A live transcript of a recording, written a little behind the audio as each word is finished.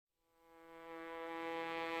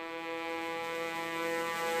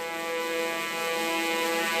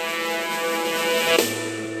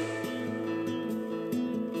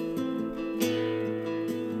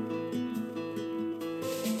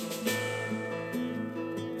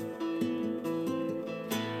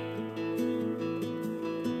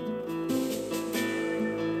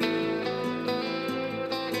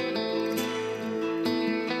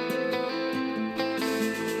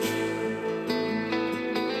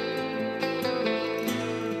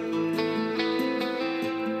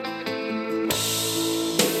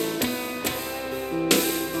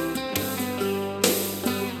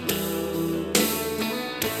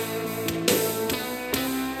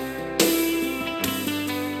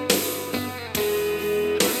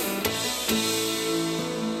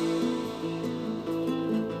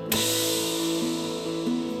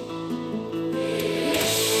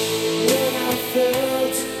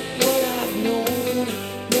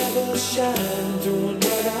shine doing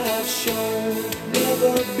what I've shown.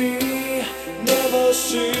 Never be, never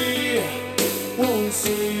see. Won't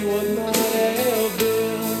see what might have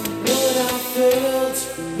been. What I felt,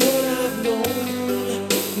 what I've known.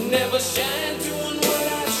 Never shine doing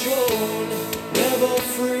what I've shown. Never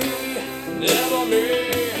free, never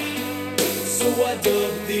me. So I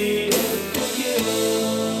dub the Unforgiven.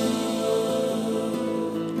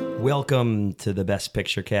 Welcome to the Best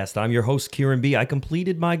Picture Cast. I'm your host, Kieran B. I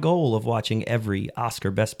completed my goal of watching every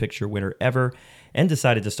Oscar Best Picture winner ever and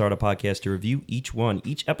decided to start a podcast to review each one.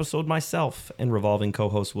 Each episode, myself and revolving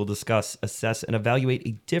co-hosts will discuss, assess, and evaluate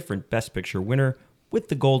a different Best Picture winner with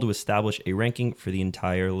the goal to establish a ranking for the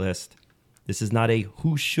entire list. This is not a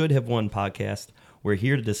who should have won podcast. We're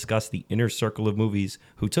here to discuss the inner circle of movies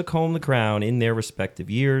who took home the crown in their respective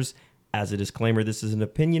years. As a disclaimer, this is an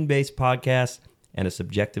opinion-based podcast and a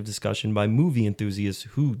subjective discussion by movie enthusiasts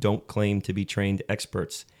who don't claim to be trained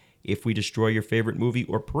experts. If we destroy your favorite movie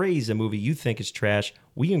or praise a movie you think is trash,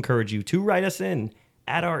 we encourage you to write us in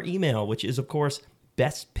at our email, which is, of course,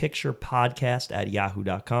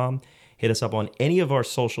 bestpicturepodcast@yahoo.com. Hit us up on any of our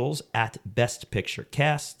socials at Best Picture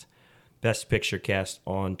Cast, Best Picture Cast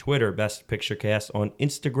on Twitter, Best Picture Cast on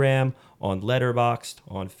Instagram, on Letterboxd,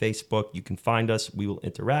 on Facebook. You can find us. We will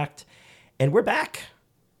interact. And we're back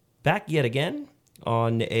yet again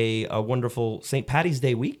on a wonderful St. Paddy's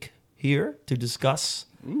Day week here to discuss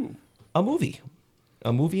a movie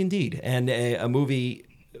indeed, and a movie,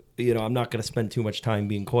 I'm not going to spend too much time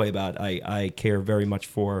being coy about. I care very much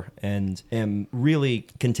for and am really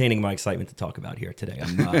containing my excitement to talk about here today.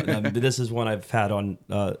 This is one I've had on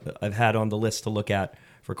the list to look at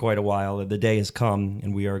for quite a while. The day has come,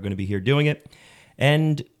 and we are going to be here doing it.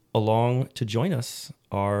 And along to join us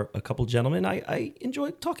are a couple gentlemen I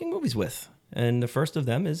enjoy talking movies with, and the first of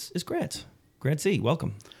them is Grant. Grant C.,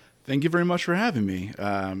 welcome. Thank you very much for having me.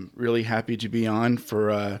 Really happy to be on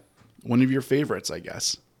for one of your favorites, I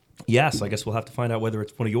guess. Yes, I guess we'll have to find out whether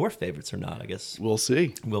it's one of your favorites or not. I guess we'll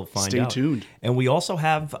see. We'll find Stay out. tuned. And we also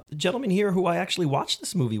have a gentleman here who I actually watched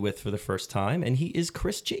this movie with for the first time, and he is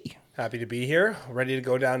Chris G. Happy to be here. Ready to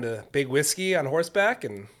go down to Big Whiskey on horseback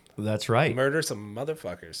and that's right, murder some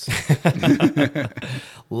motherfuckers.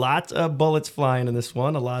 Lots of bullets flying in this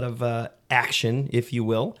one, a lot of action, if you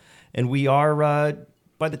will. And we are...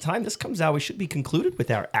 by the time this comes out, we should be concluded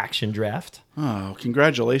with our action draft. Oh,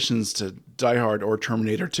 congratulations to Die Hard or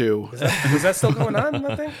Terminator 2. Was that still going on?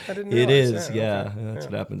 Nothing? I didn't realize. It is, yeah. Okay. That's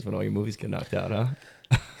what happens when all your movies get knocked out, huh?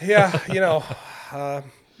 Yeah,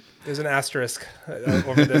 there's an asterisk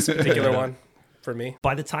over this particular one for me.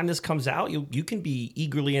 By the time this comes out, you can be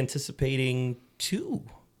eagerly anticipating 2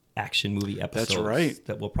 action movie episodes. That's right.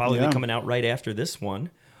 That will probably be coming out right after this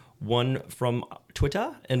one. One from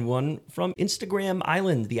Twitter and one from Instagram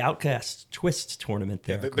Island, the Outcast Twist tournament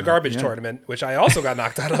there. The garbage tournament, which I also got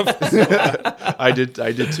knocked out of. I did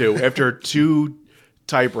too. After 2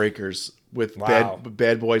 tiebreakers with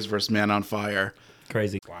Bad Boys versus Man on Fire.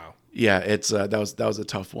 Crazy. Wow. Yeah, it's that was a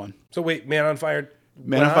tough one. So wait, Man on Fire.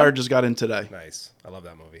 Man on Fire just got in today. Nice. I love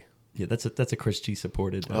that movie. Yeah, that's a Chris G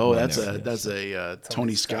supported. That's a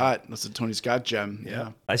Tony Scott. That's a Tony Scott gem.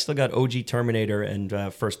 Yeah. I still got OG Terminator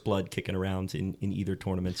and First Blood kicking around in either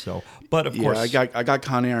tournament. So, but of course, I got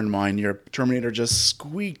Con Air in mind. Your Terminator just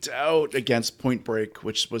squeaked out against Point Break,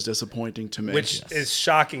 which was disappointing to me. Which is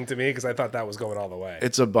shocking to me because I thought that was going all the way.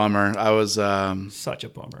 It's a bummer. I was such a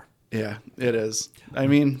bummer. Yeah, it is. I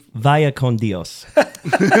mean, Vaya con Dios.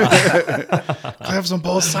 Clefs on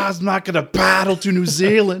both sides. I'm not going to battle to New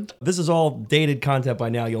Zealand. This is all dated content by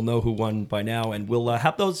now. You'll know who won by now, and we'll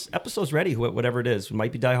have those episodes ready, whatever it is. It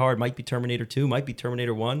might be Die Hard, might be Terminator 2, might be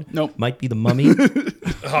Terminator 1. Nope. Might be The Mummy.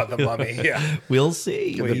 Oh, The Mummy, yeah. We'll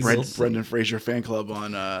see. The Brendan Fraser fan club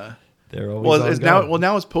on... They're always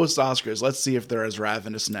now it's post Oscars. Let's see if they're as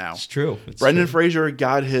ravenous now. It's true. Brendan Fraser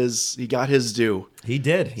got his due. He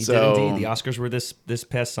did. He did indeed. The Oscars were this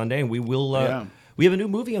past Sunday, and we will. We have a new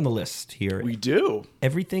movie on the list here. We do.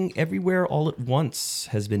 Everything, Everywhere, All at Once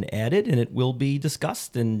has been added, and it will be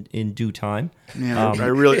discussed in due time. Yeah, I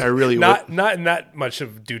really not in that much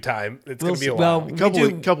of due time. It's going to be a while.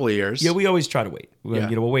 Couple of years. Yeah, we always try to wait.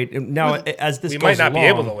 We'll wait. Now, as this goes might not along, be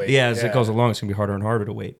able to wait. Yeah, as it goes along, it's going to be harder and harder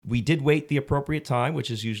to wait. We did wait the appropriate time,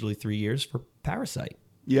 which is usually 3 years, for Parasite.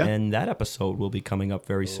 Yeah. And that episode will be coming up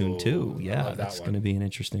very soon, too. Yeah, that's going to be an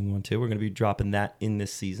interesting one, too. We're going to be dropping that in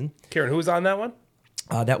this season. Kieran, who's on that one?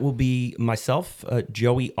 That will be myself,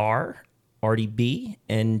 Joey R., Artie B.,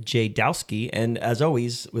 and Jay Dowski. And as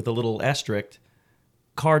always, with a little asterisk,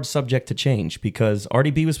 card subject to change, because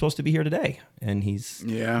Artie B was supposed to be here today, and he's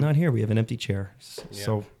not here. We have an empty chair.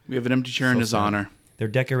 So we have an empty chair in his honor. They're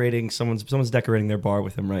decorating. Someone's decorating their bar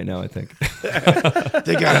with him right now, I think.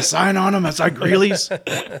 They got a sign on him. It's like Greeley's.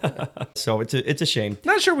 So it's a shame.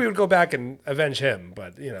 Not sure we would go back and avenge him,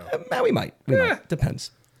 but you know, We might. Depends.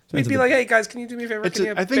 we'd be like, hey guys, can you do me a favor? Can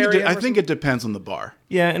you I bury him or think it depends on the bar.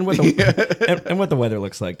 Yeah, and what the and what the weather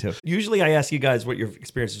looks like too. Usually, I ask you guys what your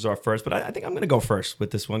experiences are first, but I think I'm going to go first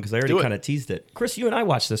with this one because I already kind of teased it. Chris, you and I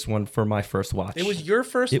watched this one for my first watch. It was your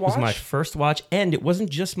first watch? It was my first watch, and it wasn't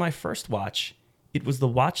just my first watch. It was the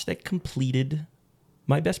watch that completed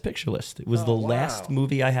my Best Picture list. It was the last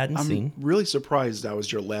movie I hadn't seen. I'm really surprised that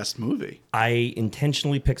was your last movie. I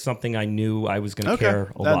intentionally picked something I knew I was going to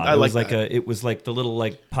care a lot. It was like the little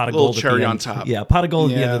pot of gold cherry at the on end. top. Yeah, pot of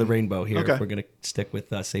gold at the end of the rainbow here. Okay. If we're going to stick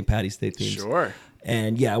with St. Patty's Day themes. Sure.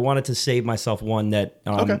 And yeah, I wanted to save myself one that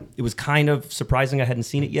it was kind of surprising I hadn't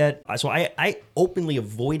seen it yet. So I openly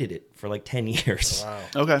avoided it for like 10 years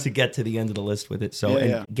to get to the end of the list with it.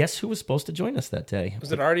 So guess who was supposed to join us that day?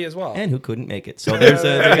 Was it Artie as well? And who couldn't make it. So there's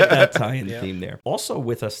that tie-in theme there. Also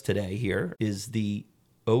with us today here is the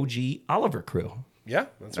OG Oliver crew. Yeah,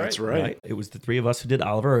 that's right. It was the three of us who did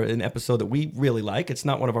Oliver, an episode that we really like. It's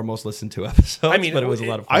not one of our most listened to episodes, but it was a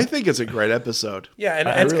lot of fun. I think it's a great episode. Yeah,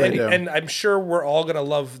 and I'm sure we're all going to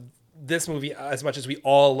love this movie as much as we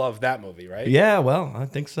all love that movie, right? Yeah, well, I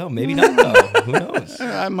think so. Maybe not, though. Who knows?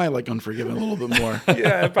 I might like Unforgiven a little bit more.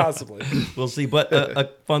 Yeah, possibly. We'll see. But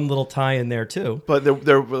a fun little tie in there, too. But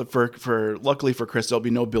luckily for Chris, there'll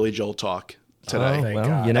be no Billy Joel talk today. Oh,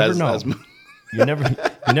 well, you never know. You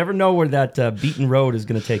never know where that beaten road is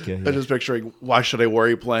going to take you. I'm just picturing Why Should I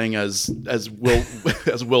Worry playing as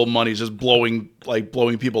Will Money's just blowing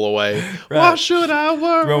people away. Right. Why should I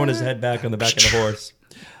worry? Throwing his head back on the back of the horse.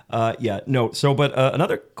 But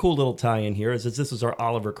another cool little tie-in here is that this is our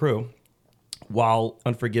Oliver crew. While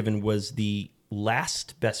Unforgiven was the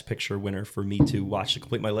last Best Picture winner for me to watch to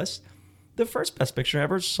complete my list, the first Best Picture I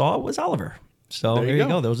ever saw was Oliver. So there you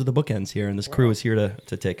go. Those are the bookends here, and this crew is here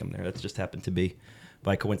to take them there. That just happened to be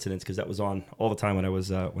by coincidence because that was on all the time when I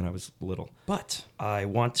was little. But I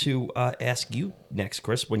want to ask you next,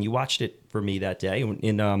 Chris, when you watched it for me that day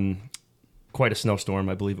in quite a snowstorm,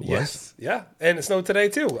 I believe it was. Yes, yeah, and it snowed today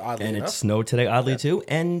too. Oddly enough. It snowed today, oddly too,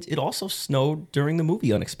 and it also snowed during the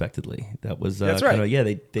movie unexpectedly. That was that's right.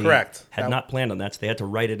 They Correct. Had not planned on that, so they had to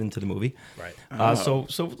write it into the movie. Right. So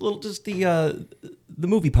little just the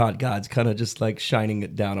movie pod gods kind of just like shining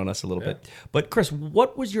it down on us a little bit. But Chris,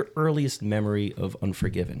 what was your earliest memory of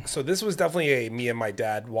Unforgiven? So this was definitely a me and my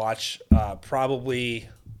dad watch. Probably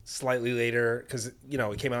slightly later because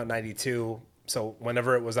it came out in '92. So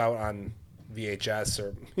whenever it was out on VHS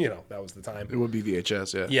or that was the time. It would be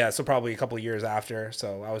VHS, yeah. Yeah, so probably a couple of years after.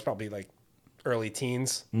 So I was probably like early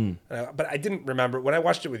teens. But I didn't remember when I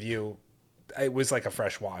watched it with you. It was like a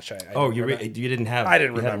fresh watch. You didn't have? I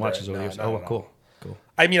didn't remember. Hadn't watched it. It. No, Cool.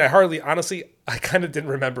 I mean, honestly, I kind of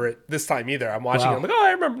didn't remember it this time either. I'm watching it. I'm like,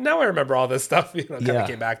 I remember. Now I remember all this stuff. It kind of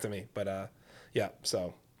came back to me. But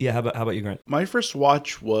so. Yeah, how about you, Grant? My first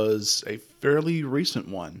watch was a fairly recent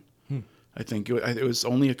one. I think it was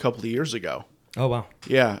only a couple of years ago. Oh, wow.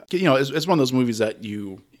 Yeah. It's one of those movies that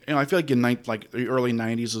I feel like in the early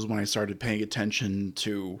 90s is when I started paying attention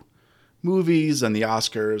to movies and the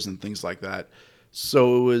Oscars and things like that.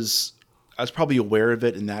 So I was probably aware of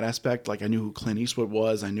it in that aspect. Like I knew who Clint Eastwood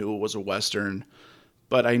was. I knew it was a Western,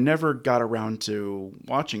 but I never got around to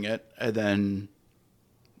watching it. And then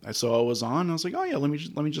I saw it was on. I was like, oh yeah, let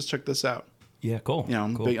me just check this out. Yeah, cool.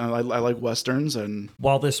 Cool. I like Westerns. And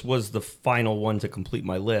while this was the final one to complete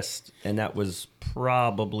my list, and that was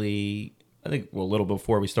probably, I think, a little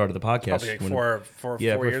before we started the podcast. Probably like four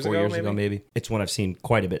years ago, maybe. It's one I've seen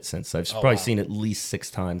quite a bit since. I've probably seen it at least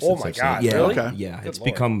 6 times. Oh since my I've God, seen it. Yeah, really? Okay. Yeah,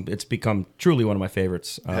 it's become truly one of my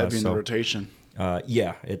favorites. Heavy in the rotation.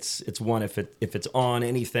 It's one if it's on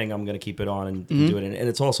anything, I'm gonna keep it on and do it, and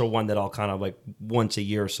it's also one that I'll kind of like once a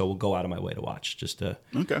year or so will go out of my way to watch just to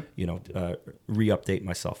re-update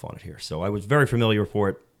myself on it here. So I was very familiar for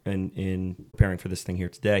it in preparing for this thing here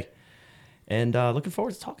today, and looking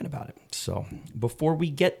forward to talking about it. So before we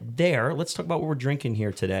get there, let's talk about what we're drinking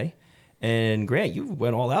here today. And Grant, you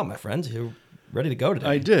went all out, my friend. You're ready to go today.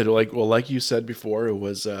 I did. Like you said before, it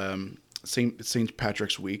was St.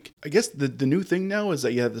 Patrick's Week. I guess the new thing now is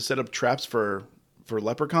that you have to set up traps for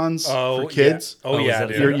leprechauns for kids. Yeah. Yeah,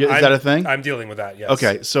 dude. Is that a thing? I'm dealing with that. Yes.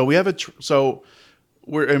 Okay, so we have so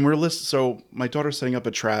my daughter's setting up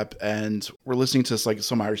a trap, and we're listening to like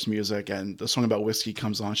some Irish music, and the song about whiskey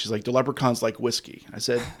comes on. She's like, "Do leprechauns like whiskey?" I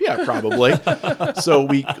said, "Yeah, probably."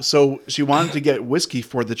 so she wanted to get whiskey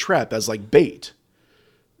for the trap as like bait.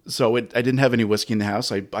 So I didn't have any whiskey in the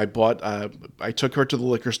house. I bought. I took her to the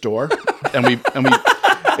liquor store, and we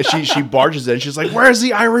And she barges in. She's like, "Where's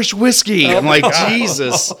the Irish whiskey?" I'm like,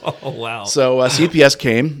 Jesus. Oh, wow. So CPS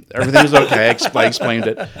came. Everything was okay. I explained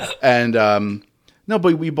it. And no,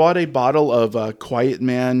 but we bought a bottle of Quiet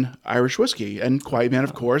Man Irish whiskey. And Quiet Man,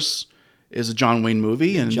 of course, is a John Wayne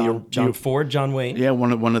movie. And John Ford, John Wayne. yeah,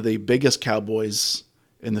 one of the biggest cowboys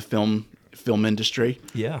in the film industry.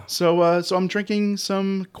 Yeah. So I'm drinking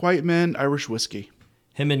some Quiet Man Irish whiskey.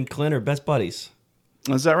 Him and Clint are best buddies.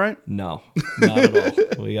 Is that right? No, not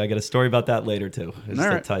at all. I got a story about that later too. That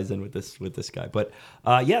right. ties in with this guy. But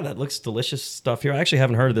yeah, that looks delicious stuff here. I actually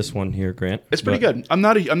haven't heard of this one here, Grant. It's pretty good. I'm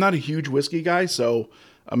not a huge whiskey guy, so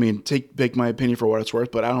I mean, take my opinion for what it's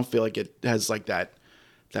worth. But I don't feel like it has like that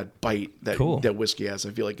bite that whiskey has.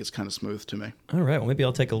 I feel like it's kind of smooth to me. All right, well maybe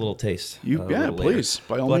I'll take a little taste. Please,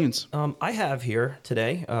 by all means. I have here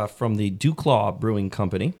today from the Duclaw Brewing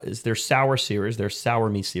Company is their sour series, their Sour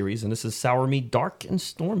Me series, and this is Sour Me Dark and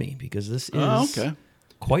Stormy because this is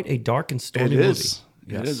quite a dark and stormy movie. Yes,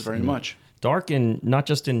 it is very much dark, and not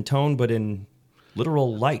just in tone, but in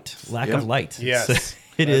literal lack of light. Yes, so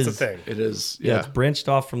that's a thing. It is. Yeah, it's branched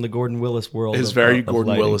off from the Gordon Willis world. It's very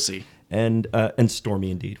Gordon Willis-y. And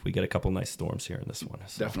stormy indeed. We get a couple nice storms here in this one.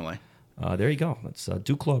 So, definitely. There you go. That's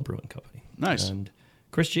Duclaw Brewing Company. Nice. And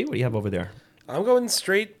Chris G, what do you have over there? I'm going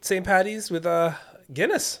straight St. Patty's with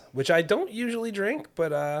Guinness, which I don't usually drink,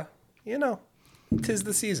 but tis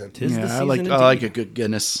the season. Tis the season. I like a good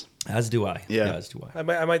Guinness. As do I. Yeah. As do I.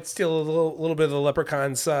 I might steal a little bit of the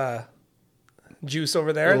leprechaun's juice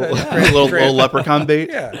over there. A little leprechaun bait.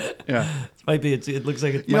 Yeah. Might be. It looks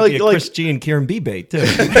like it might be a Chris G and Kieran B bait too.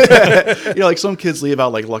 Like some kids leave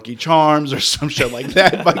out like Lucky Charms or some shit like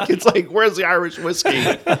that. My kid's like, "Where's the Irish whiskey?"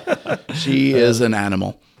 She is an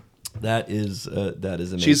animal. That is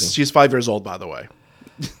amazing. She's 5 years old, by the way.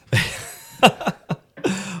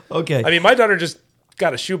 Okay. I mean, my daughter just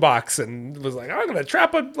got a shoebox and was like, "I'm going to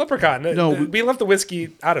trap a leprechaun." No, we left the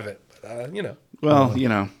whiskey out of it. But, Well,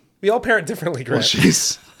 we all parent differently, Grant. well,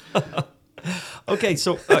 she's Okay,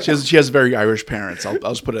 so she has very Irish parents. I'll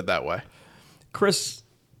just put it that way. Chris,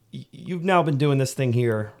 you've now been doing this thing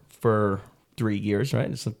here for 3 years, right?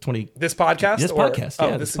 It's 20. This podcast? This podcast,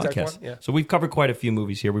 yeah, this this exact podcast. one? Yeah. So we've covered quite a few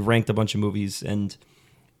movies here. We've ranked a bunch of movies, and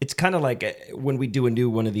it's kind of like when we do a new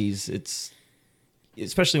one of these, it's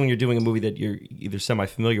especially when you're doing a movie that you're either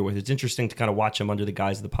semi-familiar with, it's interesting to kind of watch them under the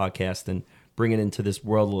guise of the podcast and bring it into this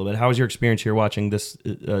world a little bit. How was your experience here watching this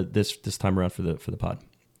this time around for the pod?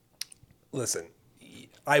 Listen,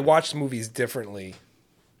 I watch movies differently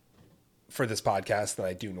for this podcast than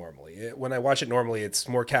I do normally. When I watch it normally, it's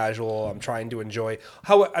more casual. I'm trying to enjoy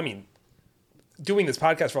doing this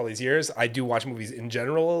podcast for all these years, I do watch movies in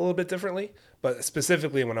general a little bit differently, but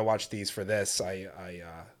specifically when I watch these for this, I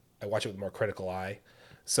watch it with a more critical eye.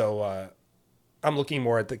 So I'm looking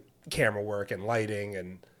more at the camera work and lighting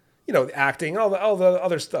and the acting, all the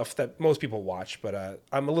other stuff that most people watch. But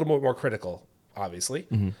I'm a little bit more critical, obviously.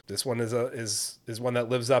 Mm-hmm. This one is one that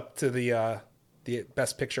lives up to the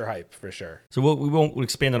best picture hype for sure. So we won't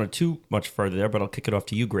expand on it too much further there, but I'll kick it off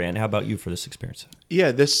to you, Grant. How about you for this experience?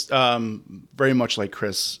 Yeah, this very much like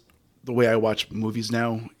Chris, the way I watch movies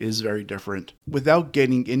now is very different. Without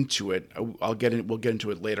getting into it, we'll get into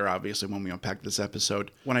it later, obviously, when we unpack this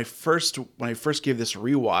episode. When I first gave this a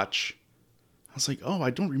rewatch, I was like, oh, I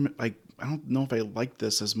don't know if I like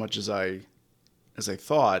this as much as I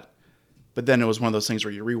thought. But then it was one of those things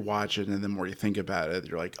where you rewatch it, and the more you think about it,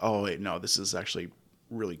 you're like, oh wait, no, this is actually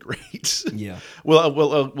really great. Yeah.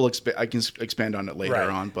 Well, I can expand on it later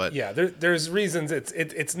on, but yeah, there's reasons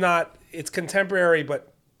it's contemporary,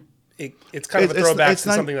 but it's kind of a throwback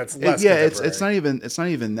to something that's less. Yeah, it's not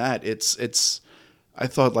even that. It's I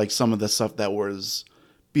thought like some of the stuff that was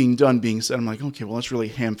being said, I'm like, okay, well, that's really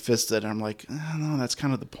ham-fisted. And I'm like, no, that's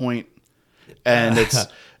kind of the point. And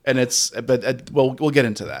but we'll get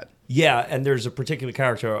into that. Yeah, and there's a particular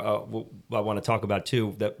character I want to talk about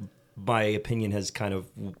too that my opinion has kind of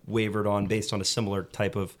wavered on based on a similar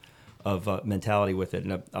type of mentality with it.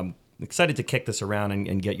 And I'm excited to kick this around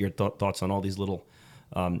and get your thoughts on all these little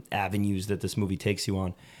avenues that this movie takes you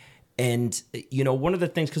on. And, one of the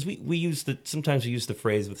things, because sometimes we use the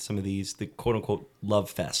phrase with some of these, the quote unquote love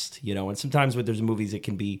fest, and sometimes when there's movies, it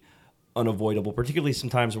can be unavoidable, particularly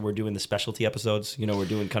sometimes when we're doing the specialty episodes, we're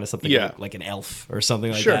doing kind of something like an Elf or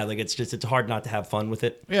something like that. Like it's hard not to have fun with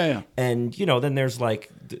it. Yeah. And, then there's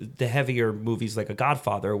like the heavier movies like a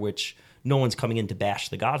Godfather, which no one's coming in to bash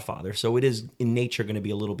the Godfather. So it is in nature going to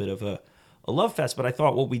be a little bit of a love fest. But I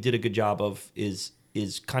thought what we did a good job of is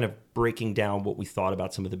is kind of breaking down what we thought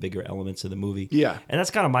about some of the bigger elements of the movie. Yeah. And that's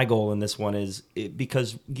kind of my goal in this one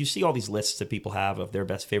because you see all these lists that people have of their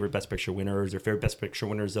favorite Best Picture winners, their favorite Best Picture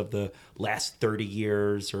winners of the last 30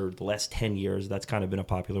 years or the last 10 years. That's kind of been a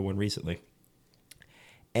popular one recently.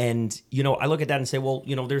 And, I look at that and say, well,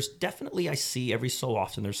 there's definitely, I see every so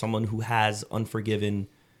often, there's someone who has Unforgiven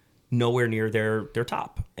nowhere near their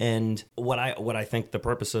top. And what I think the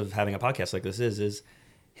purpose of having a podcast like this is,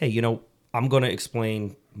 hey, I'm going to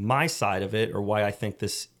explain my side of it or why I think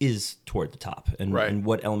this is toward the top and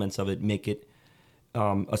what elements of it make it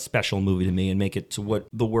a special movie to me and make it to what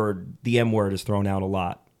the M word is thrown out a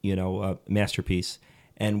lot, a masterpiece.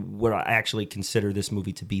 And what I actually consider this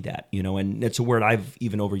movie to be that, and it's a word I've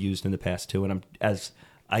even overused in the past too. And as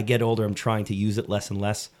I get older, I'm trying to use it less and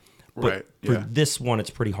less. But for this one,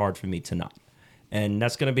 it's pretty hard for me to not. And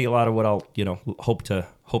that's going to be a lot of what I'll, hope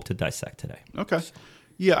to dissect today. Okay.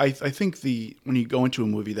 Yeah, I think when you go into a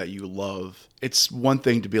movie that you love, it's one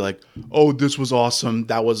thing to be like, oh, this was awesome,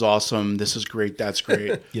 that was awesome, this is great, that's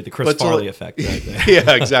great. Yeah, the Chris Farley effect right there.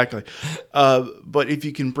 Yeah, exactly. But if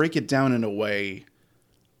you can break it down in a way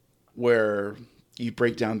where you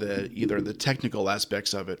break down either the technical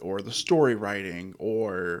aspects of it or the story writing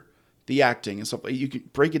or the acting and stuff, you can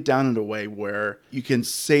break it down in a way where you can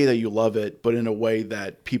say that you love it, but in a way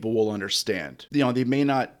that people will understand. They may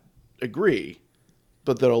not agree,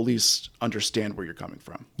 but they'll at least understand where you're coming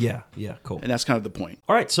from. Yeah, cool. And that's kind of the point.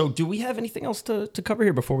 All right, so do we have anything else to cover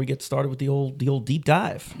here before we get started with the old deep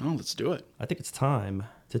dive? No, let's do it. I think it's time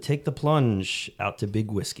to take the plunge out to Big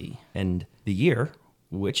Whiskey and the year,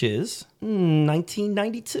 which is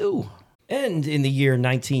 1992. And in the year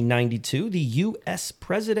 1992, the U.S.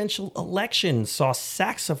 presidential election saw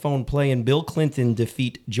saxophone playing Bill Clinton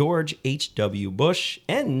defeat George H.W. Bush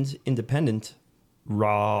and independent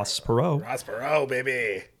Ross Perot. Ross Perot,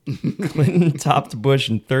 baby. Clinton topped Bush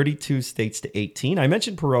in 32 states to 18. I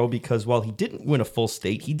mentioned Perot because while he didn't win a full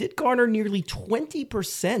state, he did garner nearly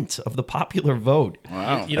 20% of the popular vote.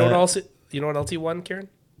 Wow. You know what else he won, Kieran?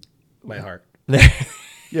 My heart.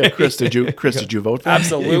 Yeah, Chris, did you vote for him?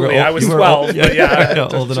 Absolutely. I was 12, but yeah.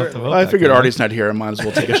 Old enough to vote. I figured Artie's not here. I might as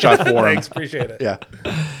well take a shot for him. Thanks, appreciate it. Yeah.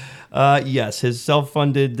 Yes, his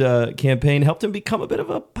self-funded campaign helped him become a bit of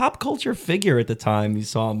a pop culture figure at the time. You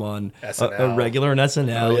saw him on a regular on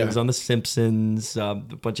SNL. Oh, yeah. He was on The Simpsons, a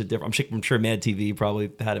bunch of different. I'm sure Mad TV probably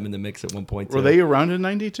had him in the mix at one point. Were they around in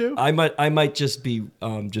 '92? I might just be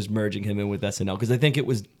just merging him in with SNL because I think it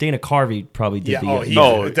was Dana Carvey probably did he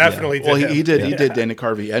definitely did. Well, he did. He did Dana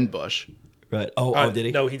Carvey and Bush. Right. Oh, did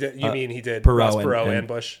he? No, he did. You mean he did Perot Ross Perot and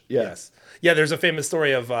Bush? Yeah. Yes. Yeah, there's a famous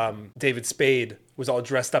story of David Spade was all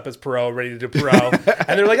dressed up as Perot, ready to do Perot.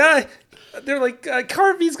 And they're like,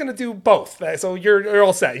 Carvey's going to do both. So you're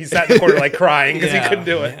all set. He sat in the corner like crying because he couldn't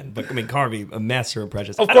do it. Man. But I mean, Carvey, a master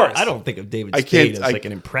impressionist. Of course. I don't think of David Spade as like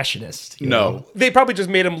an impressionist. You know? They probably just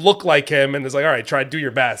made him look like him and it's like, all right, do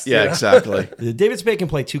your best. Yeah, exactly. David Spade can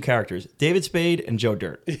play two characters, David Spade and Joe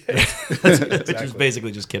Dirt, which is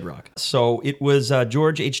basically just Kid Rock. So it was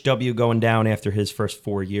George H.W. going down after his first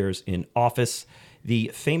 4 years in office.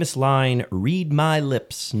 The famous line, "Read my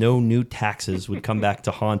lips, no new taxes," would come back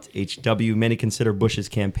to haunt H.W. Many consider Bush's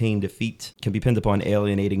campaign defeat can be pinned upon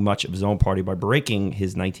alienating much of his own party by breaking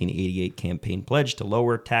his 1988 campaign pledge to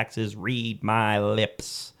lower taxes. Read my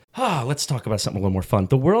lips. Let's talk about something a little more fun.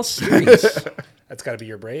 The World Series. That's got to be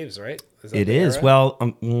your Braves, right? It is. Era?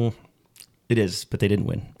 Well, it is, but they didn't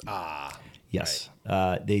win. Yes,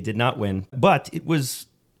 right. They did not win. But it was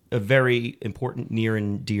a very important, near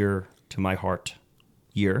and dear to my heart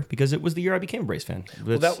year because it was the year I became a Braves fan.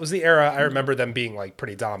 Well, that was the era I remember them being like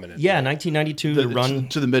pretty dominant. Yeah, 1992, the run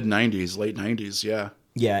to the mid 90s, late 90s. Yeah.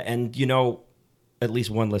 Yeah, and at least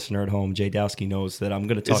one listener at home, Jay Dowski, knows that I'm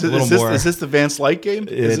going to talk a little more. Is this the Van Slyke game?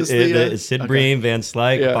 It's Sid Bream, Van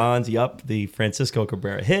Slyke, Bonds, the Francisco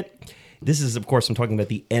Cabrera hit. This is, of course, I'm talking about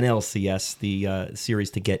the NLCS, the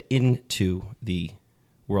series to get into the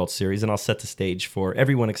World Series, and I'll set the stage for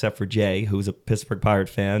everyone except for Jay, who's a Pittsburgh Pirate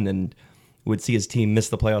fan and would see his team miss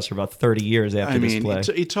the playoffs for about 30 years after this play.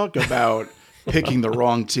 You talk about picking the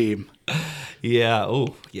wrong team. Yeah,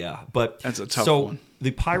 but that's a tough one. The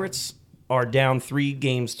Pirates are down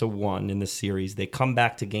 3-1 in the series. They come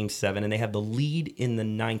back to Game 7, and they have the lead in the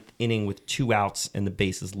 9th inning with 2 outs and the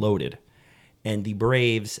bases loaded. And the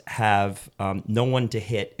Braves have no one to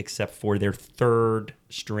hit except for their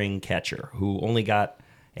third-string catcher, who only got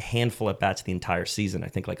a handful at bats the entire season. I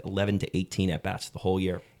think like 11 to 18 at bats the whole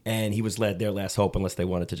year. And he was their last hope unless they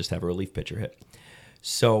wanted to just have a relief pitcher hit.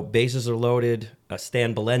 So bases are loaded.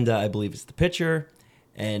 Stan Belenda, I believe, is the pitcher.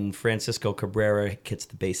 and Francisco Cabrera gets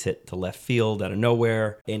the base hit to left field out of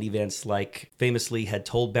nowhere. Andy Van Slyke famously had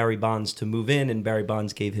told Barry Bonds to move in, and Barry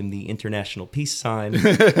Bonds gave him the international peace sign,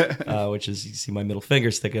 which is, you see my middle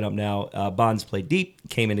finger sticking up now. Bonds played deep,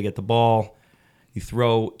 came in to get the ball. The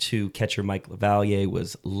throw to catcher Mike LaValliere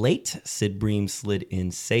was late. Sid Bream slid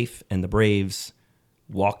in safe, and the Braves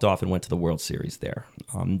walked off and went to the World Series there.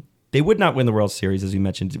 They would not win the World Series, as you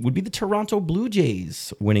mentioned. It would be the Toronto Blue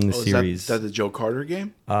Jays winning the series. Is that the Joe Carter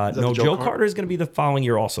game? No, Joe Carter is going to be the following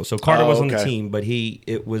year also. So Carter was on the team, but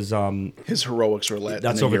it was... his heroics were let.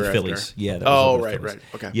 That's over the Phillies. After. Yeah. That was over the right, Phillies.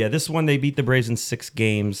 right. Okay. Yeah, this one they beat the Braves in 6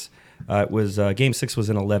 games. It was Game 6 was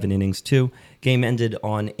in 11 innings too. Game ended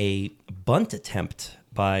on a bunt attempt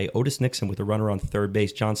by Otis Nixon with a runner on third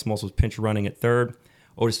base. John Smoltz was pinch running at third.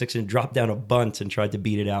 Otis Nixon dropped down a bunt and tried to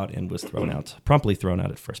beat it out and was promptly thrown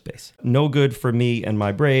out at first base. No good for me and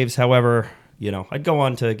my Braves. However, I'd go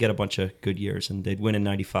on to get a bunch of good years, and they'd win in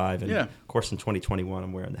 95. And, of course, in 2021,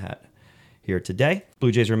 I'm wearing the hat here today.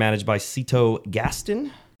 Blue Jays were managed by Cito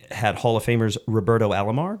Gaston. Had Hall of Famers Roberto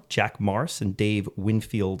Alomar, Jack Morris, and Dave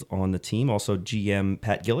Winfield on the team. Also, GM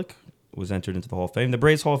Pat Gillick was entered into the Hall of Fame. The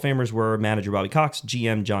Braves Hall of Famers were manager Bobby Cox,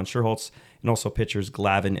 GM John Sherholtz, and also pitchers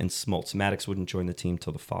Glavine and Smoltz. Maddox wouldn't join the team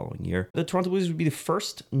till the following year. The Toronto Blues would be the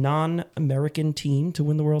first non-American team to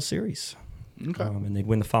win the World Series. Okay. And they'd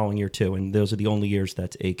win the following year, too. And those are the only years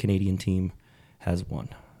that a Canadian team has won.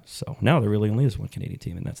 So now there really only is one Canadian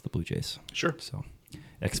team, and that's the Blue Jays. Sure. So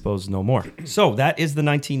exposed no more. So that is the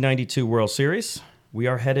 1992 World Series. We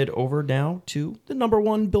are headed over now to the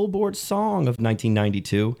 #1 Billboard song of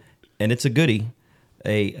 1992. And it's a goodie,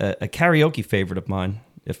 a karaoke favorite of mine,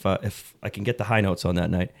 if I can get the high notes on that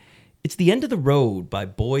night. It's "The End of the Road" by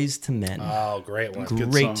Boys to Men. Oh, great one.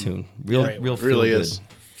 Great tune. Real feel really good. is.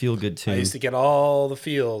 Feel good tune. I used to get all the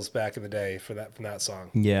feels back in the day from that song.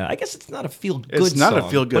 Yeah, I guess it's not a feel good song. It's not a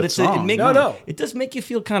feel good song. No. It does make you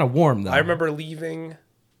feel kind of warm, though. I remember leaving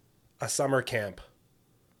a summer camp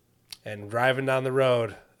and driving down the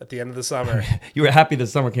road at the end of the summer. You were happy the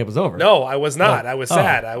summer camp was over. No, I was not. I was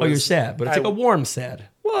sad. You're sad, but it's like a warm sad.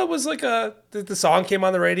 Well, it was like the song came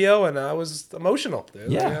on the radio and I was emotional.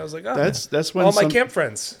 Dude. Yeah. I was like, oh, that's when all my camp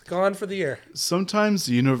friends gone for the year. Sometimes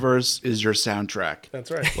the universe is your soundtrack. That's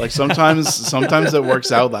right. Like sometimes it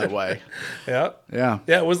works out that way. Yeah. Yeah.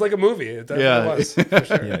 Yeah, it was like a movie. It definitely was, for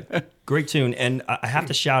sure. Yeah, great tune. And I have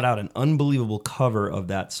to shout out an unbelievable cover of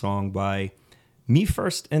that song by Me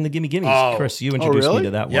First and the Gimme Gimmes. Oh. Chris, you introduced me really?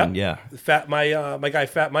 to that Yep. one. Yeah. My guy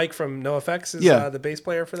Fat Mike from NoFX is the bass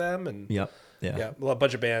player for them, and Yep. yeah, a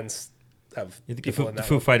bunch of bands have I think people the in that.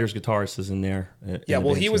 Foo one. Fighters guitarist is in there. Yeah,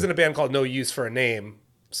 well, he was in a band called No Use for a Name,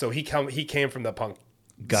 so he came from the punk.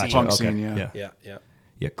 Gotcha. Punk Okay. scene, yeah.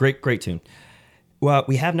 Yeah. Great tune. Well,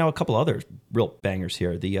 we have now a couple other real bangers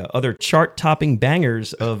here. The other chart-topping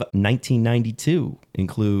bangers of 1992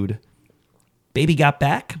 include "Baby Got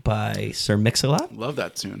Back" by Sir Mix-a-Lot, Love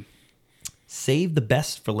that tune. "Save the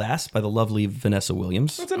Best for Last" by the lovely Vanessa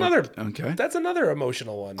Williams. That's another. Okay. That's another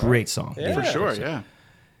emotional one. Great song. Yeah. For sure, yeah.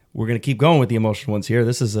 We're going to keep going with the emotional ones here.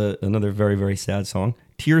 This is another very, very sad song.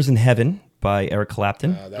 "Tears in Heaven" by Eric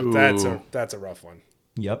Clapton. That's a rough one.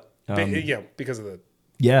 Yep. Yeah, because of the.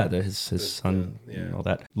 Yeah, his son and all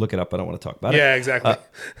that. Look it up. I don't want to talk about it. Yeah, exactly.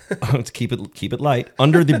 Let's keep it light.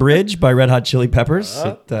 "Under the Bridge" by Red Hot Chili Peppers.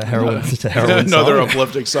 It's a heroin Another song.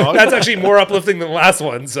 uplifting song. That's actually more uplifting than the last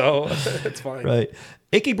one, so it's fine. Right.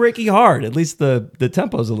 "Achy Breaky Heart." At least the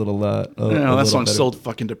tempo's a little. that little song's better. still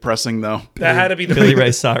fucking depressing though. That had to be the Billy biggest,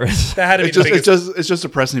 Ray Cyrus. That had to be the biggest. It's just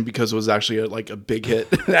depressing because it was actually a big hit.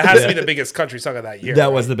 That has to be the biggest country song of that year. That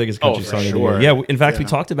right? was the biggest country for song of the sure. year. Yeah. In fact, we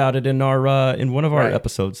talked about it in our in one of our Right.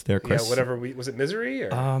 episodes there, Yeah, Chris. whatever. Was it Misery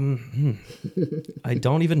or? I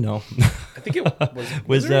don't even know. I think it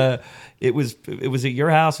was. It was at your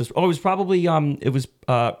house. It was probably A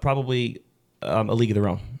League of Their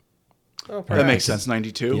Own. Oh, That makes sense.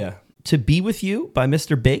 92. Yeah. "To Be With You" by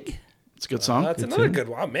Mr. Big. It's a good song. That's another good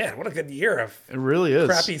one. Oh, man, what a good year of It really is.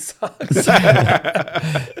 crappy songs.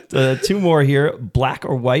 2 more here. "Black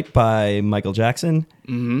or White" by Michael Jackson.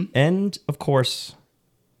 Mm-hmm. And, of course,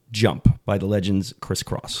 "Jump" by the legends Criss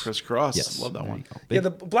Cross. Criss Cross. Yes. Love that There one. you go. Yeah,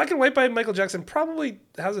 the Black and White by Michael Jackson probably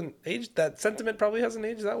hasn't aged. That sentiment probably hasn't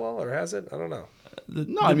aged that well, or has it? I don't know.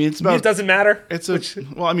 No, I mean it's about. It doesn't matter.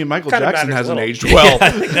 Well, I mean Michael kinda Jackson matters a hasn't little. aged well.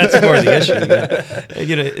 I think that's more the issue.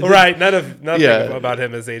 Yeah. Right, nothing Yeah. about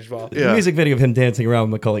him has aged well. The music video of him dancing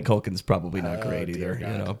around with Macaulay Culkin's probably not great either,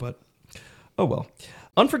 but oh well.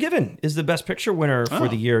 "Unforgiven" is the Best Picture winner for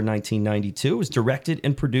the year 1992. It was directed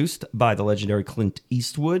and produced by the legendary Clint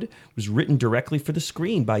Eastwood. It was written directly for the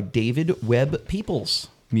screen by David Webb Peoples.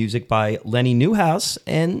 Music by Lenny Newhouse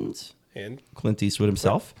and And Clint Eastwood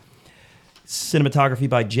himself. Cinematography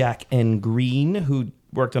by Jack N. Green, who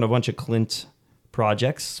worked on a bunch of Clint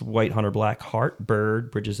projects: White Hunter, Black Heart,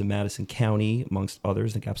 Bird, Bridges of Madison County, amongst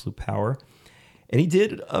others, like Absolute Power. And he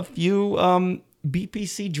did a few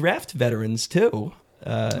BPC draft veterans, too.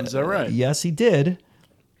 Is that right? Yes, he did.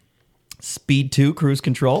 Speed 2, Cruise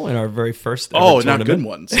Control, in our very first ever Oh, tournament. not good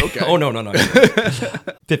ones. Okay. Oh, no.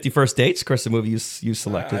 50 First Dates, of course, the movie you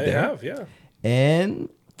selected I there. have, yeah. And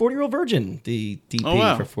 40-Year-Old Virgin, the DP Oh,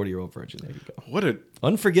 wow. for 40-Year-Old Virgin. There you go. What a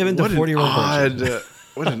Unforgiven to what an 40-Year-Old Virgin.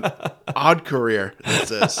 what an odd career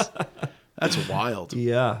this is. That's wild.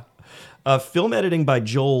 Yeah. Film editing by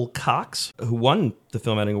Joel Cox, who won the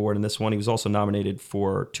Film Editing Award in this one. He was also nominated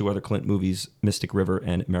for 2 other Clint movies, Mystic River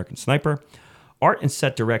and American Sniper. Art and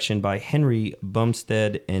set direction by Henry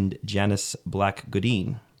Bumstead and Janice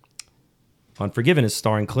Black-Godin. Unforgiven is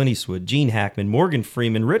starring Clint Eastwood, Gene Hackman, Morgan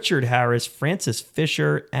Freeman, Richard Harris, Francis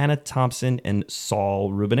Fisher, Anna Thompson, and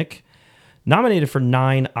Saul Rubinek. Nominated for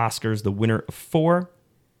 9 Oscars, the winner of 4.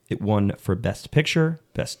 It won for Best Picture,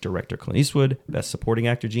 Best Director Clint Eastwood, Best Supporting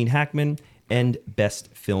Actor Gene Hackman, and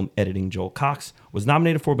Best Film Editing Joel Cox. Was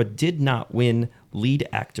nominated for but did not win Lead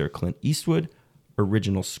Actor Clint Eastwood,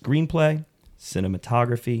 Original Screenplay,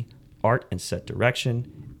 Cinematography, Art and Set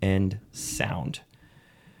Direction, and Sound.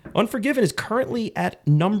 Unforgiven is currently at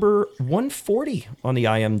number 140 on the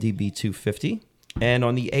IMDb 250. And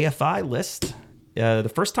on the AFI list,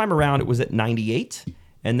 the first time around it was at 98.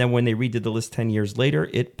 And then when they redid the list 10 years later,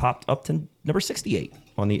 it popped up to number 68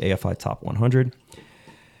 on the AFI Top 100.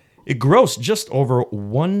 It grossed just over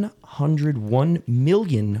 $101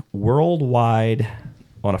 million worldwide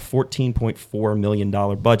on a $14.4 million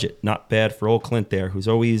budget. Not bad for old Clint there, who's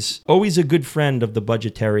always a good friend of the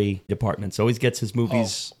budgetary departments. Always gets his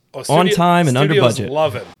movies on time and under budget.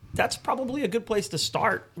 Love it. That's probably a good place to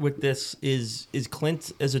start with this is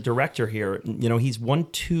Clint as a director here. You know, he's won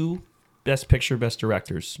 2 Best Picture, Best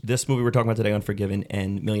Directors. This movie we're talking about today, Unforgiven,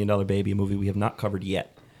 and $1 Million Baby, a movie we have not covered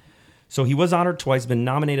yet. So he was honored twice, been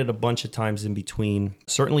nominated a bunch of times in between.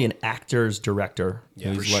 Certainly an actor's director. Yeah,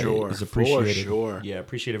 He's for sure. He's appreciated. For sure. Yeah,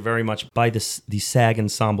 appreciated very much by the SAG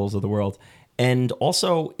ensembles of the world. And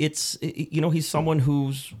also, he's someone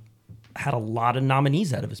who's had a lot of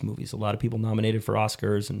nominees out of his movies. A lot of people nominated for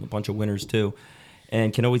Oscars and a bunch of winners too.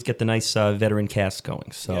 And can always get the nice veteran cast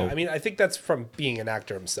going. So Yeah, I mean, I think that's from being an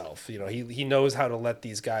actor himself. You know, he knows how to let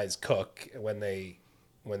these guys cook when they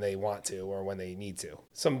want to or when they need to.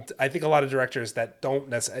 I think a lot of directors that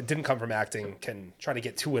didn't come from acting can try to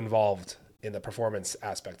get too involved in the performance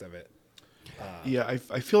aspect of it. Yeah,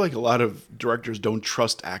 I feel like a lot of directors don't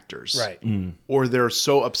trust actors. Right. Or they're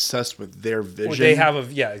so obsessed with their vision. Or they have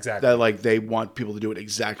exactly. That like they want people to do it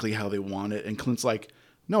exactly how they want it. And Clint's like,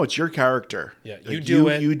 no, it's your character. Yeah, like, you do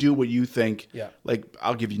it. You do what you think. Yeah. Like,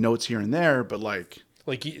 I'll give you notes here and there, but like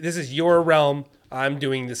this is your realm. I'm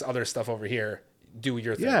doing this other stuff over here. Do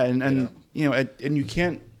your thing. Yeah, and you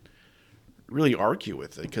can't really argue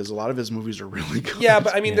with it because a lot of his movies are really good. Yeah,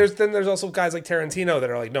 but I mean, there's also guys like Tarantino that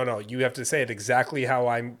are like, no, you have to say it exactly how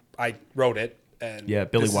I wrote it. And yeah,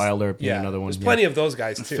 Billy Wilder being another one. There's plenty of those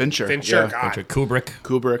guys too. Fincher, God.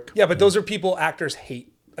 Kubrick. Yeah, but those are people actors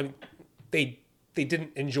hate. I mean, they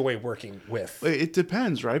didn't enjoy working with. It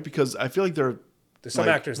depends, right? Because I feel like there's some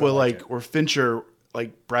actors that or Fincher,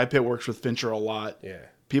 like Brad Pitt works with Fincher a lot. Yeah.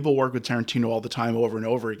 People work with Tarantino all the time over and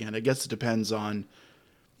over again. I guess it depends on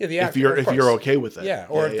the actor, if you're okay with it. Yeah,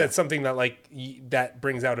 or if that's something that that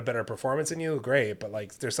brings out a better performance in you, great. But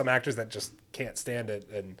like there's some actors that just can't stand it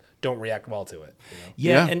and don't react well to it.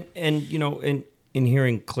 You know? Yeah, and in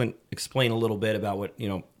hearing Clint explain a little bit about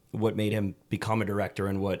what made him become a director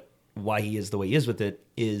and why he is the way he is with it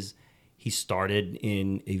is he started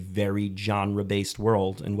in a very genre-based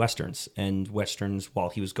world in Westerns. And Westerns, while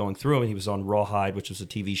he was going through them, he was on Rawhide, which was a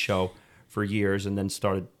TV show for years, and then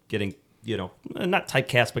started getting, not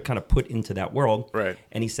typecast, but kind of put into that world. Right.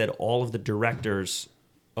 And he said all of the directors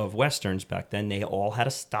of Westerns back then, they all had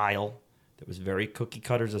a style that was very cookie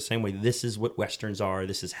cutters, the same way. This is what Westerns are.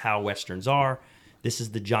 This is how Westerns are. This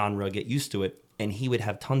is the genre. Get used to it. And he would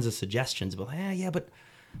have tons of suggestions about, but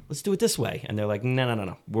let's do it this way. And they're like,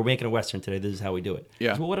 no. We're making a Western today. This is how we do it.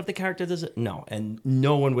 Yeah. So, well, what if the character does it? No. And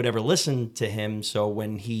no one would ever listen to him. So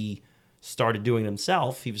when he started doing it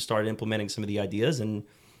himself, he started implementing some of the ideas and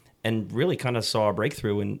really kind of saw a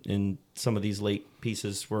breakthrough in some of these late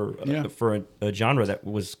pieces for a genre that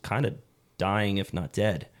was kind of dying, if not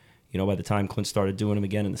dead. By the time Clint started doing them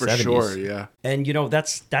again in the 70s. For sure, yeah. And,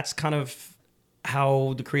 that's kind of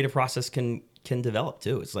how the creative process can develop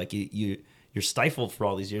too. It's like you you're stifled for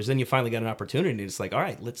all these years. Then you finally get an opportunity. And it's like, all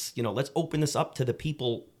right, let's open this up to the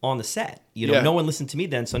people on the set. No one listened to me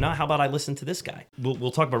then. So now how about I listen to this guy?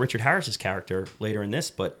 We'll talk about Richard Harris's character later in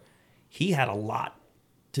this, but he had a lot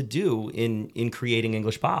to do in creating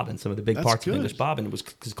English Bob and some of the big parts of English Bob. And it was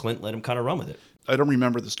because Clint let him kind of run with it. I don't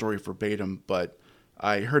remember the story verbatim, but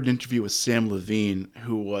I heard an interview with Sam Levine,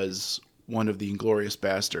 who was one of the Inglourious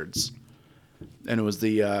Bastards. And it was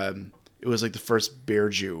like the first Bear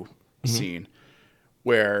Jew scene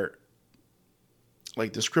where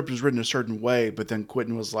like the script was written a certain way, but then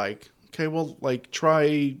Quentin was like, okay, well, like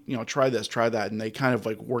try this, try that. And they kind of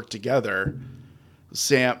like worked together.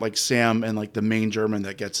 Sam and like the main German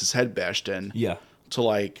that gets his head bashed in. Yeah. To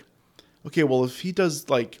like, okay, well, if he does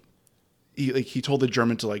he told the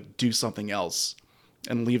German to like do something else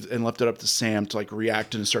and left it up to Sam to like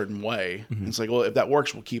react in a certain way. And it's like, well, if that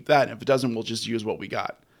works, we'll keep that. And if it doesn't, we'll just use what we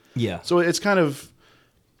got. Yeah. So it's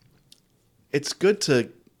good to,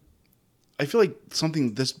 I feel like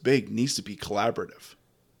something this big needs to be collaborative.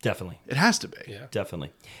 Definitely. It has to be. Yeah.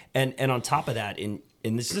 Definitely. And on top of that, in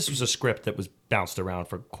this was a script that was bounced around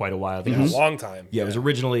for quite a while. I think A long time. it was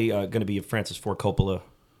originally going to be Francis Ford Coppola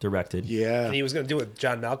directed. Yeah. And he was going to do it with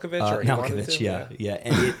John Malkovich, or he wanted Malkovich, to? yeah.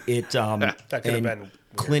 And That could have been weird.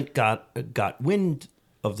 Clint got wind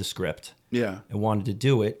of the script. Yeah. And wanted to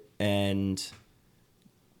do it, and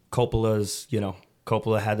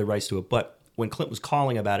Coppola had the rights to it. But when Clint was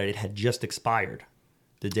calling about it, it had just expired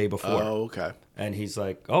the day before. Oh, okay. And he's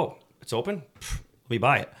like, "Oh, it's open? Pfft, let me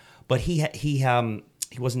buy it." But he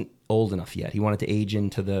wasn't old enough yet. He wanted to age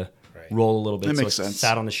into the role a little bit. That makes so it sense.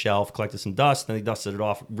 sat on the shelf, collected some dust, then he dusted it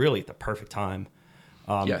off really at the perfect time.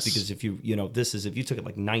 Yes. Because if you took it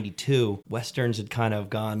like 92, Westerns had kind of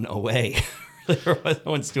gone away. No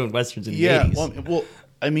one's doing Westerns in the 80s. Well,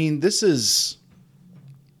 I mean, this is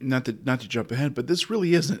not to jump ahead, but this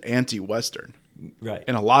really is an anti-Western, Right.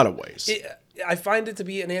 in a lot of ways. I find it to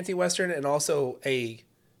be an anti-Western and also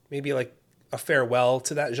maybe like a farewell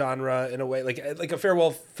to that genre in a way, like a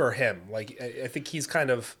farewell for him. Like I think he's kind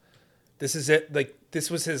of, this is it. Like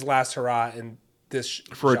this was his last hurrah in this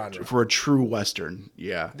genre. For a true Western.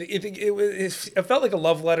 Yeah. It felt like a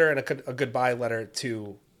love letter and a goodbye letter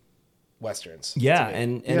to Westerns. Yeah,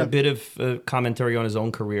 and a bit of commentary on his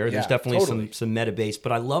own career. There's definitely some meta base,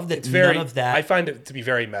 but I love that none of that. I find it to be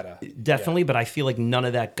very meta. Definitely, but I feel like none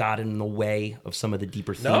of that got in the way of some of the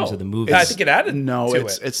deeper themes of the movie. I think it added. No, to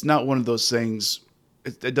it's not one of those things.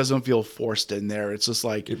 It doesn't feel forced in there. It's just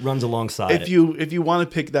like it runs alongside. If you want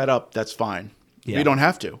to pick that up, that's fine. Yeah. You don't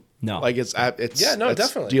have to. No. Like it's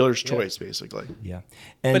definitely dealer's choice basically. Yeah,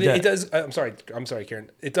 and But it does. I'm sorry,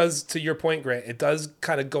 Kieran. It does, to your point, Grant. It does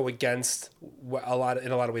kind of go against in a lot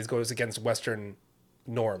of ways goes against Western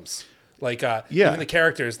norms. Like even the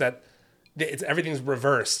characters everything's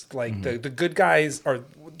reversed. Like the good guys are.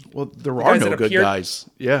 Well, there are no good guys.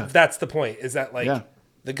 Yeah, that's the point. Is that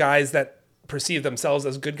the guys that perceive themselves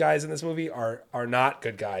as good guys in this movie are not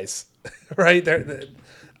good guys, right?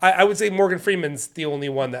 I would say Morgan Freeman's the only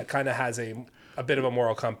one that kind of has a bit of a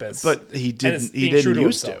moral compass. But he didn't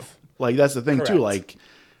used to. Like that's the thing Correct. too. Like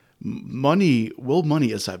Will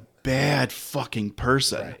Money is a bad fucking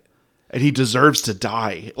person. Right. And he deserves to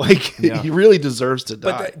die. Like he really deserves to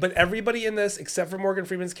die. But everybody in this, except for Morgan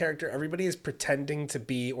Freeman's character, everybody is pretending to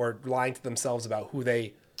be or lying to themselves about who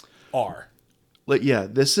they are. Like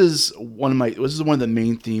this is one of the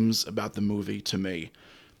main themes about the movie to me.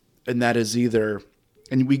 And that is either,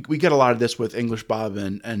 and we get a lot of this with English Bob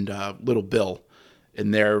and Little Bill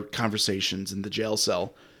in their conversations in the jail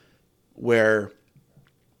cell, where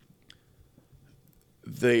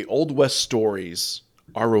the Old West stories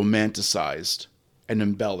are romanticized and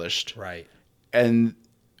embellished. Right. And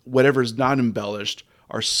whatever's not embellished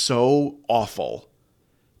are so awful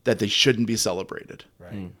that they shouldn't be celebrated.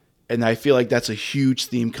 Right. And I feel like that's a huge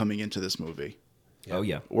theme coming into this movie. Yeah. Oh,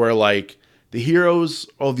 yeah. Where, like, the heroes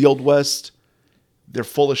of the Old West, they're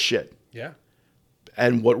full of shit. Yeah.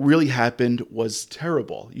 And what really happened was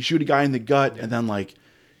terrible. You shoot a guy in the gut, and then, like,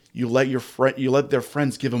 you let their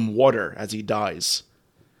friends give him water as he dies.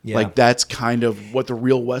 Yeah. Like, that's kind of what the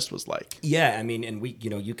real West was like. Yeah, I mean, and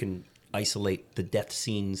you can isolate the death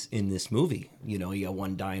scenes in this movie. You got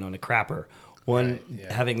one dying on a crapper. One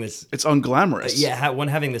having this... It's unglamorous. One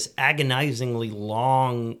having this agonizingly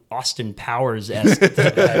long Austin Powers-esque...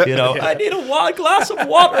 I need a glass of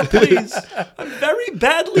water, please. I'm very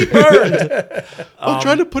badly burned. I'll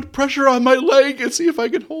try to put pressure on my leg and see if I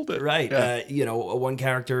can hold it. Right. Yeah. One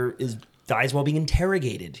character dies while being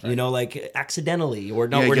interrogated, like accidentally or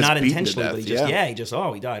not intentionally.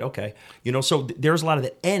 But he died. Okay. So there's a lot of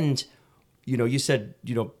the end, you said,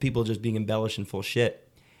 people just being embellished and full shit.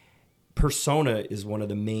 persona is one of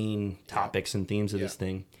the main topics and themes of this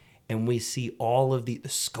thing. And we see all of the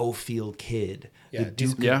Schofield kid, the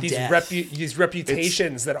Duke of Death. These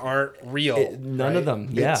reputations that aren't real. None of them,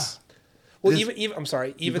 Well, even I'm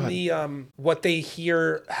sorry, even the what they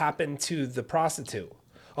hear happened to the prostitute.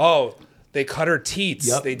 Oh, they cut her teats.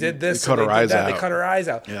 Yep. They did this. They cut her eyes out. They cut her eyes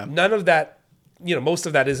out. Yeah. None of that, most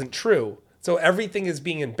of that isn't true. So everything is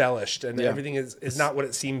being embellished, and everything is not what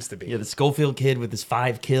it seems to be. Yeah, the Schofield kid with his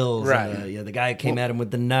 5 kills. Right. And the guy came at him with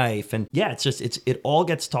the knife. And it all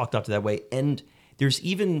gets talked up to that way. And there's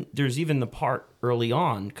even the part early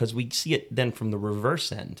on, because we see it then from the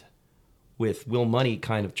reverse end, with Will Money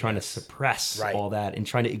kind of trying to suppress all that and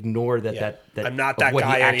trying to ignore that I'm not that what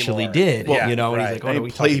guy he actually anymore. did. Well, and he's like, oh, no,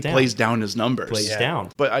 he plays down his numbers. Plays down.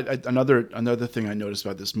 But another thing I noticed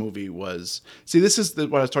about this movie was, this is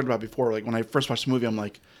what I was talking about before. Like when I first watched the movie, I'm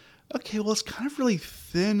like, okay, well, it's kind of really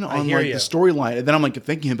thin on the storyline. And then I'm like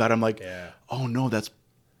thinking about it, I'm like, oh no, that's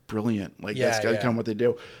brilliant. Like that's kind of what they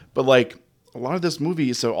do. But like a lot of this movie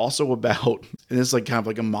is also about, and it's like kind of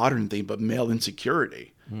like a modern thing, but male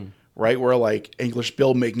insecurity. Right, where like English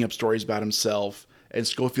Bill making up stories about himself, and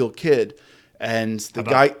Schofield Kid, and the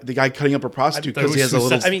guy cutting up a prostitute because he has a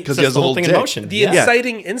little dick. The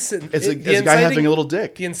inciting incident. It's a guy having a little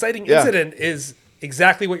dick. The inciting incident is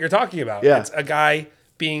exactly what you're talking about. Yeah. It's a guy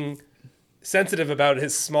being sensitive about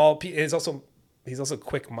his small. He's also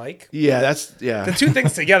quick Mike. Yeah, The two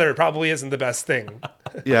things together probably isn't the best thing.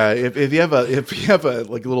 Yeah, if you have a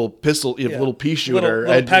like little pistol, you have a little pea shooter,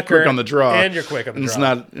 little and you're quick on the draw, and you're quick on the draw. It's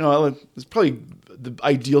not, it's probably the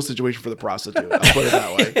ideal situation for the prostitute. I'll put it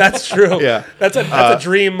that way. That's true. Yeah, that's a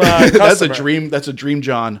dream. That's a dream,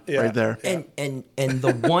 John, right there. And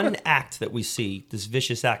the one act that we see, this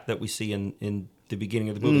vicious act that we see in the beginning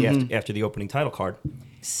of the movie after the opening title card,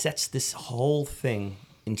 sets this whole thing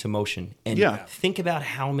into motion. And think about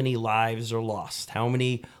how many lives are lost, how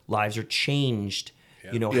many lives are changed.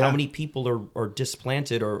 How many people are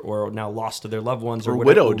displanted or now lost to their loved ones or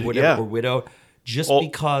widowed, or widowed, just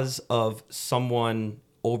because of someone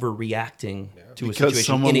overreacting to a situation. Because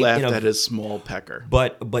someone laughed at his small pecker,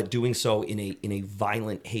 but doing so in a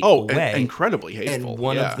violent, hateful way, incredibly hateful. And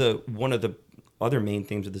one of the other main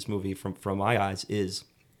themes of this movie, from my eyes, is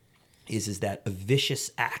that a vicious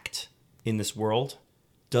act in this world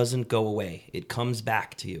doesn't go away. It comes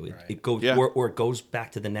back to you. It goes or it goes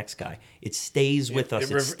back to the next guy. It stays with us.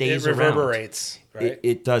 It stays around. It reverberates. Right?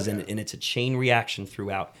 It does, and it's a chain reaction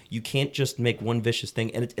throughout. You can't just make one vicious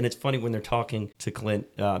thing. And it's funny when they're talking to Clint,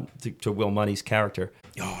 to Will Money's character.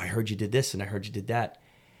 Oh, I heard you did this, and I heard you did that.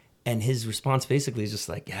 And his response basically is just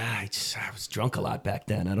like, I was drunk a lot back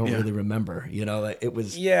then. I don't really remember. It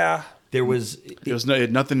was There was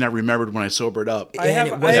nothing I remembered when I sobered up.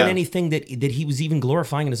 It wasn't anything that he was even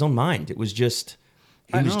glorifying in his own mind. It was just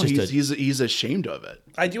he's ashamed of it.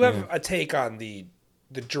 I do have a take on the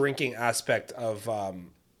drinking aspect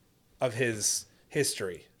of his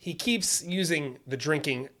history. He keeps using the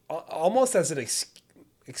drinking almost as an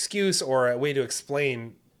excuse or a way to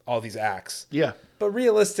explain all these acts. Yeah. But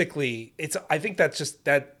realistically, I think that's just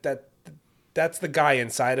that's the guy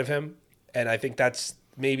inside of him, and I think that's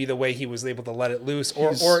maybe the way he was able to let it loose,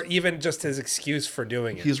 or even just his excuse for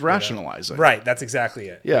doing it. He's rationalizing. Right, that's exactly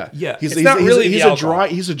it. Yeah. He's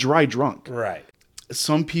a dry drunk. Right.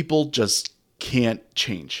 Some people just can't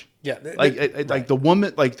change. Yeah. Like the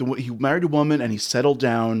woman, he married a woman and he settled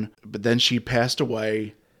down, but then she passed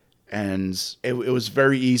away, and it was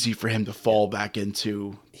very easy for him to fall back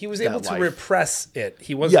into. He was able to repress it.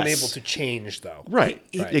 He wasn't able to change, though. Right.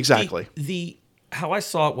 Exactly. How I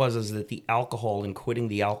saw it was that the alcohol and quitting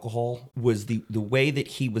the alcohol was the way that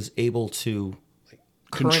he was able to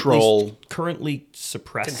currently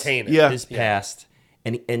suppress his past,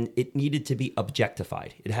 and it needed to be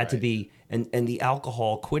objectified. It had to be, and the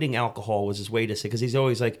quitting alcohol was his way to say, because he's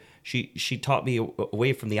always like, she taught me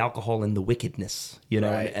away from the alcohol and the wickedness,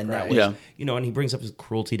 that was, and he brings up his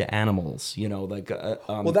cruelty to animals, well,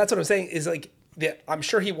 that's what I'm saying is like, I'm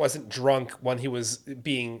sure he wasn't drunk when he was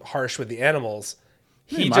being harsh with the animals.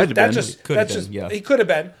 He could have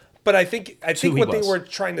been. But I think what they were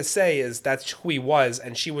trying to say is that's who he was,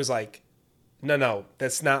 and she was like, no,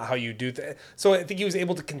 that's not how you do that. So I think he was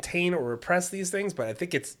able to contain or repress these things, but I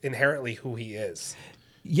think it's inherently who he is.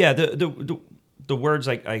 Yeah, the words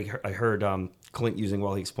I heard Clint using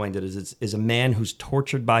while he explained it is a man who's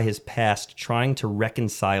tortured by his past, trying to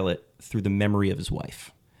reconcile it through the memory of his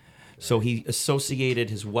wife. So he associated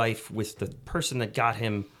his wife with the person that got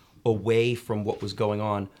him away from what was going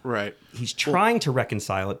on. Right. He's trying to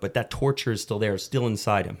reconcile it, but that torture is still there, still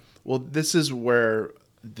inside him. Well, this is where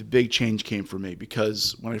the big change came for me,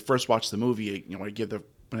 because when I first watched the movie, I give the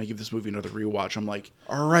when I give this movie another rewatch, I'm like,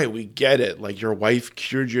 all right, we get it. Like, your wife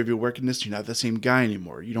cured you of your wickedness. You're not the same guy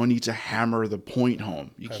anymore. You don't need to hammer the point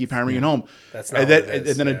home. You keep hammering it home. That's not and what then, it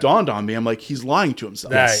is, and then it dawned on me. I'm like, he's lying to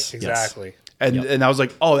himself. Right, exactly. And I was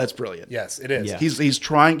like, oh, that's brilliant. Yes, it is. Yeah. He's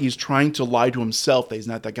trying to lie to himself that he's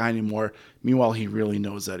not that guy anymore. Meanwhile, he really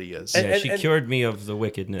knows that he is. Yeah, she cured me of the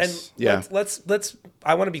wickedness. And let's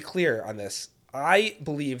I want to be clear on this. I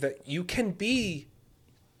believe that you can be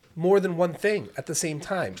more than one thing at the same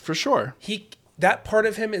time. For sure. That part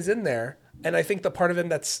of him is in there, and I think the part of him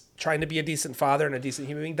that's trying to be a decent father and a decent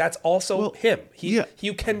human being, that's also him.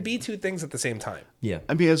 You can be two things at the same time. Yeah.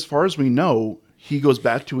 I mean, as far as we know, he goes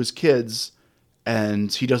back to his kids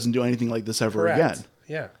and he doesn't do anything like this ever Correct. again.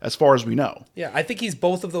 Yeah. As far as we know. Yeah, I think he's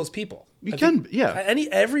both of those people.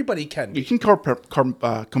 Everybody can be. You can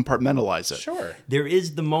compartmentalize it. Sure. There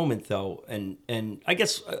is the moment though, and I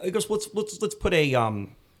guess let's put a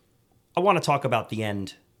I want to talk about the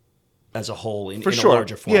end as a whole in a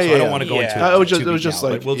larger form. Yeah, so I don't want to go into it. It was just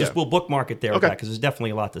like we'll bookmark it there Okay. because there's definitely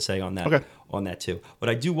a lot to say on that on that too. But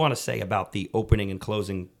I do want to say about the opening and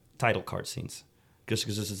closing title card scenes, just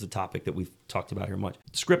because this is a topic that we've talked about here much.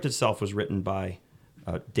 The script itself was written by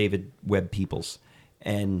David Webb Peoples,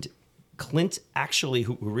 and Clint actually,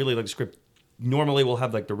 who really liked the script, normally will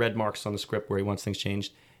have like the red marks on the script where he wants things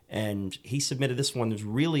changed. And he submitted this one. There's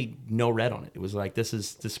really no red on it. It was like, the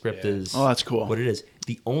script is that's cool. What it is.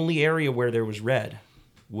 The only area where there was red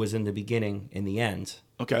was in the beginning, in the end.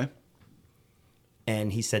 Okay.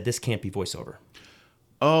 And he said, this can't be voiceover.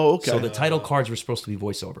 Oh, okay. So the title cards were supposed to be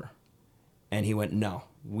voiceover. And he went, no,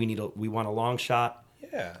 we want a long shot.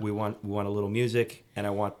 Yeah. We want a little music, and I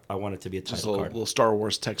want it to be a title just a card. little Star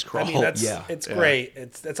Wars text crawl. I mean, it's great.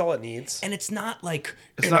 That's all it needs. And it's not like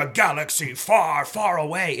in a galaxy far, far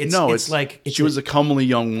away. It's like she was a comely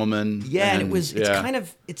young woman. Yeah, and it's kind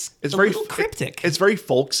of it's very little cryptic. It's very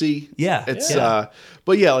folksy. Yeah, it's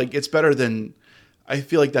but yeah, like it's better than. I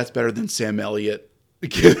feel like that's better than Sam Elliott. He's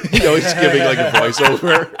giving like a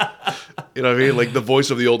voiceover. You know what I mean? Like the voice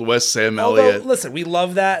of the Old West, Sam Elliott. Listen, we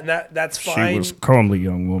love that, and that's fine. She was a comely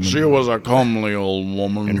young woman. She was a comely old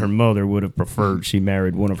woman. And her mother would have preferred she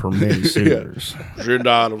married one of her many suitors. She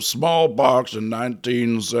died of smallpox in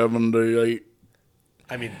 1978.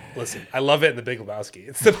 I mean, listen, I love it in The Big Lebowski.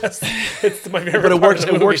 It's the best. It's my favorite. But it part works. of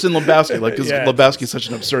the It works in movie. Lebowski, like because Lebowski's such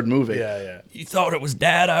an absurd movie. Yeah. You thought it was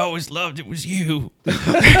Dad? I always loved it was you.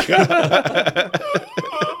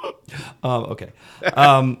 Okay.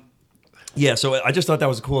 Yeah, so I just thought that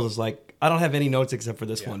was cool. It's like, I don't have any notes except for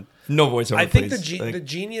this one. No voiceover, I think please. the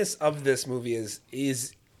genius of this movie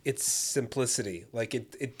is its simplicity. Like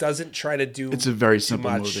it doesn't try to do. It's a very too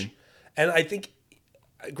simple much. movie. And I think,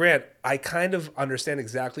 Grant, I kind of understand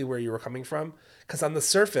exactly where you were coming from, because on the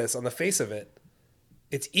surface, on the face of it,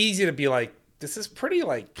 it's easy to be like, this is pretty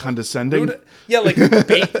like Condescending. rude. Yeah, like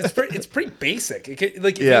it's pretty basic. If you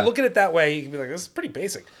look at it that way, you can be like, this is pretty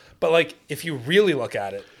basic. But like if you really look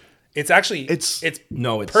at it, it's actually it's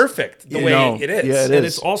perfect the way it is. Yeah, and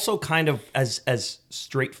it's also kind of as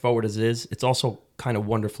straightforward as it is. It's also kind of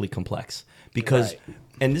wonderfully complex because,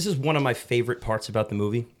 and this is one of my favorite parts about the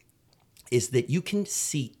movie, is that you can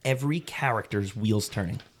see every character's wheels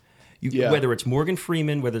turning. Whether it's Morgan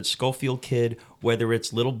Freeman, whether it's Schofield Kid, whether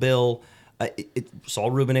it's Little Bill,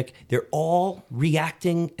 Saul Rubinek, they're all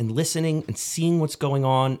reacting and listening and seeing what's going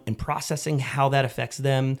on and processing how that affects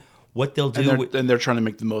them, what they'll do. And they're trying to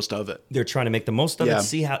make the most of it. They're trying to make the most of it,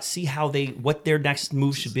 see how what their next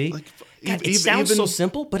move should be. God, it sounds so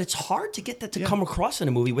simple, but it's hard to get that to come across in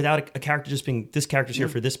a movie without a character just being, this character's here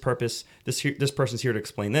for this purpose, this person's here to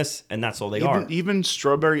explain this, and that's all they are. Even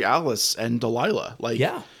Strawberry Alice and Delilah,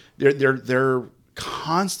 they're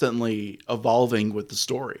constantly evolving with the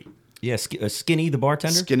story. Yeah, Skinny the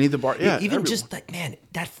bartender. Even just like, man,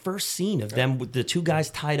 that first scene of them with the two guys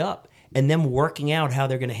tied up and them working out how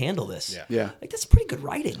they're going to handle this. Yeah. Like that's pretty good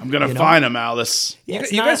writing. I'm going to find him, Alice. Yeah,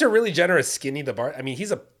 you guys are really generous. Skinny the bar. I mean,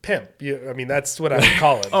 he's a pimp. I mean, that's what I would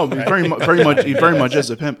call him. Oh, right? He very much is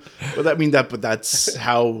a pimp. But that's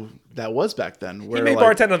how that was back then. Where, he may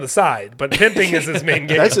bartend on the side, but pimping is his main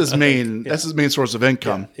game. That's his main. That's his main source of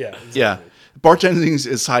income. Yeah. Yeah. Bartending is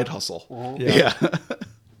his side hustle. Yeah.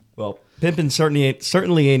 Well, pimping certainly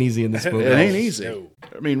ain't easy in this movie. It ain't easy. No.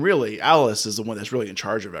 I mean, really, Alice is the one that's really in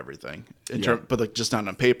charge of everything, but like just not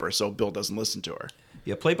on paper. So Bill doesn't listen to her.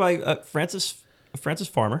 Yeah, played by Francis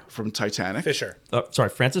Farmer from Titanic.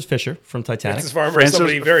 Francis Fisher from Titanic. Francis Farmer is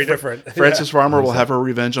somebody very different. Francis Farmer will have her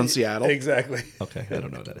revenge on Seattle. Exactly. Okay, I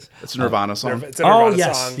don't know what that is. It's a Nirvana song. It's a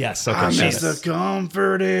Nirvana song. Yes. Okay, I'm just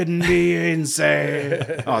comforted in being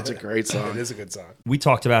sad. Oh, it's a great song. It is a good song. We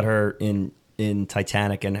talked about her in in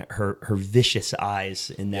Titanic and her vicious eyes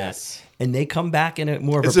in that. Yes. And they come back in a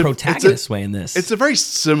more of a protagonist way in this. It's a very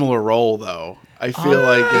similar role, though. I feel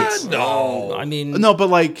like it's no. I mean, no, but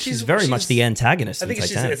like she's very much the antagonist I think in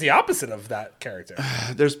it's Titanic. the opposite of that character.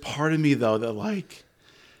 there's part of me though that like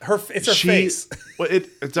It's her face. Well,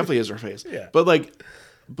 it definitely is her face. Yeah.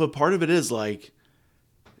 But part of it is like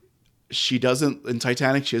she doesn't in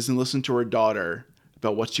Titanic. She doesn't listen to her daughter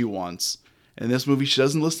about what she wants. In this movie, she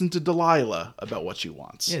doesn't listen to Delilah about what she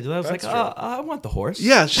wants. Yeah, I was like, I want the horse.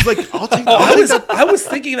 Yeah, she's like, I'll take. I was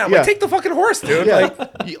thinking that. Yeah. Like, take the fucking horse, dude. Yeah,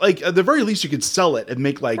 Like, like at the very least, you could sell it and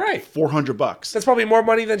make like Right. $400. that's probably more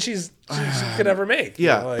money than she could ever make. you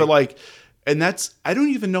Yeah, know, but like, and that's I don't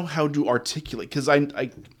even know how to articulate because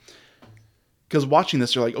because watching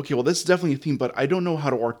this, you're like, okay, well, this is definitely a theme, but I don't know how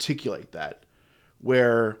to articulate that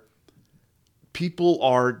where people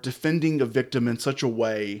are defending a victim in such a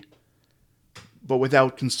way, but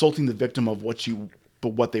without consulting the victim of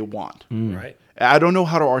what they want. right, I don't know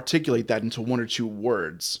how to articulate that into one or two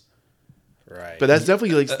words, right. but that's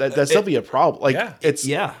definitely like that's definitely a problem. Like yeah. it's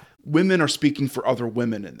Yeah. women are speaking for other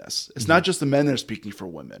women in this. It's not just the men that are speaking for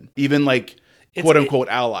women, even like It's- quote unquote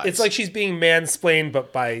allies. It's like she's being mansplained,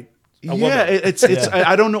 but by a yeah, woman. it's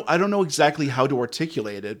I don't know exactly how to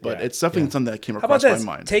articulate it, but Yeah. it's definitely something that came How about across this?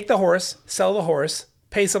 my mind. Take the horse, sell the horse,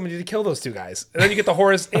 pay somebody to kill those two guys, and then you get the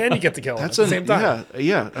horse and you get to kill them at the same time.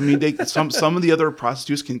 Yeah. I mean, some of the other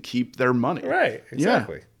prostitutes can keep their money. Right.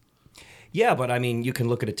 Exactly. Yeah, but I mean, you can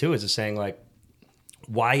look at it too as a saying like,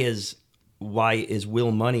 why is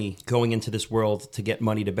Will Money going into this world to get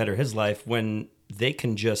money to better his life when they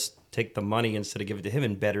can just take the money instead of give it to him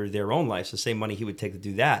and better their own lives? The same money he would take to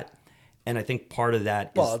do that. And I think part of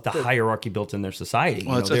that is the hierarchy built in their society. Well,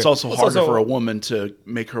 You know, it's they're- also harder also- for a woman to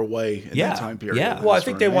make her way in Yeah, that time period. yeah. than Well, I it is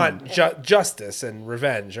think for they a man. want justice and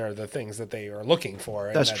revenge are the things that they are looking for.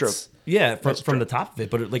 And That's true. Yeah, from the top of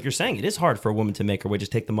it. But like you're saying, it is hard for a woman to make her way,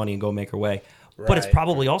 just take the money and go make her way. But it's Right.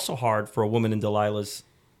 probably also hard for a woman in Delilah's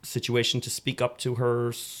situation to speak up to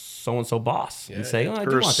her so-and-so boss and say, oh, I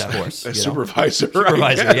do want that horse. A you know? supervisor.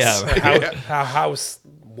 Supervisor, I guess. yeah. House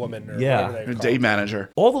woman or Yeah. whatever they A call day it. manager.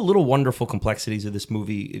 All the little wonderful complexities of this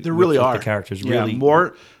movie. There really with are. the characters. Yeah, Really,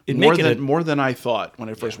 more make it more than I thought when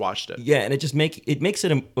I first watched it. Yeah, and it makes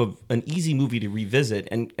it an easy movie to revisit.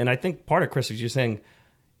 And I think part of Chris is you're saying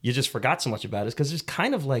you just forgot so much about it is because there's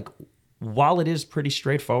kind of like, while it is pretty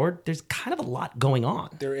straightforward, there's kind of a lot going on.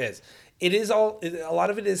 There is. It is a lot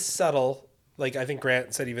of it is subtle. Like I think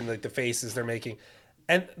Grant said, even like the faces they're making,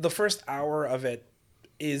 and the first hour of it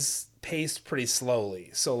is paced pretty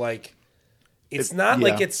slowly. So like, it's not yeah.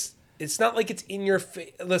 like it's not like it's in your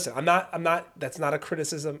face. Listen, I'm not. That's not a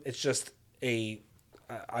criticism. It's just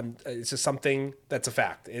it's just something that's a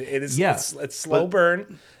fact. It is. Yeah. It's slow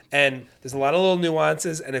burn, and there's a lot of little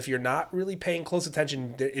nuances. And if you're not really paying close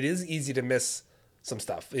attention, it is easy to miss some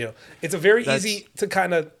stuff. You know, it's a very easy to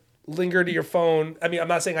kind of linger to your phone. I mean, I'm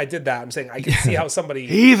not saying I did that. I'm saying I can see how somebody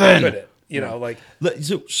Heathen. could it. You know, like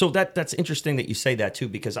So that's interesting that you say that too,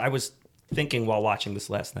 because I was thinking while watching this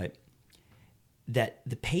last night that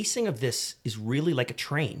the pacing of this is really like a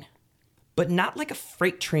train, but not like a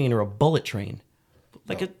freight train or a bullet train,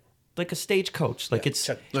 like a stagecoach. Like it's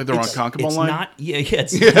Like the Ronkonkoma it's line? not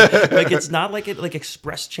it's like it's not like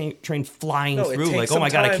express train flying no, it through. takes Like, oh some my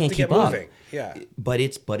god, I time can't to keep get up. moving. Yeah. But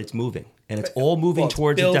it's moving, and it's all moving it's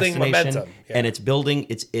towards a building destination, momentum, yeah. and it's building.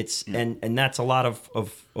 It's and that's a lot of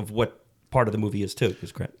what part of the movie is too.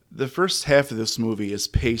 Is correct. The first half of this movie is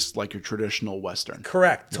paced like a traditional Western.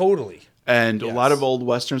 correct, totally. And a lot Yes. of old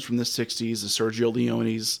Westerns from the 60s, the Sergio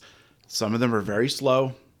Leones, some of them are very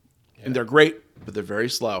slow. And they're great, but they're very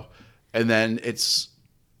slow. And then it's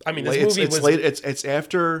I mean, this it's, movie it's was late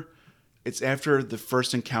it's after the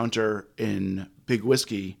first encounter in Big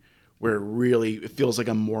Whiskey where it feels like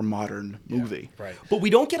a more modern movie. right. But we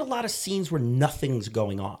don't get a lot of scenes where nothing's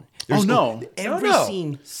going on. There's no. every No.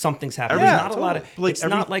 scene something's happening. Yeah, There's not a lot of. totally. Like it's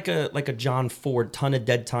not like a John Ford ton of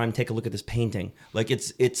dead time. Take a look at this painting. Like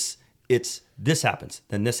it's this happens,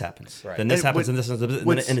 then this happens, Right. then this And happens, what- and this happens,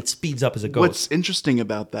 what's- and it speeds up as it goes. What's interesting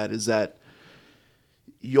about that is that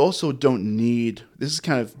you also don't need this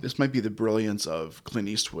might be the brilliance of Clint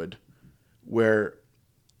Eastwood, where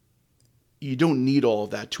you don't need all of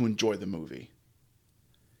that to enjoy the movie.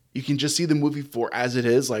 You can just see the movie for as it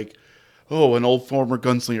is, like, oh, an old former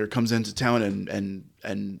gunslinger comes into town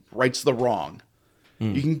and rights the wrong.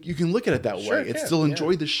 You can look at it that Sure way. can, It's still yeah.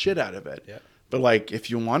 enjoy the shit out of it. Yeah. But like if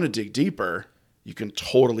you want to dig deeper, you can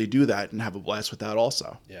totally do that and have a blast with that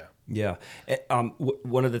also. Yeah. Yeah.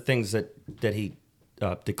 One of the things that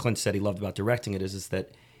Clint said he loved about directing it is that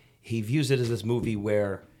he views it as this movie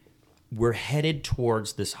where we're headed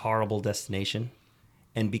towards this horrible destination,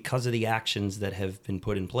 and because of the actions that have been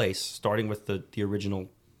put in place, starting with the original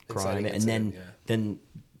crime, and then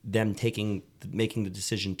them making the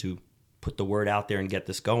decision to put the word out there and get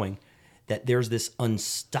this going, that there's this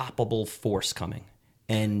unstoppable force coming,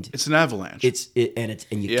 and It's an avalanche.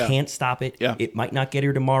 And you can't stop it. Yeah. It might not get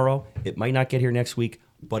here tomorrow. It might not get here next week,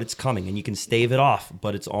 but it's coming, and you can stave it off.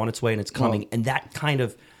 But it's on its way, and it's coming. And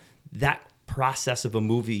that process of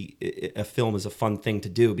a film is a fun thing to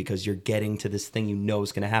do because you're getting to this thing you know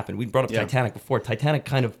is going to happen. We brought up Titanic before. Titanic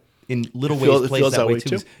kind of in little ways plays that way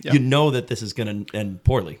too. Yeah. You know that this is going to end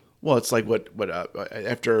poorly. Well, it's like what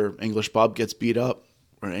after English Bob gets beat up,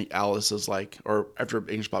 or Alice is like, or after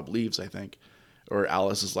English Bob leaves, I think, or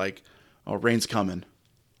Alice is like, "Oh, rain's coming,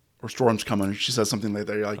 or storm's coming." And she says something like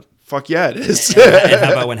that. You're like, "Fuck yeah, it is." And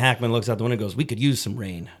how about when Hackman looks out the window and goes, "We could use some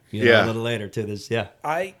rain." A little later to this. Yeah.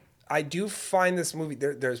 I do find this movie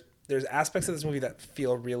there's aspects of this movie that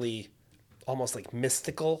feel really almost like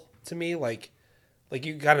mystical to me, like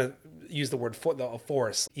you gotta use the word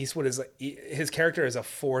force. Eastwood is his character is a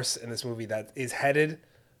force in this movie that is headed.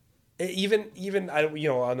 Even I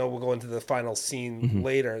know we'll go into the final scene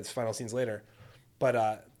later. It's final scenes later,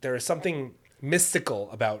 but there is something mystical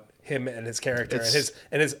about him and his character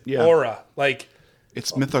and his aura. Like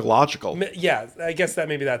it's mythological. Yeah, I guess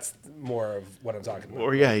that's more of what I'm talking about.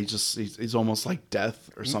 Or he's almost like death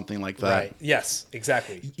or something like that. Right. Yes,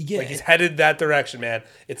 exactly. Yeah. Like he's headed that direction, man.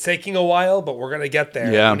 It's taking a while, but we're gonna get there.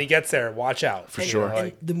 Yeah. When he gets there, watch out. For sure.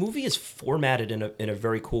 And the movie is formatted in a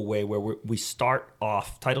very cool way where we start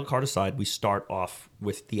off, title card aside, we start off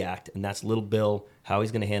with the act, and that's Little Bill, how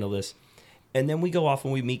he's going to handle this. And then we go off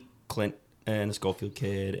and we meet Clint and the Schofield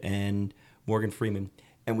kid and Morgan Freeman,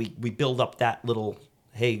 and we build up that little,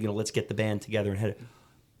 hey, let's get the band together and head it.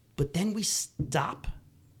 But then we stop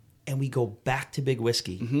and we go back to Big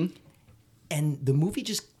Whiskey, and the movie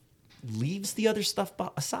just leaves the other stuff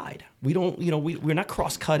aside. We don't, we're not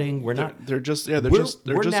cross-cutting. We're not. They're just on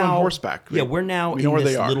horseback. Yeah, we're now in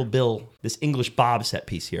this Little Bill, this English Bob set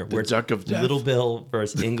piece here, where it's Duck of Death. Little Bill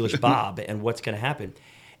versus English Bob, and what's going to happen.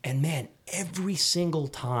 And man, every single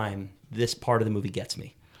time this part of the movie gets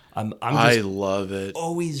me. I love it.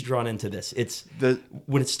 Always drawn into this. It's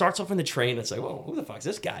when it starts off in the train, it's like, well, who the fuck's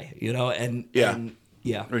this guy? And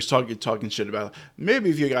or he's talking shit about maybe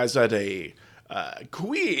if you guys had a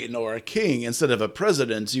queen or a king instead of a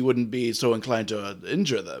president, you wouldn't be so inclined to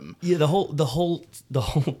injure them. Yeah, the whole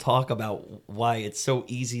talk about why it's so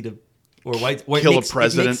easy to, or why kill a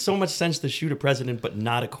president. It makes so much sense to shoot a president but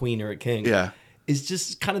not a queen or a king. Yeah, is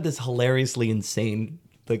just kind of this hilariously insane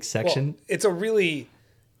section. Well,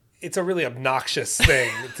 it's a really obnoxious thing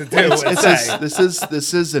to do.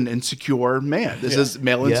 This is an insecure man. This is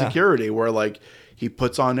male insecurity where he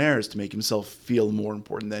puts on airs to make himself feel more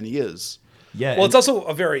important than he is. Yeah. Well, it's also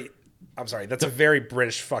that's a very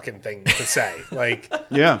British fucking thing to say.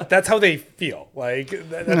 Yeah. That's how they feel.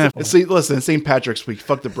 Listen, it's St. Patrick's Week.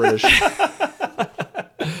 Fuck the British.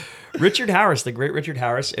 Richard Harris, the great Richard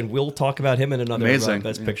Harris, and we'll talk about him in another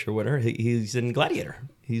Best Picture winner. He's in Gladiator.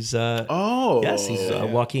 He's he's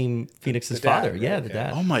Joaquin Phoenix's father. Dad, yeah, right? the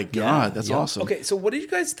dad. Oh my god, that's awesome. Okay, so what did you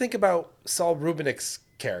guys think about Saul Rubinick's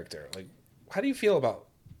character? How do you feel about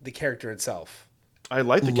the character itself? I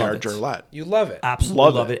like the character a lot. You love it.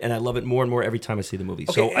 Absolutely love it, and I love it more and more every time I see the movie.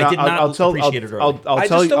 Okay, so I did not appreciate it early.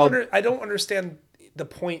 I don't understand the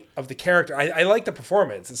point of the character. I like the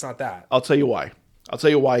performance. It's not that. I'll tell you why. I'll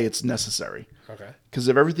tell you why it's necessary. Okay. Because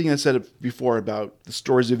of everything I said before about the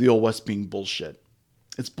stories of the Old West being bullshit.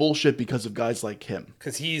 It's bullshit because of guys like him.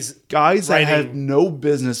 Because he's guys that have no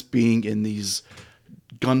business being in these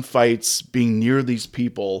gunfights, being near these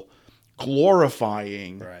people,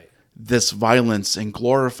 glorifying this violence and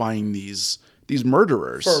glorifying these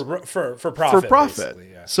murderers for profit. For profit.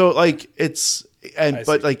 Yeah. So if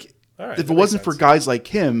it wasn't for guys like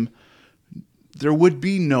him, there would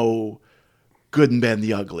be no Good and Bad and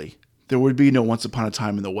the Ugly. There would be no Once Upon a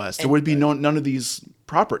Time in the West. There would be none of these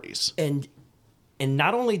properties. And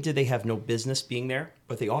not only do they have no business being there,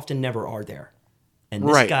 but they often never are there. And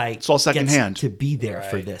this guy it's all secondhand to be there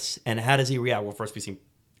for this. And how does he react? Well, first we see him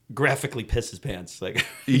graphically piss his pants.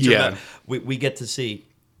 We get to see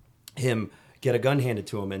him get a gun handed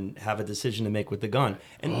to him and have a decision to make with the gun.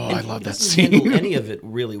 And I love that scene. He doesn't scene. handle any of it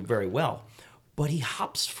really very well. But he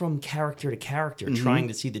hops from character to character, trying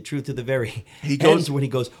to see the truth to the very end when he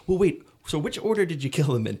goes, well, wait, so which order did you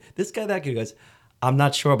kill him in? This guy, that guy goes, I'm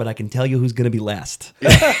not sure, but I can tell you who's going to be last.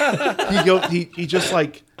 He just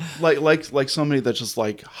like somebody that just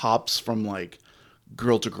hops from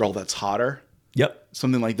girl to girl that's hotter. Yep.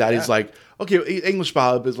 Something like that. Yeah. He's like, okay, English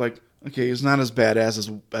Bob is okay, he's not as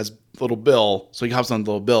badass as Little Bill. So he hops on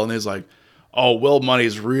Little Bill, and he's like, "Oh, Will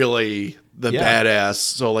Money's really the badass.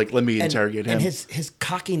 So like, let me interrogate him." And his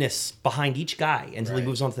cockiness behind each guy until he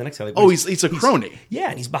moves on to the next guy. Like, Oh, he's a crony. Yeah,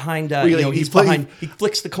 and he's behind. Well, like, he's behind. He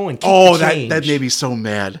flicks the coin. Keep Oh, the that change. made me so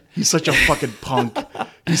mad. He's such a fucking punk.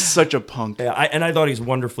 He's such a punk. Yeah, and I thought he was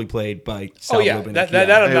wonderfully played by Sal Rubin.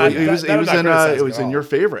 It was in your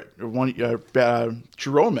favorite one,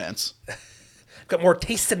 True Romance. Got more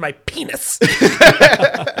taste in my penis.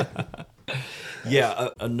 Yeah,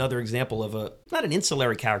 another example of not an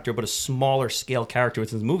insular character, but a smaller scale character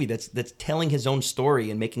within the movie that's telling his own story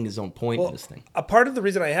and making his own point in this thing. A part of the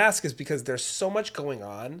reason I ask is because there's so much going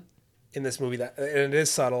on in this movie and it is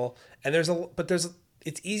subtle, and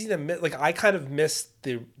it's easy to miss. Like, I kind of missed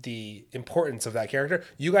the importance of that character.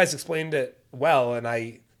 You guys explained it well, and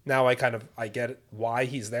I get why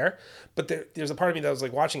he's there. But there's a part of me that was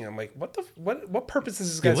like watching it. I'm like, what purpose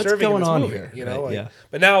is this guy serving in this movie? Here? You know, right,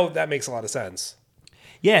 But now that makes a lot of sense.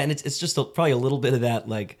 Yeah, and it's just probably a little bit of that,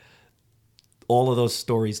 like, all of those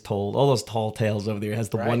stories told, all those tall tales over there. It has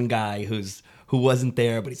the one guy who wasn't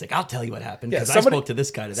there, but he's like, I'll tell you what happened because I spoke to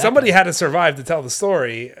this guy. Somebody had to survive to tell the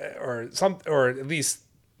story, or at least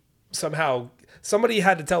somehow somebody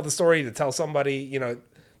had to tell the story to tell somebody. You know,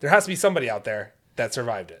 there has to be somebody out there that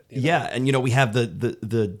survived it. You know? Yeah, and we have the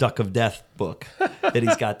Duck of Death book that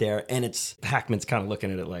he's got there, and it's Hackman's kind of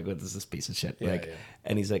looking at it like, what is this piece of shit?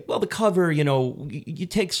 And he's like, well, the cover, you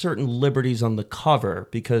take certain liberties on the cover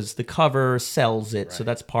because the cover sells it, so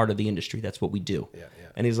that's part of the industry. That's what we do. Yeah.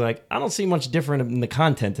 And he's like, I don't see much different in the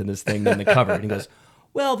content in this thing than the cover. And he goes,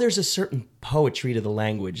 well, there's a certain poetry to the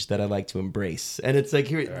language that I like to embrace. And it's like,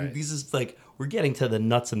 these is like, we're getting to the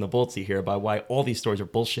nuts and the boltsy here by why all these stories are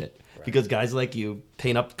bullshit. Right. Because guys like you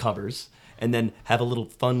paint up covers and then have a little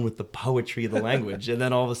fun with the poetry of the language. And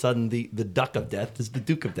then all of a sudden, the Duck of Death is the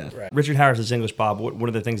Duke of Death. Right. Richard Harris is English Bob. One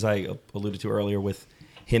of the things I alluded to earlier with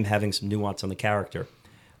him having some nuance on the character,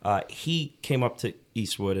 he came up to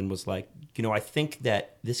Eastwood and was like, I think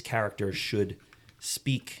that this character should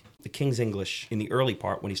speak the King's English in the early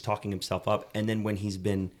part when he's talking himself up, and then when he's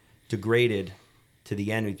been degraded to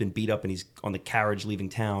the end, he's been beat up and he's on the carriage leaving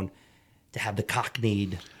town, to have the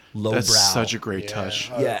cockneyed lowbrow. That's such a great touch.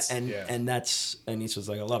 And he's just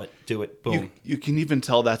like, I love it. Do it. Boom. You can even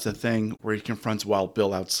tell that's a thing where he confronts Wild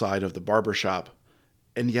Bill outside of the barbershop,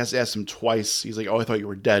 and he has to ask him twice. He's like, oh, I thought you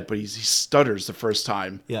were dead, but he stutters the first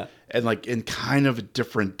time. Yeah. And like in kind of a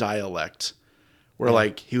different dialect. Where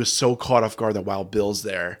like he was so caught off guard that Wild Bill's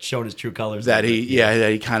there, showing his true colors, that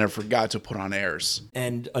he kind of forgot to put on airs.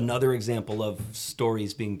 And another example of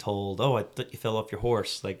stories being told. Oh, I thought you fell off your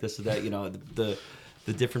horse. Like this or that.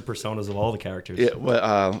 The different personas of all the characters. Yeah,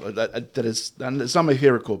 well, it's not my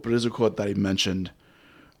favorite quote, but it is a quote that I mentioned,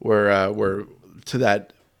 where to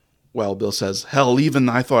that Wild Bill says, "Hell, even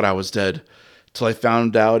I thought I was dead, till I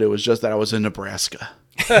found out it was just that I was in Nebraska."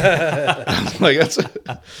 Like it's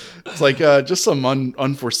like just some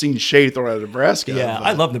unforeseen shade thrown out of Nebraska. Yeah,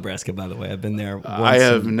 I love Nebraska, by the way. I've been there once. I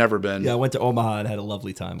have never been. Yeah, I went to Omaha and had a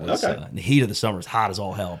lovely time. It was, in the heat of the summer, it's hot as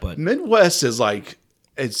all hell. But Midwest is like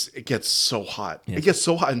it gets so hot. Yeah. It gets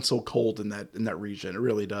so hot and so cold in that region. It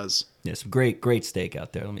really does. Yeah, some great steak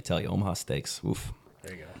out there. Let me tell you, Omaha steaks. Oof.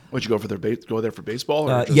 There you go. Would you go for go there for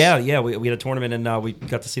baseball? Or Yeah. We had a tournament and we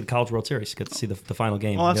got to see the College World Series. Got to see the final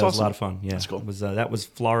game. Oh, that's It was awesome. a lot of fun. Yeah, that's cool. It was that was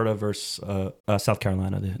Florida versus South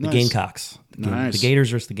Carolina. The Nice. Gamecocks. Nice. The Gators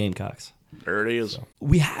versus the Gamecocks. There it is. So,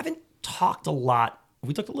 we haven't talked a lot.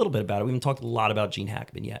 We talked a little bit about it. We haven't talked a lot about Gene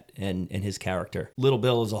Hackman yet and his character. Little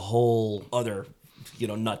Bill is a whole other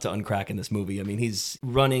nut to uncrack in this movie. I mean, he's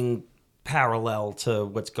running parallel to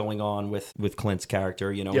what's going on with Clint's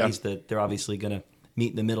character. They're obviously gonna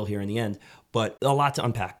meet in the middle here in the end, but a lot to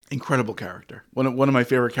unpack. Incredible character. One of my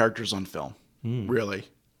favorite characters on film. Really,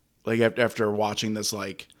 like after watching this,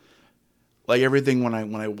 like everything when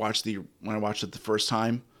I watched it the first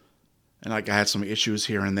time, and like I had some issues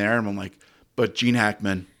here and there, and I'm like, but Gene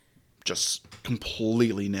Hackman just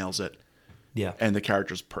completely nails it. Yeah, and the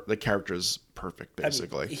character's perfect,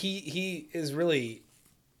 basically. I mean, he is really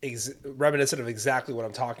reminiscent of exactly what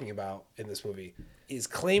I'm talking about in this movie. Is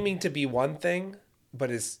claiming to be one thing,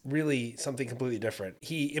 but is really something completely different.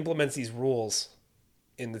 He implements these rules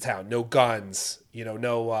in the town. No guns,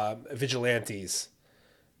 no vigilantes.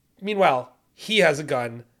 Meanwhile, he has a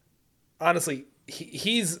gun. Honestly,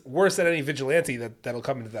 he's worse than any vigilante that'll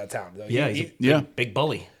come into that town. He's a big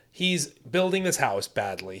bully. He's building this house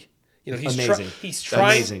badly. He's amazing. He's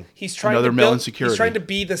trying. Amazing. He's trying Another to male build, insecurity. He's trying to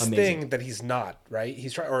be this Amazing. thing that he's not. Right.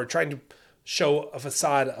 He's trying to show a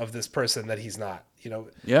facade of this person that he's not.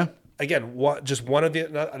 Yeah. Again,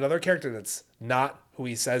 another character that's not who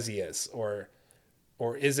he says he is, or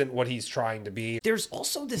or isn't what he's trying to be. There's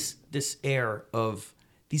also this air of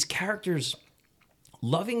these characters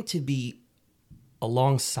loving to be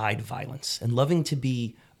alongside violence and loving to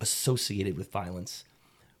be associated with violence,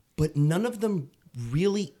 but none of them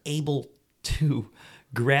really able to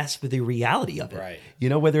grasp the reality of it. Right. You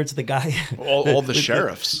know, whether it's the guy, All the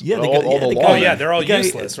sheriffs. yeah, all the guy- law. Oh yeah, they're all the guy-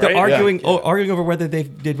 useless, they're right? arguing over whether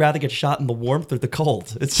they'd rather get shot in the warmth or the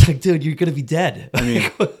cold. It's like, dude, you're gonna be dead. I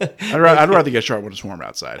mean, I'd rather get shot when it's warm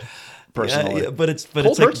outside. Personally, but it's Cold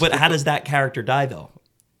like, hurts. but how does that character die though?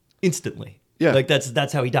 Instantly. Yeah. Like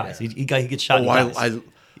that's how he dies. He gets shot. Oh, and I dies.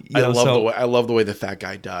 You know, so- I love the way the fat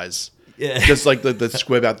guy dies. Yeah. Just like the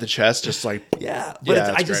squib out the chest, just like Yeah, but Yeah, I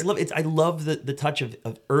that's just great. love it. I love the touch of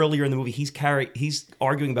earlier in the movie. He's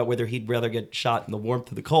arguing about whether he'd rather get shot in the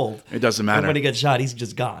warmth or the cold. It doesn't And matter. when he gets shot, he's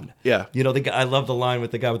just gone. Yeah. You know, the guy. I love the line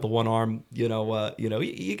with the guy with the one arm. You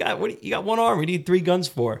got one arm. We need 3 guns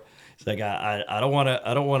for. It's like I don't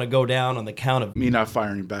want to go down on the count of me not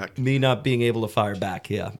firing back. me not being able to fire back.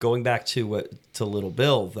 Yeah. Going back to Little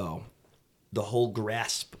Bill though, the whole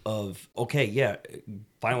grasp of, okay, yeah,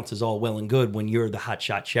 violence is all well and good when you're the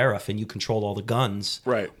hotshot sheriff and you control all the guns.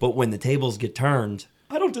 Right. But when the tables get turned,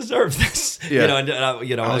 I don't deserve this. Yeah.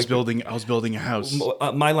 I was building a house.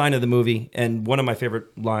 my line of the movie, and one of my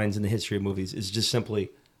favorite lines in the history of movies, is just simply,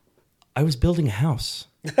 I was building a house.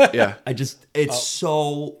 Yeah. It's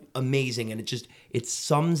so amazing, and it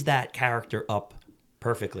sums that character up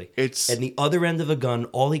perfectly. It's- at the other end of a gun,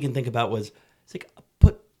 all he can think about was, it's like,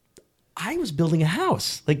 but I was building a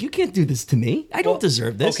house. Like, you can't do this to me. I don't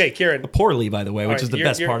deserve this. okay, Kieran. Poorly, by the way, which All is the right,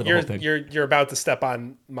 best part of the whole thing. You're about to step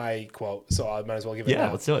on my quote, so I might as well give it. Yeah,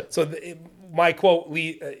 now. let's do it. So my quote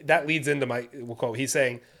that leads into my quote. He's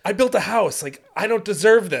saying, "I built a house. Like, I don't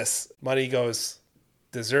deserve this." Money goes,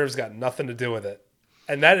 "Deserves got nothing to do with it,"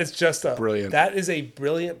 and that is just Brilliant. That is a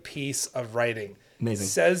brilliant piece of writing. Amazing.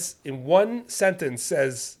 Says in one sentence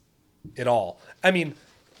says it all. I mean,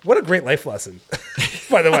 what a great life lesson.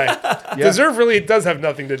 By the way, deserve really does have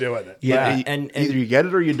nothing to do with it. Yeah, But and either you get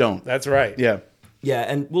it or you don't. That's right. Yeah. yeah,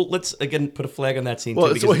 and let's again put a flag on that scene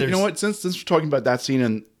Well, too. so, Because you know there's- what? Since we're talking about that scene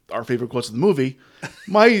and our favorite quotes of the movie,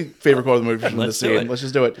 my favorite quote of the movie from the Let's do scene. it. Let's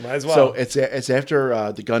just do it. Might as well. So it's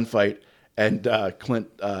after the gunfight, and Clint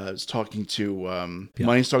is talking to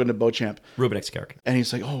Money's talking to Beauchamp, Rubin's character. and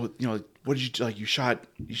he's like, "Oh, what did you do? Like? You shot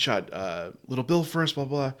Little Bill first, blah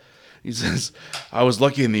blah." He says, "I was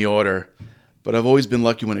lucky in the order, but I've always been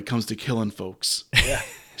lucky when it comes to killing folks." Yeah.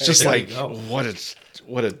 It's just There like you go.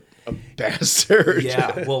 what a bastard.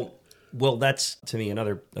 Yeah, well, that's to me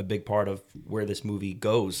a big part of where this movie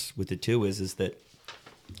goes with it too. Is that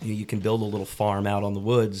you can build a little farm out on the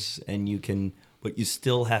woods, and but you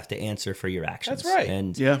still have to answer for your actions. That's right.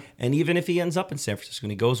 And Yeah. and even if he ends up in San Francisco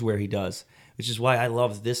and he goes where he does, which is why I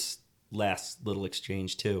love this last little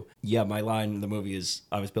exchange too. Yeah, my line in the movie is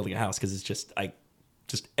I was building a house, because it's just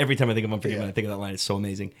every time I think of Unforgiven, I think of that line. It's so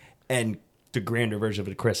amazing. And the grander version of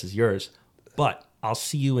it, Chris, is yours. But I'll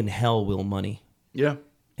see you in hell, Will Money. Yeah.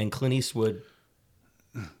 And Clint Eastwood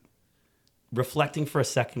reflecting for a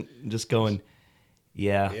second, just going,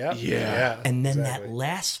 yeah. Yeah. And then exactly. that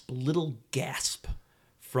last little gasp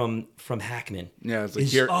from Hackman. Yeah, it's like,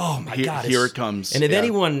 is, here- oh my here- God. here it's- it comes. And if Yeah.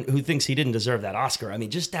 anyone who thinks he didn't deserve that Oscar, I mean,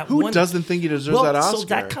 just that Who one. doesn't think he deserves that Oscar? So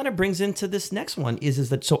that kind of brings into this next one is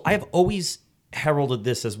that, so I've always heralded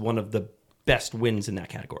this as one of the best wins in that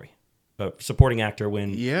category. Supporting actor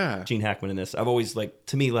win. Yeah. Gene Hackman in this. I've always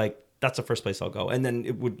to me, that's the first place I'll go. And then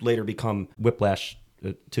it would later become Whiplash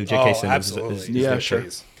to J.K. Oh, Simmons. absolutely. Yeah, Good sure.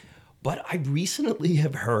 choice. But I recently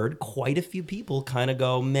have heard quite a few people kind of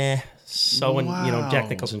go, meh, and Jack Wow.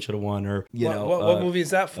 Nicholson should have won, or, What movie is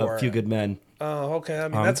that for? A Few Good Men. Oh, okay. I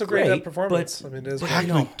mean, that's a great, great, performance. but- I mean, it is. but great.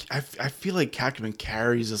 know. I feel like Hackman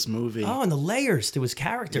carries this movie. Oh, and the layers to his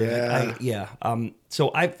character.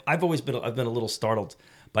 So I've always been a little startled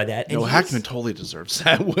by that. And No, he Hackman is- totally deserves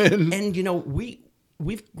that win. And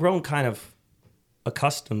we've grown kind of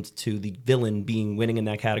accustomed to the villain winning in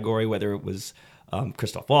that category, whether it was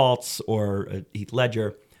Christoph Waltz or Heath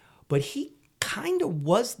Ledger, but he kind of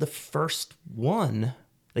was the first one.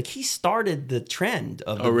 Like, he started the trend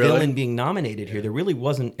of the really? villain being nominated here. There really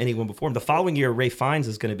wasn't anyone before him. The following year, Ray Fiennes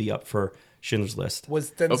is going to be up for Schindler's List.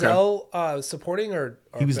 Was Denzel supporting or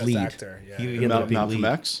He was best lead. actor? Yeah. He ended up being Malcolm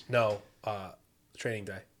lead. X? No, Training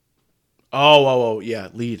Day. Oh, yeah,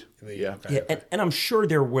 lead. Yeah. Okay. Yeah, and I'm sure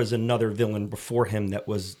there was another villain before him that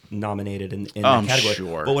was nominated in I'm that category.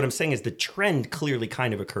 sure. But what I'm saying is the trend clearly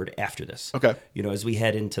kind of occurred after this. Okay. As we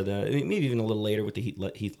head into maybe even a little later with the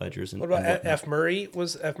Heath Ledgers. And What about and whatnot. F. Murray?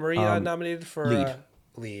 Was F. Murray nominated for? lead.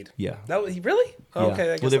 lead. Yeah. That he really? Oh, Yeah. okay.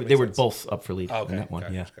 I guess Well, that they makes were sense. both up for lead Okay, in that one.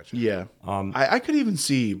 gotcha, Yeah. gotcha. Yeah. I could even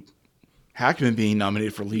see Hackman being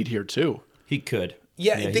nominated for lead here too. He could.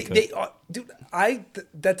 Yeah, he they, could. they dude,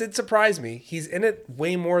 that did surprise me. He's in it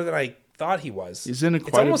way more than I thought he was. He's in it It's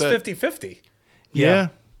quite a almost bit. 50-50. Yeah.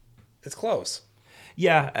 It's close.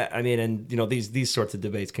 Yeah, I mean, and these sorts of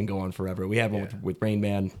debates can go on forever. We had one with Rain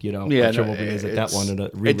Man. Yeah, I'm sure no, we'll revisit that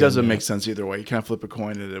one. it doesn't make sense either way. You kind of flip a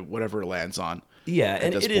coin at whatever it lands on. Yeah, at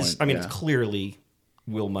and this it is. point, I mean, yeah. it's clearly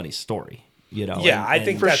Will Money's story. Yeah, I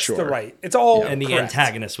think for that's sure. the right. It's all and the correct.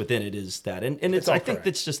 antagonist within it is that, and it's all I think correct.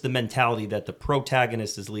 that's just the mentality that the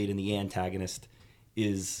protagonist is lead and the antagonist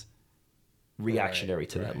is reactionary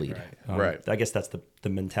to that lead. Right. I guess that's the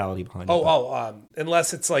mentality behind it.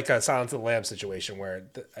 Unless it's like a Silence of the Lambs situation where,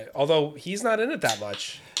 although he's not in it that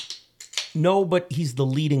much. No, but he's the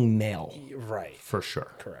leading male. Right. For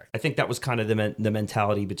sure. Correct. I think that was kind of the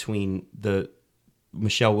mentality between the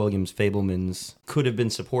Michelle Williams Fabelmans could have been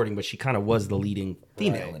supporting, but she kind of was the leading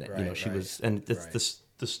female in it. She was, and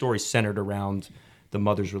the story centered around the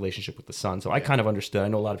mother's relationship with the son. So I kind of understood. I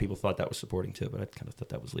know a lot of people thought that was supporting too, but I kind of thought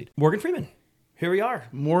that was lead. Morgan Freeman. Here we are.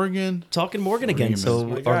 Morgan. Talking Morgan again. So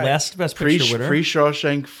My our guy. last Best Picture winner.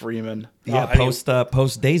 Pre-Shawshank Freeman. Yeah, I mean-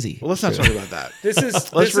 post Daisy. Well, let's not talk about that. This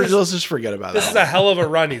is Let's just forget about this is that. a hell of a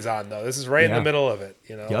run he's on though. This is right in Yeah. the middle of it.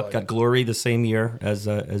 Yep, like- got Glory the same year as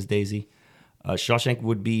Daisy. Shawshank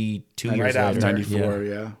would be 2 Right years after. later. 94,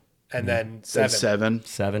 yeah. and then Then 7.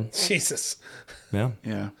 7. Jesus. Yeah.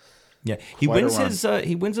 Yeah. Yeah, he Quite a wins run.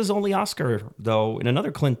 he wins his only Oscar though in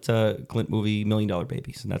another Clint movie, $1 Million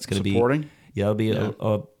Babies, and that's going to be Supporting? Yeah, it'll be a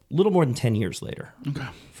little more than 10 years later.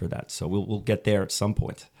 For that, so we'll get there at some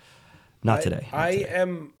point. Not today. I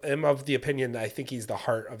am of the opinion that I think he's the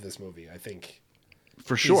heart of this movie. I think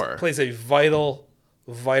For he sure. plays a vital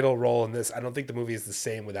role in this. I don't think the movie is the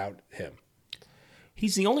same without him.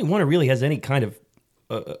 He's the only one who really has any kind of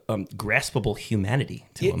graspable humanity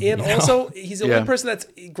to him. And you know? also, he's the Yeah. only person that's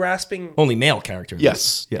grasping. only male character.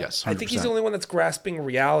 Yes. Yeah. Yes. 100%. I think he's the only one that's grasping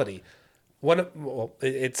reality.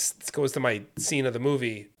 It goes to my scene of the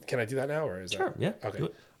movie. Can I do that now, or is Sure, that yeah, okay? do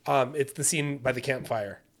it. It's the scene by the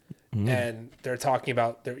campfire, Mm-hmm. and they're talking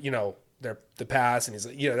about the past, and he's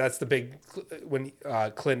like, that's the big when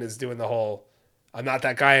Clint is doing the whole, I'm not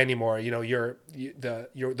that guy anymore. You're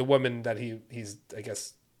the woman that he's I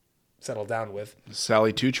guess settled down with.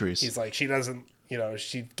 Sally Two Trees. He's like, she doesn't,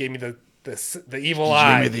 she gave me the evil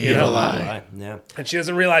eye. Gave me the you know? evil eye. Yeah. And she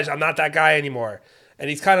doesn't realize I'm not that guy anymore. And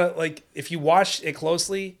he's kind of like, if you watch it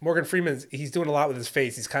closely, Morgan Freeman, he's doing a lot with his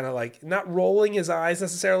face. He's kind of like not rolling his eyes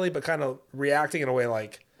necessarily, but kind of reacting in a way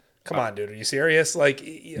like, come on, dude, are you serious? Like,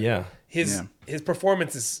 Yeah. his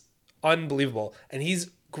performance is unbelievable. And he's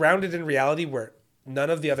grounded in reality where none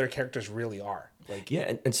of the other characters really are. Like,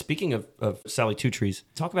 Yeah, and speaking of Sally Two Trees,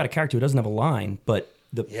 talk about a character who doesn't have a line, but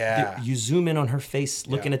you zoom in on her face,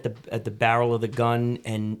 looking at the barrel of the gun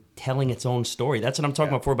and telling its own story. That's what I'm talking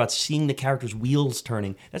about before, about seeing the character's wheels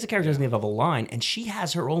turning. That's a character who doesn't even have a line, and she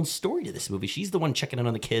has her own story to this movie. She's the one checking in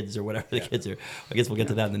on the kids or whatever the kids are. I guess we'll get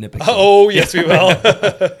to that in the nitpick. oh, yes, we will.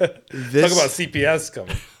 Talk This, about CPS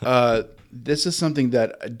coming. this is something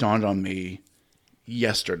that dawned on me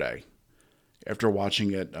yesterday after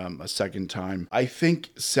watching it a second time. I think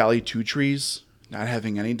Sally Two Trees not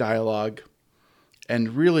having any dialogue, and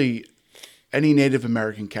really any Native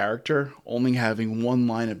American character only having one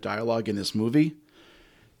line of dialogue in this movie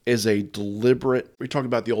is a deliberate. We talk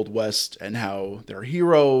about the Old West and how they're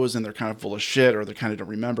heroes and they're kind of full of shit or they're kind of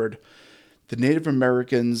remembered. The Native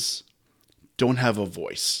Americans don't have a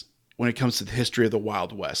voice when it comes to the history of the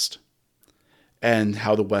Wild West and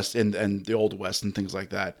how the West and the Old West and things like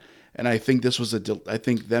that. And I think this was I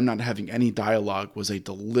think them not having any dialogue was a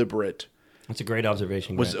deliberate. That's a great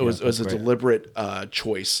observation. Was Grant. Yeah, a that's great. deliberate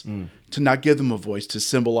choice to not give them a voice, to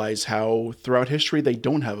symbolize how throughout history they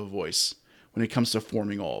don't have a voice when it comes to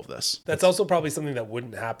forming all of this. That's also probably something that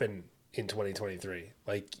wouldn't happen in 2023.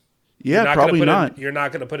 Like, Yeah, probably not. You're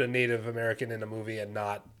not going to put a Native American in a movie and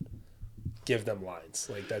not give them lines.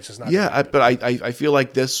 Like, that's just not. Yeah, but I feel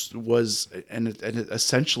like this was and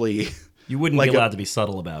essentially You wouldn't like be allowed to be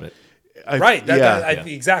subtle about it. Right. yeah.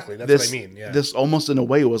 Exactly. That's This, what I mean. Yeah. This almost in a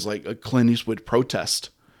way was like a Clint Eastwood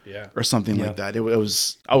protest yeah. or something like that. It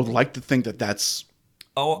was. I would like to think that that's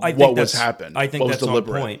I think what was that's- happened. I think What was that's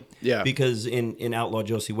deliberate. on point. Yeah. Because in Outlaw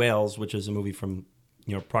Josie Wales, which is a movie from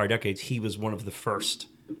prior decades, he was one of the first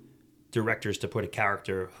directors to put a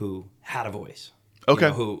character who had a voice.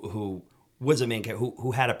 Okay. Who was a main character,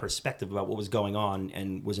 who had a perspective about what was going on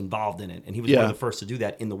and was involved in it. And he was one of the first to do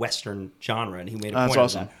that in the Western genre, and he made a point That's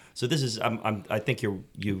awesome. of that. So this is, I think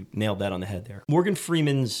you nailed that on the head there. Morgan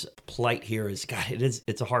Freeman's plight here is, God,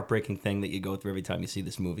 it's a heartbreaking thing that you go through every time you see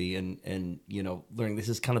this movie, and learning this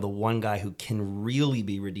is kind of the one guy who can really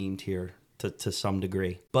be redeemed here to some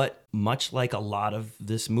degree. But much like a lot of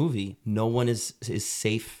this movie, no one is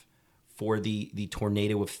safe for the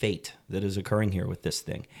tornado of fate that is occurring here with this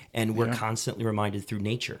thing, and we're constantly reminded through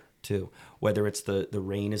nature too, whether it's the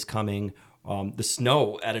rain is coming. The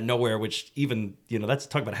snow out of nowhere, which even, that's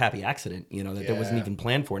talk about a happy accident, that wasn't even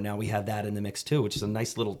planned for. Now we have that in the mix too, which is a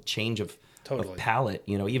nice little change of palette,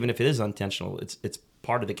 even if it is unintentional, it's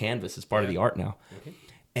part of the canvas, it's part of the art now.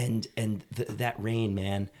 And that rain,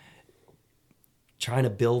 man, trying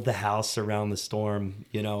to build the house around the storm,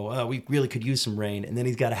 we really could use some rain. And then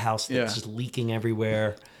he's got a house that's just leaking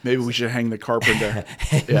everywhere. Maybe we should hang the carpenter.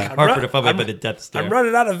 Carpenter probably by the death stair. I'm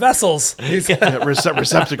running out of vessels. Receptacles.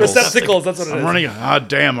 Receptacles, that's what it is.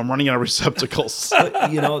 I'm running out of receptacles.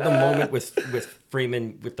 But, the moment with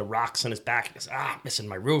Freeman with the rocks on his back, he's, missing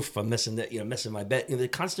my roof, I'm missing missing my bed. The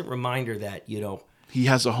constant reminder that, he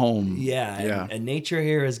has a home. And nature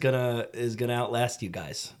here is gonna outlast you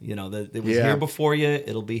guys. It was here before you,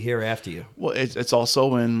 it'll be here after you. Well, it's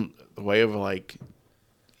also in the way of like,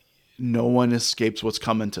 no one escapes what's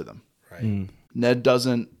coming to them. Right. Ned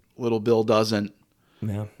doesn't. Little Bill doesn't.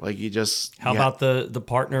 Yeah. Like you just. How about the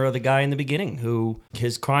partner of the guy in the beginning, who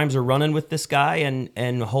his crimes are running with this guy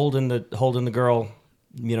and holding the girl,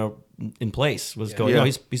 in place, was going.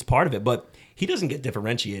 Yeah. He's part of it, but he doesn't get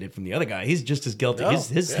differentiated from the other guy. He's just as guilty.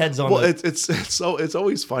 His head's on. Well, it's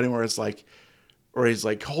always funny where it's like, or he's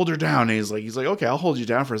like, hold her down. And he's like, okay, I'll hold you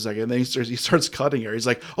down for a second. And then he starts cutting her. He's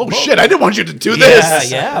like, oh shit, I didn't want you to do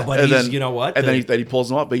this. Yeah, but and he's, then, you know what? And then he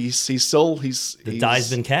pulls him up, but he's the die's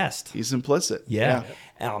been cast. He's implicit. Yeah.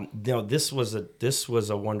 This was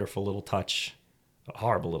a wonderful little touch, a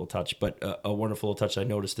horrible little touch, but a wonderful little touch I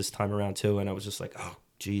noticed this time around too. And I was just like, oh,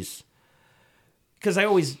 geez. Because I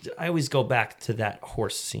always go back to that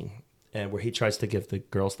horse scene, and where he tries to give the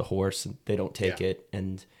girls the horse and they don't take it.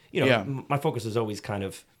 And, my focus is always kind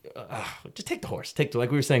of, just take the horse.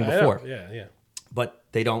 Like we were saying before. Yeah. But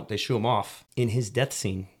they don't. They shoo him off. In his death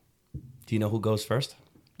scene, do you know who goes first?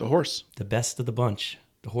 The horse. The best of the bunch.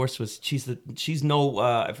 The horse was, she's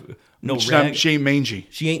no She ain't mangy.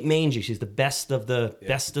 She ain't mangy. She's the best of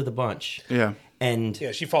the bunch. Yeah. And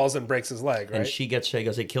she falls and breaks his leg, right? And she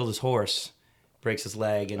killed his horse, breaks his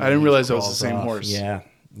leg. And I didn't realize it was the crawls same off. horse.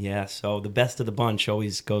 Yeah. So the best of the bunch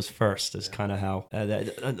always goes first. Is kind of how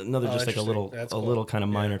another just like a little kind of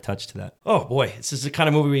minor touch to that. Oh boy, this is the kind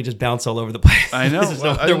of movie where you just bounce all over the place. I know. There's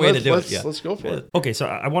no other way to do it. Let's go for it. Okay, so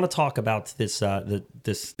I want to talk about this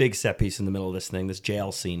this big set piece in the middle of this thing, this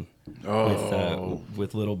jail scene.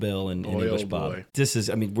 With Little Bill and English Bob. Boy. This is,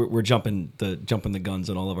 we're jumping the guns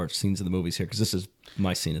on all of our scenes of the movies here, because this is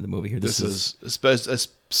my scene of the movie here. This is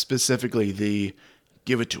specifically the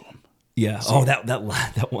give it to him. Yeah. Oh, that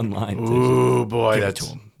one line. Oh boy, give it to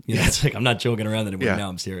him. It's like, I'm not joking around anymore. Now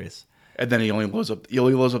I'm serious. And then he only blows up the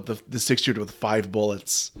 6-shooter with 5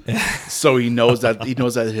 bullets, so he knows that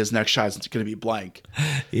his next shot is going to be blank.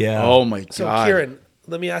 Yeah. Oh my god. So Kieran,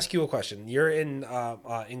 let me ask you a question. You're in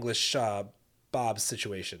English Bob's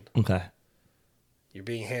situation. Okay. You're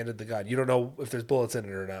being handed the gun. You don't know if there's bullets in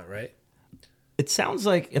it or not, right? It sounds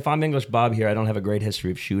like if I'm English Bob here, I don't have a great history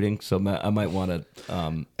of shooting, so I might want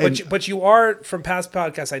to. But you are, from past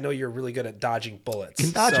podcasts, I know you're really good at dodging bullets.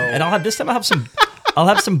 And I'll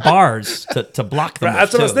have some bars to block them.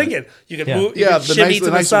 That's what I was thinking. You can move. Yeah, the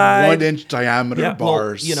nice 1-inch diameter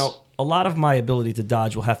bars. Well, a lot of my ability to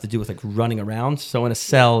dodge will have to do with like running around. So in a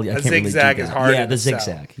cell, I can't zigzag really do is that. hard. Yeah, the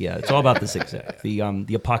zigzag. Cell. Yeah, it's all about the zigzag. The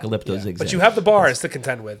apocalypto zigzag. But you have the bars to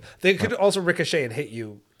contend with. They could also ricochet and hit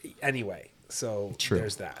you anyway. So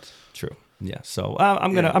there's that. True. Yeah. So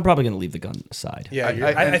I'm probably gonna leave the gun aside. Yeah,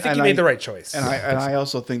 I think you made the right choice. And I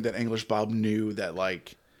also think that English Bob knew that,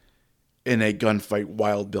 like, in a gunfight,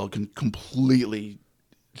 Wild Bill can completely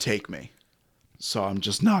take me. So I'm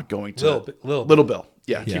just not going to. Little Bill.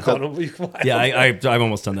 Yeah. You called him I've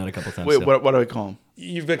almost done that a couple times. Wait, what do I call him?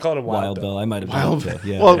 You've been calling him Wild Bill. I might have done it too.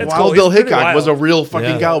 Yeah. Well, Wild Bill Hickok was a real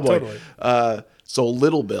fucking cowboy. Totally. So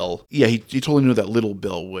Little Bill, he totally knew that Little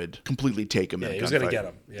Bill would completely take him in a gunfight. He was going to get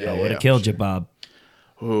him. Yeah, would have killed you, Bob.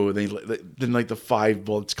 Oh, then like the 5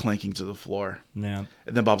 bullets clanking to the floor. Yeah.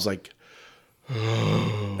 And then Bob's like,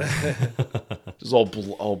 just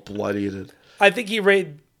all bloodied. I think he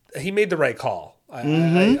made the right call.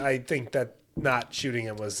 I think that not shooting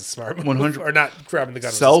him was a smart move. 100 or not grabbing the gun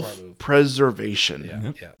was a smart move.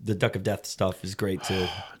 Self-preservation. Yeah. The Duck of Death stuff is great too.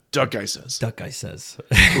 Duck Guy says.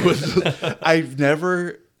 I've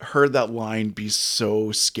never heard that line be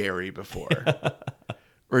so scary before.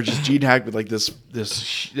 or just Gene Hackman, like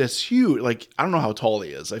this huge, like I don't know how tall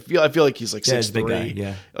he is. I feel like he's like 6'3". he's a big guy,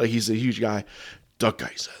 yeah. Like he's a huge guy. Duck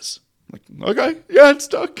guy says, like, okay, yeah, it's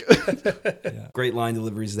Duck. Great line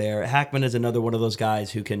deliveries there. Hackman is another one of those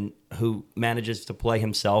guys who manages to play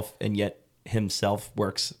himself, and yet himself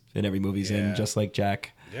works in every movie he's in, just like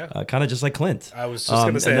Jack. Yeah. Kind of just like Clint. I was just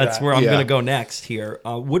going to say and that's that. where I'm going to go next here.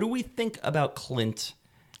 What do we think about Clint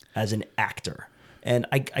as an actor? And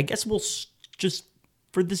I guess we'll just,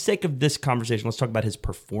 for the sake of this conversation, let's talk about his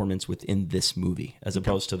performance within this movie as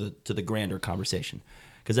opposed to the grander conversation.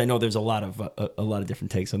 Because I know there's a lot of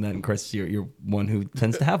different takes on that, and Chris, you're one who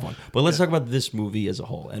tends to have one. But let's talk about this movie as a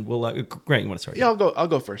whole, and we'll. Grant, you want to start? Yeah, I'll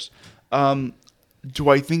go first. Do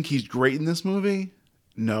I think he's great in this movie?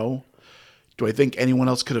 No. Do I think anyone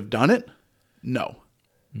else could have done it? No.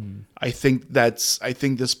 I think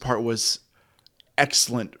this part was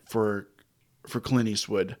excellent for Clint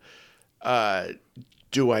Eastwood.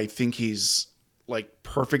 Do I think he's like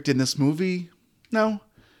perfect in this movie? No.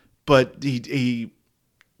 But he's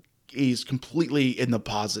completely in the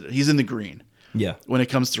positive. He's in the green. Yeah. When it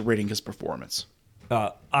comes to rating his performance.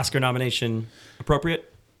 Oscar nomination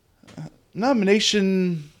appropriate?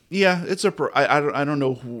 Nomination, yeah, it's I don't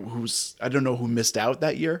know who missed out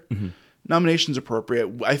that year. Mm-hmm. Nomination's appropriate.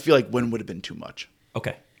 I feel like Win would have been too much.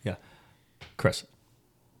 Okay, yeah. Chris,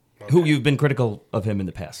 who you've been critical of him in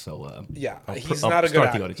the past, so he's not a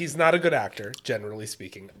good actor, generally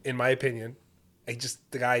speaking, in my opinion.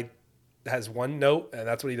 The guy has one note, and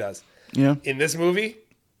that's what he does. Yeah. In this movie,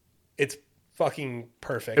 it's fucking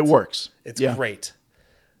perfect. It works. It's great.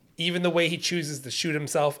 Even the way he chooses to shoot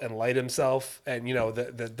himself and light himself, and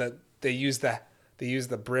they use the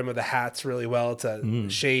brim of the hats really well to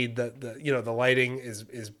shade the lighting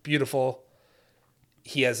is beautiful.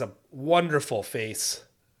 He has a wonderful face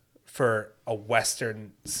for a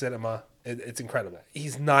Western cinema. It's incredible.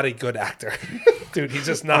 He's not a good actor, dude. He's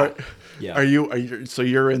just not. Are you? So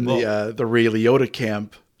you're in the Ray Liotta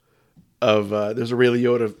camp of there's a Ray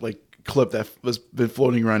Liotta like clip that was been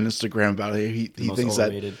floating around Instagram about it. He thinks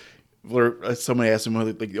overrated. That somebody asked him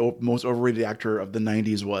what the most overrated actor of the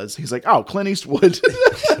 '90s was. He's like, oh, Clint Eastwood.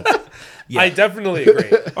 I definitely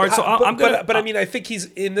agree. All right, so I'm gonna. But I mean, I think he's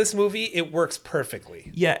in this movie. It works perfectly.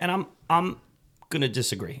 Yeah, and I'm gonna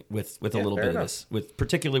disagree with a little bit of this,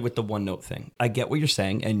 particularly with the one note thing. I get what you're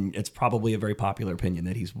saying, and it's probably a very popular opinion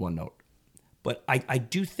that he's one note. But I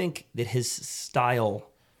do think that his style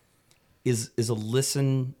is a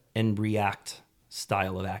listen and react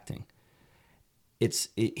style of acting.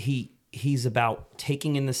 He's about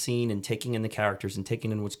taking in the scene and taking in the characters and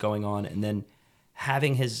taking in what's going on, and then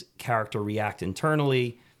having his character react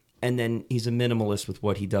internally, and then he's a minimalist with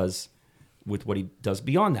what he does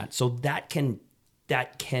beyond that. So that can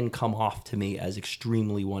come off to me as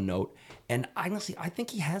extremely one note. And honestly, I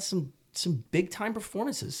think he has some big time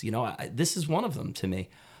performances. This is one of them to me.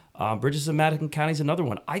 Bridges of Madison County is another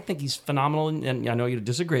one. I think he's phenomenal, and I know you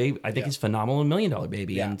disagree. I think he's phenomenal in $1 Million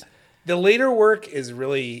Baby. Yeah. And the later work is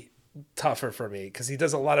really tougher for me because he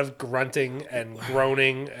does a lot of grunting and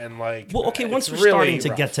groaning and like. Well, okay. Once we're really starting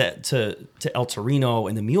to get to El Torino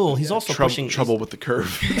and the Mule, he's also pushing trouble with the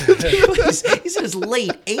curve. he's in his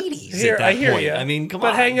late 80s at that I hear point. you. I mean, come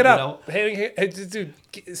but on, hang it up, dude.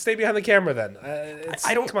 Stay behind the camera then.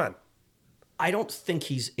 Come on. I don't think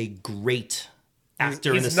he's a great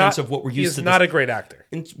actor in the not, sense of what we're used to. He's not a great actor.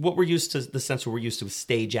 In what we're used to, the sense where we're used to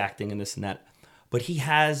stage acting and this and that. But he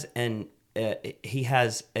has a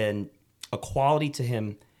quality to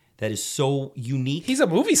him that is so unique. He's a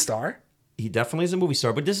movie star. He definitely is a movie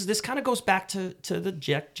star. But this kind of goes back to the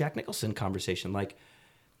Jack Nicholson conversation. Like,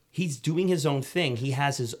 he's doing his own thing. He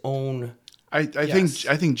has his own. I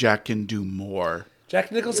think Jack can do more.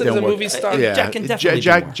 Jack Nicholson is a movie star. Yeah, Jack can definitely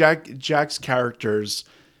do more. Jack's characters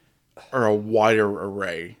are a wider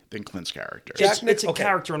array than Clint's character. It's a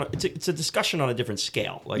character it's a discussion on a different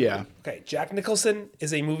scale. Like, yeah. Okay, Jack Nicholson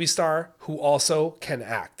is a movie star who also can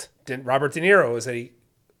act. Robert De Niro is a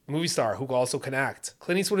movie star who also can act.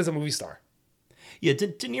 Clint Eastwood is a movie star. Yeah, De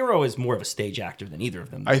Niro is more of a stage actor than either of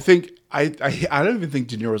them. I think I don't even think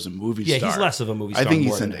De Niro's a movie star. Yeah, he's less of a movie star. I think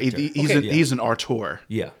he's an auteur.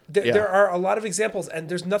 Yeah. There are a lot of examples, and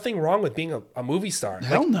there's nothing wrong with being a movie star.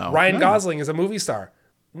 Hell no. Ryan Gosling is a movie star.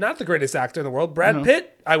 Not the greatest actor in the world. Brad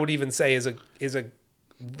Pitt, I would even say, is a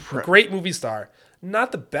great movie star.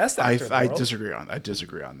 Not the best actor in the world. I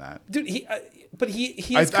disagree on that. Dude, I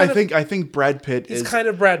think Brad Pitt is kind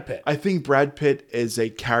of Brad Pitt. I think Brad Pitt is a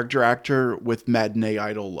character actor with matinee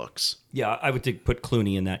idol looks. Yeah, I would put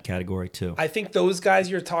Clooney in that category too. I think those guys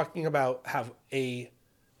you're talking about have a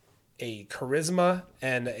charisma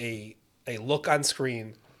and a look on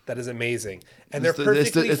screen that is amazing, and It's they're the-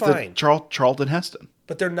 perfectly it's fine. Charlton Heston.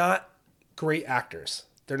 But they're not great actors.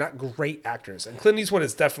 They're not great actors. And Clint Eastwood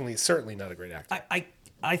is certainly not a great actor.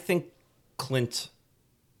 I think Clint.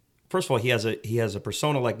 First of all, he has a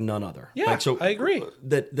persona like none other. Yeah, like, so I agree.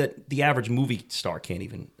 That the average movie star can't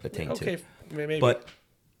even attain Okay, to. maybe. But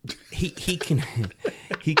he can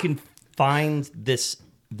he can find this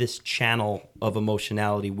channel of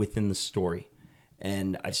emotionality within the story.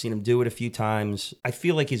 And I've seen him do it a few times. I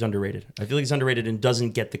feel like he's underrated. I feel like he's underrated and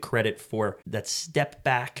doesn't get the credit for that step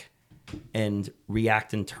back and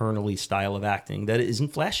react internally style of acting that isn't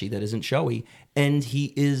flashy, that isn't showy. And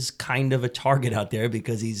he is kind of a target out there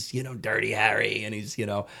because he's, Dirty Harry and he's,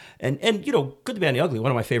 and Good, the Bad, and the Ugly,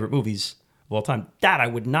 one of my favorite movies of all time. That I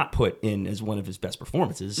would not put in as one of his best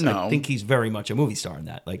performances. No. I think he's very much a movie star in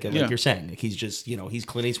that. Like Yeah. you're saying, like he's just, he's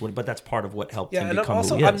Clint Eastwood, but that's part of what helped yeah, him and become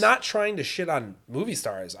also, who he is. I'm not trying to shit on movie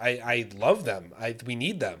stars. I love them. We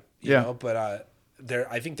need them. You Yeah. know, but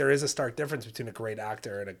I think there is a stark difference between a great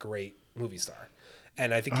actor and a great movie star.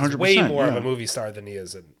 And I think he's way 100%, more of yeah. a movie star than he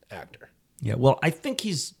is an actor. Yeah, well, I think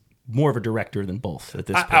he's more of a director than both at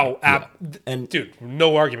this point. And Dude,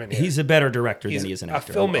 no argument here. he's a better director He's than he is an a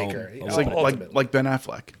actor. filmmaker. I'll It's put it. like Ben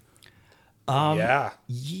Affleck. Yeah.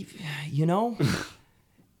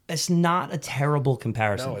 It's not a terrible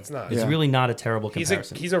comparison. No, it's not. It's Yeah. really not a terrible He's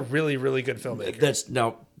comparison. a really, really good filmmaker. That's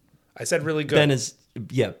no. I said really good.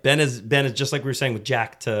 Ben is just like we were saying with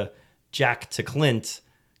Jack to Clint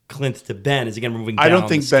to Ben is again moving. I down don't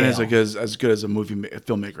think the Ben is scale. as good as a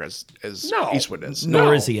filmmaker as No. Eastwood is.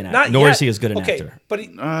 Nor is he an actor. Not Nor yet. is he as good an Okay, actor. but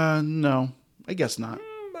No, I guess not.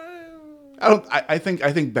 I think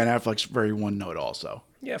Ben Affleck's very one note also.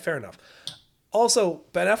 yeah, fair enough. Also,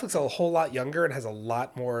 Ben Affleck's a whole lot younger and has a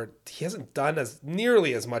lot more. He hasn't done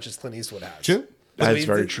nearly as much as Clint Eastwood has. True. That's he-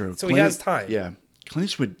 very true. So he has time. Yeah, Clint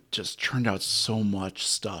Eastwood just churned out so much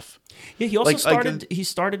stuff. Yeah, he also Like,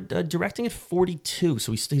 started directing at 42,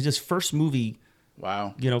 so he's his first movie.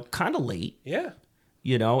 Wow. Kind of late. Yeah.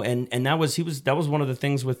 And that was one of the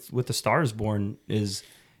things with The Star Is Born is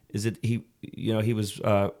that he was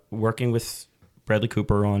working with Bradley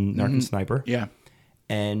Cooper on American Sniper. Yeah.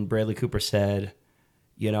 And Bradley Cooper said,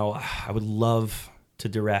 I would love to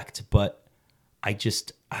direct, but I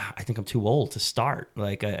think I'm too old to start.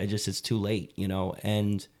 Like it's too late,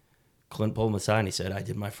 and Clint pulled him aside and he said, I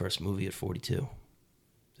did my first movie at 42.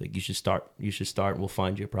 Like, you should start. We'll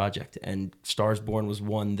find you a project. And Stars Born was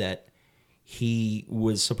one that he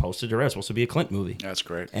was supposed to direct. It was supposed to be a Clint movie. That's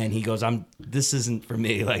great. And he goes, this isn't for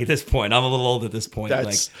me. Like, at this point, I'm a little old at this point. That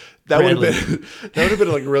like, would have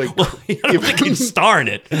been like really. I don't think he'd star in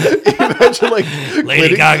it. Imagine like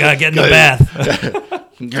Lady Gaga, get in the bath.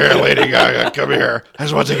 Here, Lady Gaga, come here. I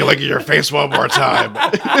just want to take a look at your face one more time.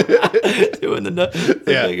 Doing the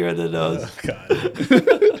finger in the nose.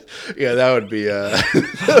 Yeah, that would be.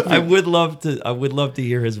 I would love to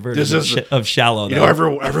hear his version of Shallow. You know,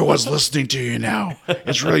 everyone's listening to you now.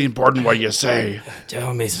 It's really important what you say.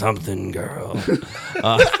 Tell me something, girl.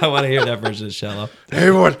 I want to hear that version of Shallow.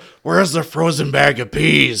 Everyone, where's the frozen bag of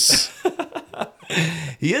peas?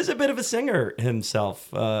 He is a bit of a singer himself.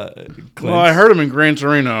 Clint. Well, I heard him in Gran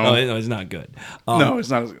Torino. No, he's not good. No, it's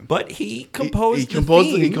not as good. But he composed. He composed.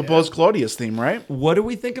 the theme. He composed Claudia's theme, right? What do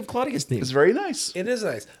we think of Claudia's theme? It's very nice. It is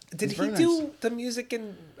nice. Did he very do the music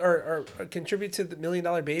or contribute to the $1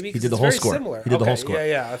 Million Baby? He did the whole score. Similar. He did the whole score.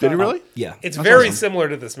 Yeah. Did he really? Yeah, It's That's very awesome. similar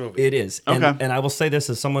to this movie. it is. And, Okay. and I will say this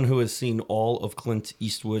as someone who has seen all of Clint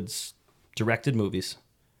Eastwood's directed movies.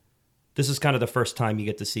 This is kind of the first time you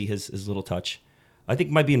get to see his little touch. I think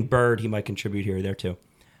it might be in Bird. He might contribute here or there too.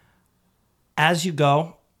 As you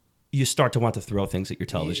go, you start to want to throw things at your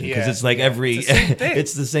television because it's like every. It's the same thing.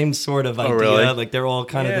 It's the same sort of idea. really? Like they're all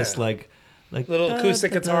kind of this like Little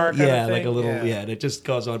acoustic guitar kind yeah, of like a thing. little Yeah. and it just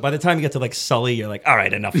goes on. By the time you get to like Sully, you're like, all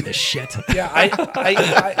right, enough of this shit. Yeah,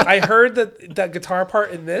 I heard that guitar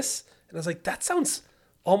part in this, and I was like, that sounds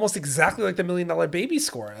almost exactly like the $1 Million Baby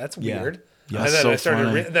score. That's Yeah. weird. Yeah. And That's then so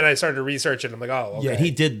funny. then I started to research it. I'm like, oh, okay. Yeah,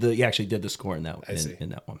 he actually did the score in that see. in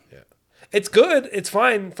that one. Yeah. It's good. It's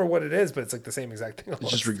fine for what it is, but it's like the same exact thing.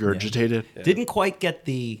 It's just almost. regurgitated. Didn't quite get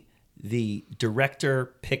the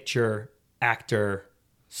director, picture, actor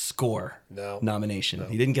score nomination.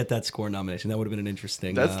 He didn't get that score nomination. That would have been an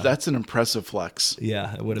interesting. That's an impressive flex.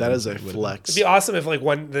 Yeah, it would have That been, is a it would have flex. It'd be awesome if like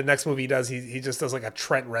when the next movie he does, he just does like a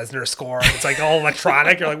Trent Reznor score. It's like all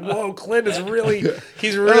electronic. You're like, whoa, Clint is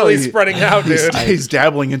really spreading out, dude. He's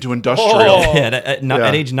dabbling into industrial. Oh. been. Yeah,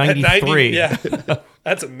 at age At 93. 90, yeah,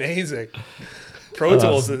 that's amazing. Pro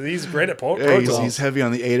Tools, he's great at Pro Yeah, Tools. he's heavy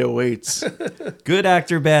on the 808s. Good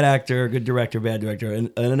actor, bad actor, good director, bad director,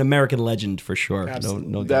 and an American legend for sure. Absolutely.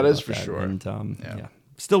 No That doubt is about for sure. And, yeah.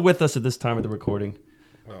 Still with us at this time of the recording.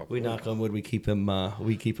 Oh, We knock on wood. We keep him.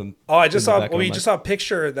 We keep him. Oh, I just in the saw. back of We our just mind. saw a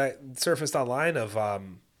picture that surfaced online of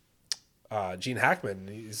Gene Hackman.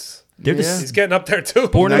 They're Yeah. He's getting up there too.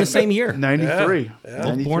 born in the same year. 93. Yeah.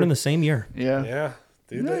 Both born in the same year. Yeah. Yeah,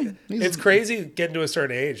 dude, Yeah, he's- it's crazy getting to a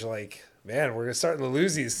certain age. Like, man, we're starting to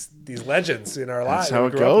lose these legends in our lives. That's how that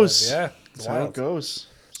it we grew up with. goes. Yeah, it's That's how wild. it goes.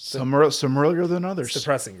 Some earlier than others. It's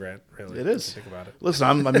depressing, Grant. Really, It is. if you think about it. Listen,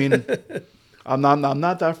 I'm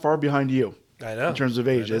not that far behind you I know. in terms of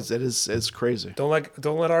age. It's crazy. Don't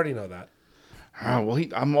let Artie know that. Well,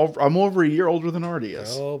 I'm over a year older than Artie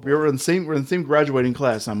is. Oh, boy. We're in the same graduating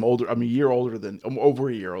class. I'm over a year older than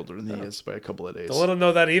he is by a couple of days. Don't let him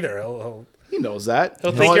know that either. He'll He knows that.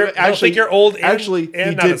 He'll think you're old and- actually, and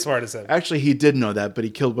he not did, as smart as him. Actually, he did know that, but he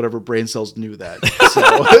killed whatever brain cells knew that. So.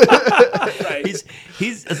 right.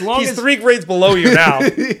 He's as long He's as 3 grades below you now.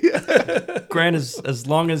 Grant is as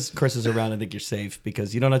long as Chris is around, I think you're safe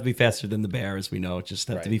because you don't have to be faster than the bear, as we know. Just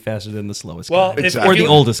have to be faster than the slowest Well, guy. Exactly. or the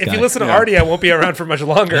oldest if guy. you listen to Yeah. Artie, I won't be around for much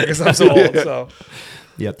longer because I'm so old. So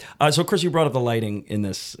Yep. So, Chris, you brought up the lighting in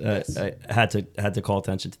this. I had to call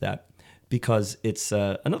attention to that because it's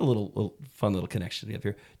another little fun little connection we have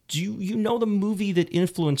here. Do you know the movie that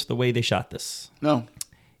influenced the way they shot this? No.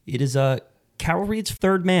 It is Carol Reed's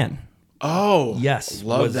Third Man. Oh, Yes,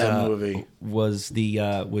 love that movie. Was the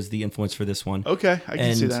influence for this one? Okay, I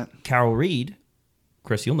can see And that. Carol Reed,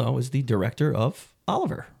 Chris, you'll know, is the director of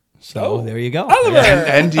Oliver. So there you go. Oliver!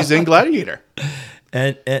 And he's in Gladiator.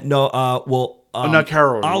 And not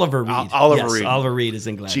Carol Reed. Oliver Reed. Oliver Yes, Reed. Oliver Reed is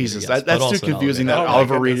in Gladiator. Jesus, yes, that's but too also in confusing. Oliver. That Oh my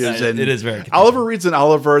Oliver Reed goodness. is in. It is very confusing. Oliver Reed's in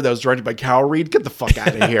Oliver. That was directed by Carol Reed. Get the fuck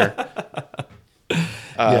out of here.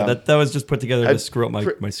 Yeah, that was just put together to screw up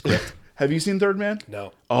my script. Have you seen Third Man?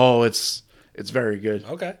 no. Oh, it's very good.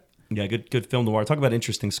 Okay. Yeah, good film noir. Talk about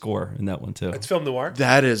interesting score in that one too. It's film noir.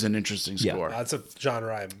 That is an interesting Yeah. score. That's a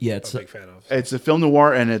genre I'm Yeah, a it's big fan of. It's a film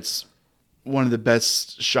noir, and it's one of the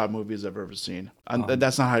best shot movies I've ever seen. And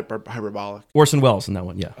that's not hyperbolic. Orson Welles in that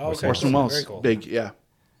one. Yeah. Oh, okay. Orson Welles, Very cool. big, yeah.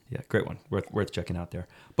 Yeah, great one. Worth checking out there.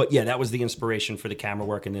 But yeah, that was the inspiration for the camera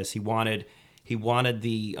work in this. He wanted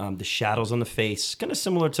the shadows on the face, kind of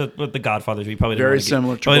similar to what The Godfather. We probably didn't Very want to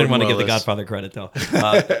similar to probably didn't want to Gordon give The Willis. Godfather credit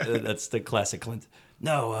though. That's the classic Clint.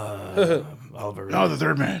 No, Oliver Reed. No, The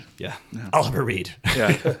Third Man. Yeah, Oliver Reed.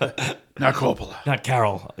 Yeah. Not Coppola. Not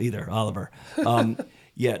Carol either. Oliver.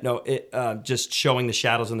 Yeah, no. It just showing the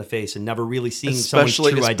shadows on the face and never really seeing someone's true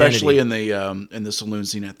Especially identity. in the saloon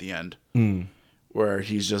scene at the end, where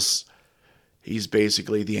he's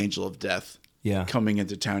basically the angel of death. Yeah. Coming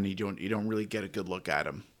into town, you don't really get a good look at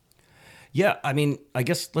him. Yeah, I mean, I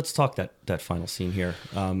guess let's talk that final scene here.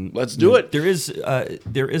 Let's do it. There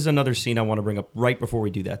is another scene I want to bring up right before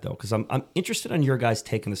we do that though, because I'm interested on your guys'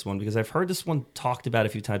 take on this one because I've heard this one talked about a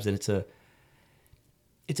few times, and it's a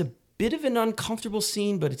bit of an uncomfortable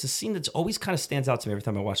scene, but it's a scene that's always kind of stands out to me every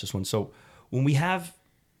time I watch this one. So when we have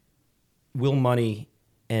Will Money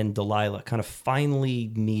and Delilah kind of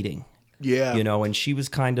finally meeting, Yeah. and she was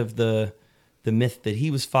kind of the myth that he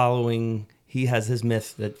was following. He has his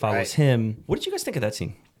myth that follows Right. him. What did you guys think of that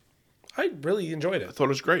scene? I really enjoyed I it. thought it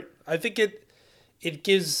was great. I think it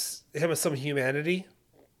gives him some humanity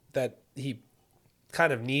that he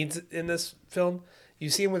kind of needs in this film. You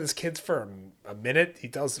see him with his kids for a minute. He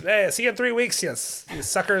tells, "Hey, see you in 3 weeks, yes, you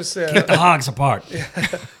suckers." Keep the hogs apart.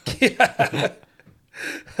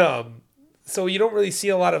 So you don't really see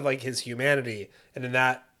a lot of like his humanity, and in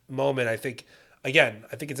that moment, I think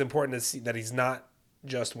it's important to see that he's not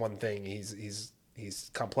just one thing. He's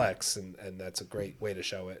complex, and that's a great way to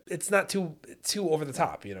show it. It's not too over the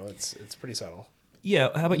top, It's pretty subtle. Yeah,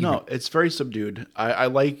 how about you? No, it's very subdued. I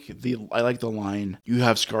like the line, "You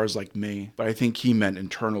have scars like me," but I think he meant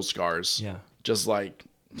internal scars. Yeah. Just like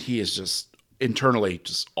he is just internally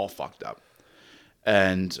just all fucked up.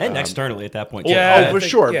 And externally at that point. too. Yeah. for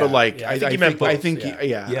think- sure, yeah, but like yeah, I I think he think meant both, I think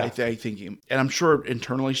yeah. Yeah. I think and I'm sure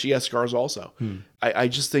internally she has scars also. I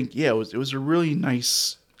just think it was a really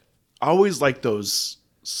nice. I always like those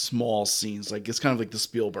small scenes, like it's kind of like the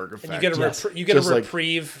Spielberg effect. And you get a Yes. you get Just a like-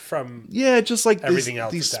 reprieve from just like everything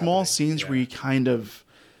else these that's small happening. scenes where Yeah. you kind of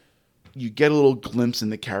you get a little glimpse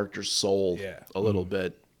in the character's soul Yeah. a little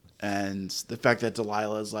bit, and the fact that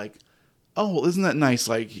Delilah is like, "Oh, well, isn't that nice?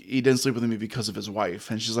 Like he didn't sleep with me because of his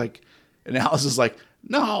wife," and she's like, and Alice is like,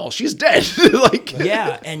 "No, she's dead." Like,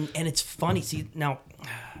 Yeah, and it's funny. See, now,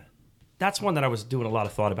 that's one that I was doing a lot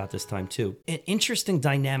of thought about this time, too. An interesting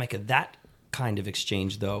dynamic of that kind of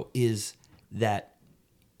exchange, though, is that,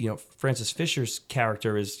 Francis Fisher's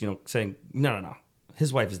character is, saying, no,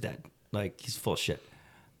 his wife is dead. Like, he's full of shit.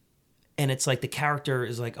 and it's like the character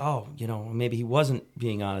is like, oh, maybe he wasn't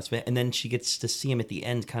being honest, and then she gets to see him at the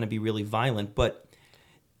end kind of be really violent, but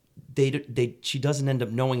she doesn't end up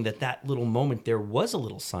knowing that little moment there was a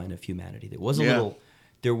little sign of humanity.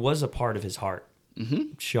 There was a part of his heart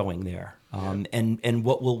showing there. And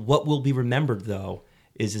what will be remembered though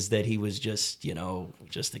is that he was just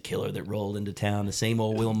a killer that rolled into town, the same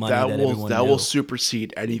old Will Money that everyone knew. Will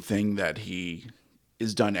supersede anything that he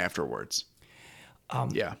is done afterwards.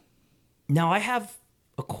 Now I have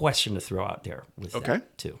a question to throw out there with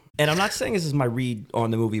that too. And I'm not saying this is my read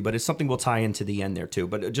on the movie, but it's something we'll tie into the end there too.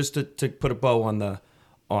 But just to put a bow on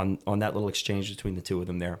on that little exchange between the two of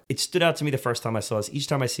them there. It stood out to me the first time I saw this. Each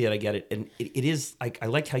time I see it, I get it. And it is, I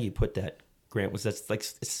like how you put that, Grant, was that's like,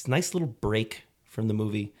 it's a nice little break from the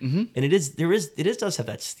movie. Mm-hmm. And it does have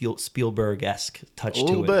that Spielberg-esque touch to it. A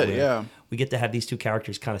little bit, yeah. We get to have these two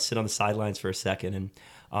characters kind of sit on the sidelines for a second.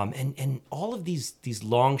 And all of these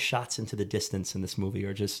long shots into the distance in this movie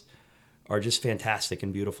are just fantastic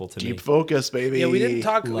and beautiful to me. Deep focus, baby. Yeah, we haven't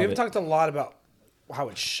talked a lot about how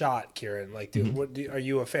it's shot, Kieran. Like, are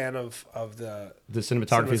you a fan of the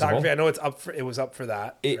cinematography as a whole? I know it was up for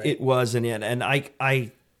that. It was, and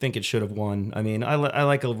I think it should have won. I mean, I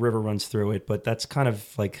like A River Runs Through It, but that's kind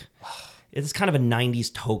of like, it's kind of a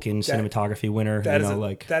 90s token cinematography winner.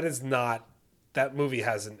 That movie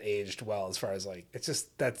hasn't aged well as far as like, it's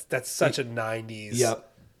just, that's such a 90s. Yep.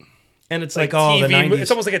 And it's like all the 90s.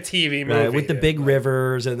 It's almost like a TV movie. Right, with the big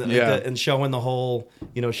rivers and showing the whole,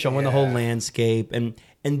 the whole landscape. And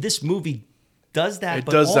this movie does that,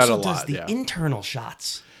 but also does the internal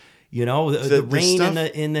shots. The rain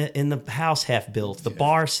in the house half built, the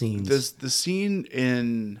bar scenes. The scene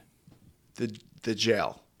in the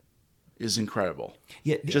jail is incredible.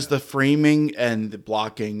 Yeah, just the framing and the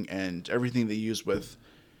blocking and everything they use with,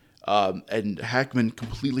 and Hackman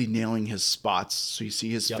completely nailing his spots, so you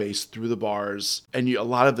see his face through the bars, and a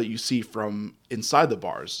lot of that you see from inside the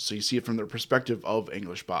bars, so you see it from the perspective of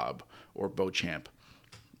English Bob or Beauchamp.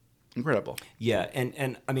 Incredible. Yeah,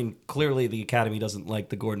 and I mean, clearly the Academy doesn't like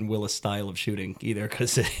the Gordon Willis style of shooting either,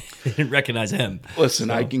 because they didn't recognize him. Listen,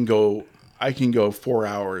 so. I can go 4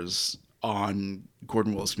 hours on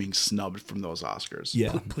Gordon Willis being snubbed from those Oscars.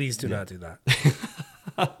 Yeah, please do not do that.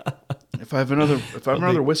 If I have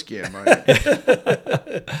another whiskey, I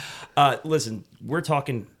might. Listen, we're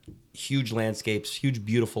talking huge landscapes, huge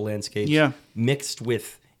beautiful landscapes, mixed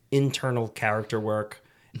with internal character work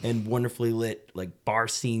and wonderfully lit like bar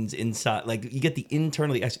scenes inside. Like you get the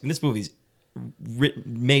internally. This movie's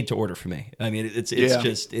made to order for me. I mean,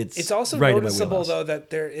 it's also right noticeable though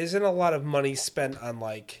that there isn't a lot of money spent on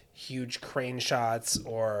like huge crane shots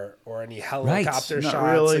or any helicopter shots.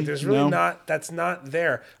 Really. Like, there's really not. That's not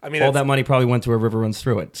there. I mean, all that money probably went to A River Runs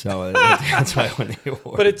Through It. So that's why I won the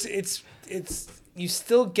award. But it's you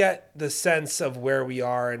still get the sense of where we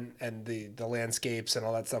are and the landscapes and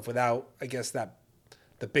all that stuff without, I guess, the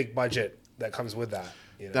big budget that comes with that.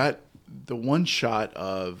 That the one shot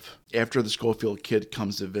of after the Schofield kid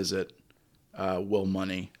comes to visit Will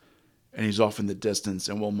Money, and he's off in the distance,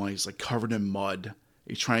 and Will Money's like covered in mud.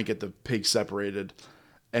 He's trying to get the pig separated,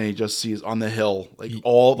 and he just sees on the hill,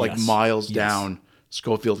 miles down,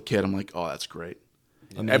 Schofield kid. I'm like, oh, that's great.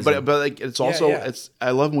 But like it's also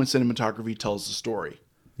I love when cinematography tells the story.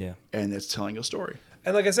 Yeah, and it's telling a story.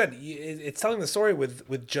 And like I said, it's telling the story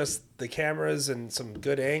with just the cameras and some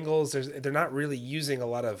good angles. They're not really using a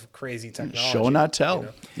lot of crazy technology. Show not tell.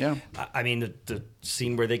 Yeah. I mean, the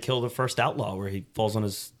scene where they kill the first outlaw, where he falls on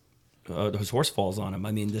his horse falls on him.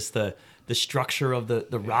 I mean, just the structure of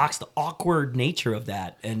the rocks, the awkward nature of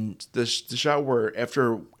that, and the shot where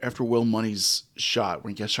after Will Money's shot,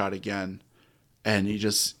 when he gets shot again, and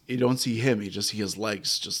you don't see him, you just see his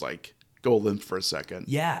legs just like go limp for a second.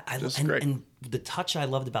 Yeah, great. And the touch I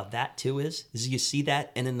loved about that too is you see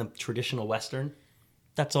that, and in the traditional Western,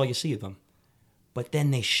 that's all you see of him. But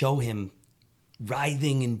then they show him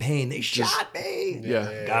writhing in pain. They shot me.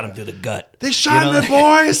 Yeah. Got him through the gut. They shot me,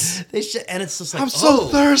 boys. And it's just like, I'm so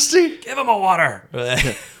thirsty. Give him a water.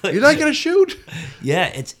 You're not gonna shoot.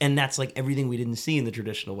 Yeah, that's like everything we didn't see in the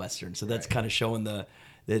traditional Western. So that's kind of showing the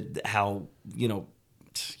how I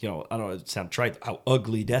don't know, it sounds trite, how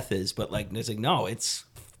ugly death is, but like it's like no, it's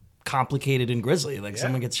complicated and grisly. Like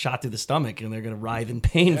someone gets shot through the stomach and they're gonna writhe in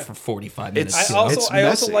pain for 45 minutes. I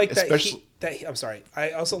also like that. I'm sorry.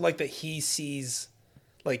 I also like that he sees,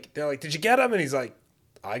 like they're like, "Did you get him?" And he's like,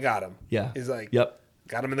 "I got him." Yeah. He's like, "Yep,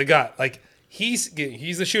 got him in the gut." Like he's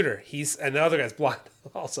the shooter. And the other guy's blind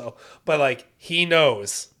also, but like he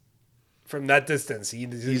knows. From that distance, he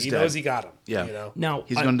knows he got him. Yeah. Now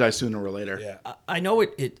he's going to die sooner or later. Yeah. I know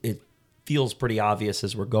it feels pretty obvious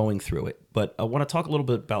as we're going through it. But I want to talk a little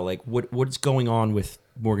bit about like what's going on with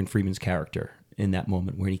Morgan Freeman's character in that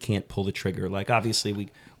moment where he can't pull the trigger. Like obviously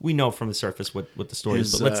we know from the surface what the story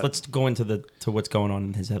is, but let's go into to what's going on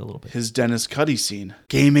in his head a little bit. His Dennis Cuddy scene.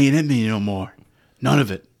 Game ain't in me no more. None of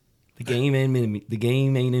it. The game ain't in me. The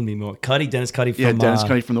game ain't in me more. Dennis Cuddy from Dennis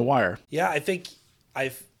Cuddy from The Wire. Yeah, I think I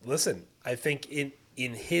think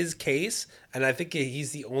in his case, and I think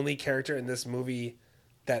he's the only character in this movie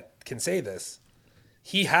that can say this.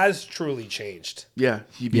 He has truly changed. Yeah,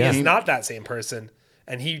 He's not that same person,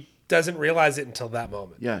 and he doesn't realize it until that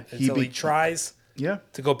moment. Yeah, until he tries. Yeah,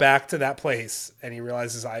 to go back to that place, and he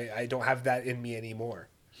realizes I don't have that in me anymore.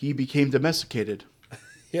 He became domesticated.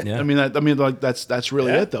 Yeah. I mean, like that's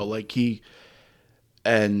really it though. Like he's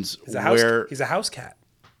a house cat.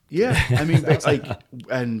 Yeah, I mean, like,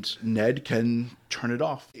 and Ned can turn it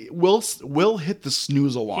off. Will hit the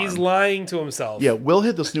snooze alarm. He's lying to himself. Yeah, Will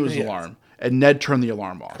hit the snooze alarm, and Ned turned the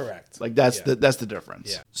alarm off. Correct. Like that's the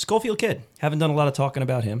difference. Yeah. Schofield Kid. Haven't done a lot of talking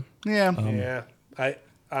about him. Yeah.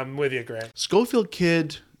 I'm with you, Grant. Schofield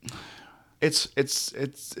Kid. It's.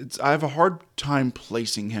 I have a hard time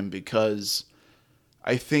placing him because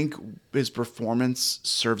I think his performance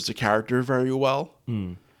serves the character very well.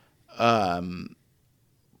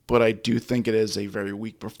 But I do think it is a very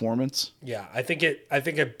weak performance. Yeah, I think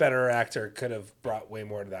a better actor could have brought way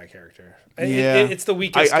more to that character. Yeah, it's the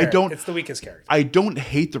weakest. It's the weakest character. I don't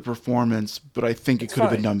hate the performance, but I think it could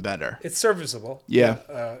have been done better. It's serviceable.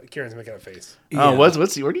 Yeah. Kieran's making a face. Oh, what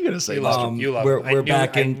are you gonna say? You love him. We're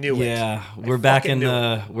back in. I knew it. Yeah, we're back in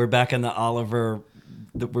the Oliver.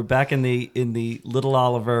 We're back in the Little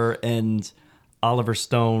Oliver and Oliver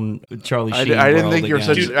Stone, Charlie Sheen. I didn't think you're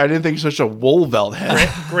such a Woolveld head.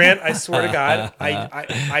 Grant, I swear to God,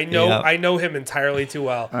 I know him entirely too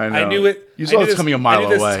well. I know. I knew it. You saw this coming a mile away. I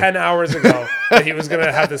knew away. this 10 hours ago that he was going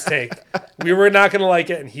to have this take. We were not going to like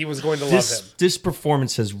it, and he was going to love him. This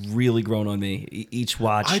performance has really grown on me each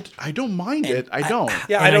watch. I don't mind it. I don't.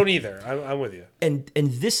 Yeah, I don't either. I'm with you. And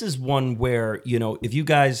this is one where, if you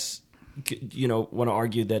guys, want to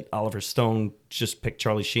argue that Oliver Stone just picked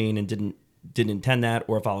Charlie Sheen and didn't intend that,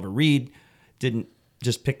 or if Oliver Reed didn't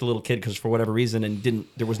just pick the little kid because for whatever reason and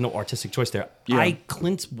there was no artistic choice there. Yeah.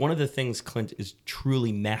 One of the things Clint is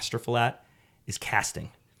truly masterful at is casting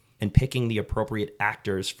and picking the appropriate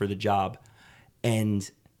actors for the job. And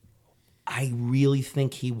I really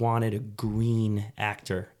think he wanted a green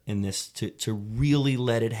actor in this to really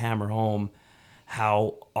let it hammer home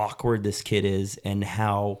how awkward this kid is and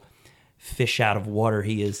how fish out of water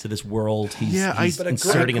he is to this world he's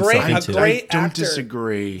inserting himself into. I don't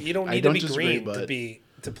disagree. You don't need to be green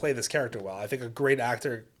to play this character well. I think a great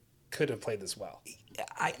actor could have played this well.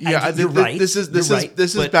 You're right. This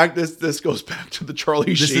goes back to the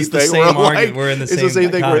Charlie Sheen thing. We're in the same. It's the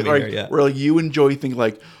same thing where where you enjoy thinking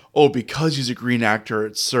like, oh, because he's a green actor,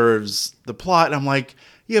 it serves the plot. And I'm like,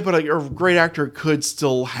 yeah, but a great actor could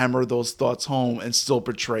still hammer those thoughts home and still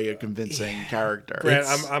portray a convincing character. Grant,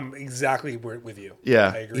 I'm exactly with you.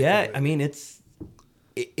 Yeah. I agree. Yeah, I mean,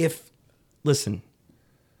 if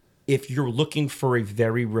you're looking for a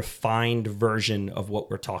very refined version of what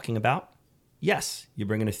we're talking about, yes, you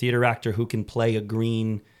bring in a theater actor who can play a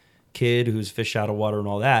green kid who's fish out of water and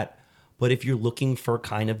all that. But if you're looking for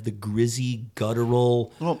kind of the grizzy,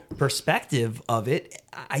 guttural perspective of it,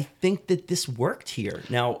 I think that this worked here.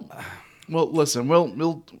 Now, well, listen,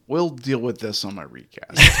 we'll deal with this on my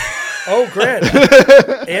recast. Oh, Grant,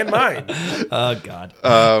 and mine. Oh God!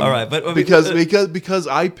 All right, but because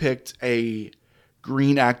I picked a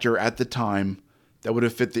green actor at the time that would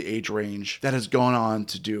have fit the age range that has gone on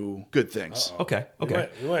to do good things. Okay. We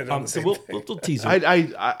might have So we'll teaser.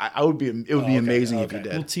 I would be. It would be amazing if you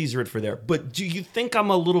did. We'll teaser it for there. But do you think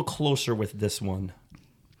I'm a little closer with this one?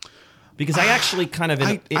 Because I actually kind of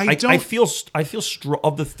I feel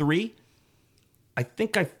of the three, I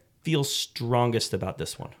think I feel strongest about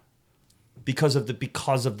this one because of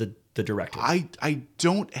the director. I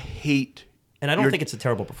don't hate, and I don't think it's a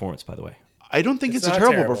terrible performance, by the way. I don't think it's a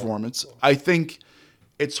terrible performance. I think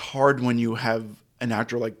it's hard when you have an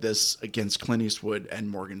actor like this against Clint Eastwood and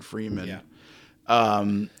Morgan Freeman. Yeah.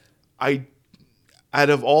 Out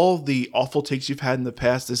of all the awful takes you've had in the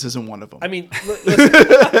past, this isn't one of them. I mean, listen,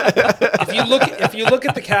 if you look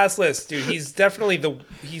at the cast list, dude, he's definitely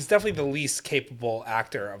the least capable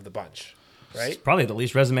actor of the bunch, right? It's probably the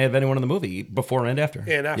least resume of anyone in the movie, before and after.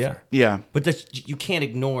 And after. Yeah. But you can't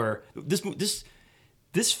ignore this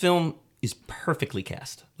film is perfectly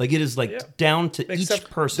cast. Like it is down to each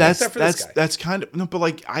person. That's kind of no, but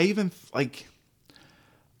like I even like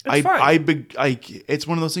It's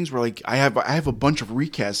one of those things where like I have a bunch of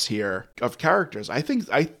recasts here of characters.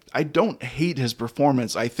 I don't hate his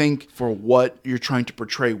performance. I think for what you're trying to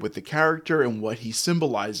portray with the character and what he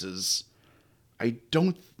symbolizes,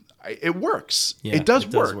 it works. Yeah, it does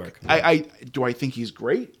it does work. work. Do I think he's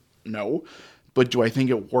great? No. But do I think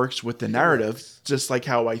it works with the narrative? Just like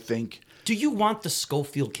how I think. Do you want the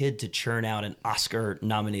Schofield kid to churn out an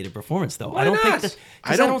Oscar-nominated performance, though? Why I don't not? think that.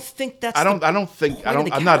 I don't think that's.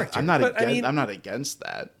 I'm character. not against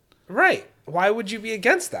that. Right. Why would you be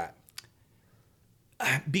against that?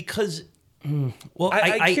 Because. Well,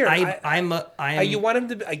 you want him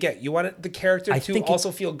to. I get you want the character to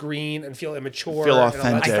also feel green and feel immature, feel and all that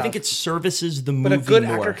authentic. stuff. I think it services the movie. But a good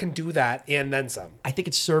more. actor can do that and then some. I think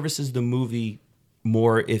it services the movie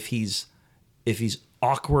more if he's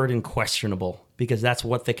awkward and questionable, because that's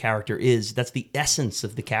what the character is. That's the essence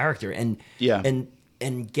of the character, and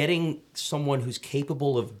getting someone who's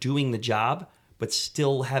capable of doing the job but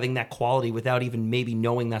still having that quality without even maybe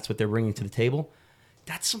knowing that's what they're bringing to the table.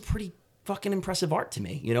 That's some pretty fucking impressive art to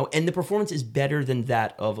me, and the performance is better than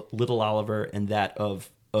that of Little Oliver and that of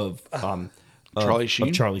Charlie Sheen.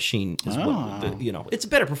 Of Charlie Sheen as well. It's a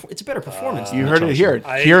better performance. You than heard it Charlie here.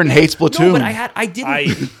 Sheen. Kieran hates Platoon. No, but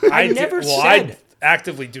I never said. I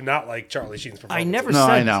actively do not like Charlie Sheen's performance. I never No,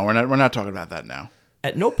 said. I know. We're not talking about that now.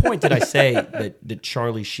 At no point did I say that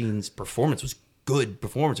Charlie Sheen's performance was good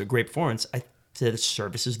performance or great performance. I said it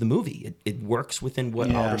services the movie. It works within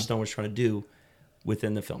what Oliver Stone was trying to do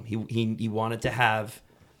within the film. He wanted to have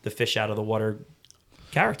the fish out of the water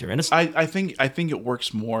character, and I think it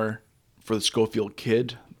works more for the Schofield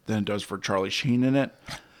kid than it does for Charlie Sheen in it,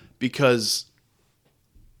 because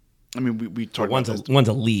I mean we talked one's about this. one's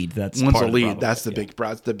a lead. That's One's part a of the lead. problem. That's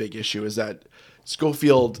the big issue, is that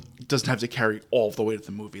Schofield doesn't have to carry all of the weight of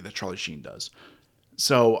the movie that Charlie Sheen does.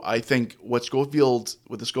 So I think what's what's his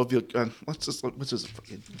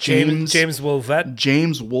James Woolvett.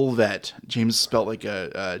 James Woolvett. James spelled like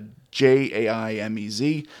a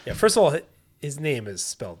Jaimez. Yeah. First of all, his name is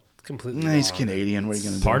spelled completely wrong. He's Canadian. What are you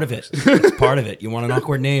going to do? part of it. It's part of it. You want an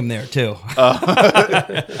awkward name there too. Now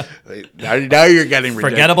you're getting ridiculous.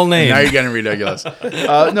 Forgettable name. Now you're getting ridiculous.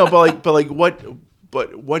 No,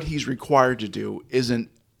 but what he's required to do isn't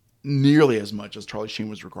nearly as much as Charlie Sheen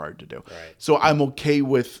was required to do. Right. So I'm okay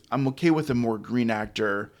with a more green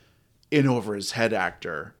actor, in over his head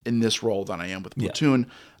actor in this role than I am with Platoon.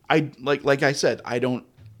 I like I said, I don't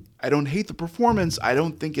hate the performance. I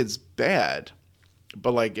don't think it's bad.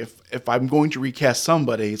 But like if I'm going to recast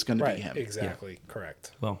somebody, it's going to be him. Exactly.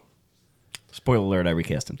 Correct. Well, spoiler alert: I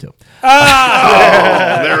recast him too.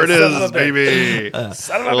 There it is, baby.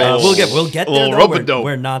 We'll get there. little Though. rope-a-dope.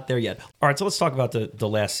 We're not there yet. All right, so let's talk about the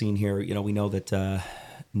last scene here. We know that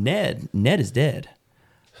Ned is dead.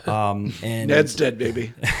 And Ned's dead,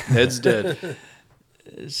 baby. Ned's dead.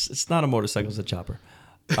 it's not a motorcycle; it's a chopper.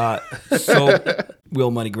 So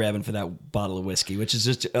Will Money grabbing for that bottle of whiskey, which is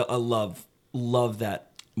just a love that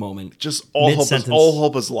moment. Just all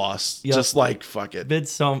hope is lost. Yep. Just like fuck it.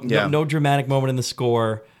 No dramatic moment in the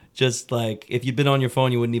score. Just like if you'd been on your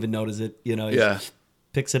phone, you wouldn't even notice it. He just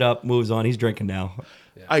picks it up, moves on. He's drinking now.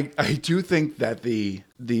 I do think that the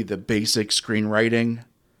basic screenwriting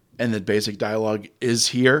and the basic dialogue is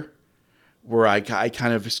here, where I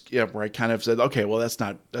kind of said, okay, well that's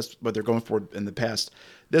what they're going for in the past.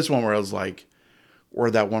 This one where I was like, or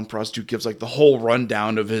that one prostitute gives like the whole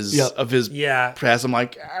rundown of his past. I'm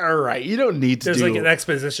like, all right, you don't need to There's like an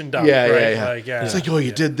exposition dump. Yeah. Like, It's like, oh,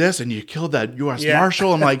 you did this and you killed that U.S.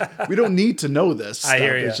 Marshal. I'm like, we don't need to know this. I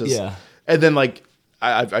hear you. It's just, And then like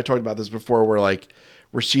I talked about this before,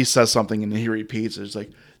 where she says something and he repeats. It's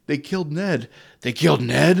like, they killed Ned. They killed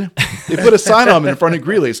Ned. They put a sign on him in front of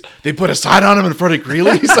Greeley's. They put a sign on him in front of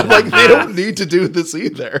Greeley's. I'm like, they don't need to do this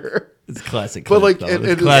either. It's classic. But Clint, like,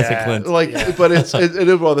 it's classic Clint. But it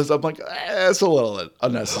is one of this. I'm like, it's a little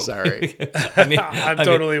unnecessary. I'm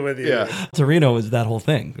totally with you. Yeah. Torino is that whole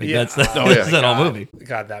thing. That's that whole movie.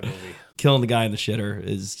 God, that movie. Killing the guy in the shitter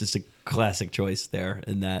is just a classic choice there.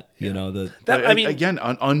 In that, again,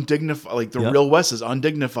 undignified. Like the real West is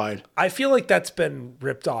undignified. I feel like that's been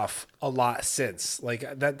ripped off a lot since.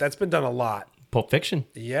 Like that's been done a lot. Pulp Fiction.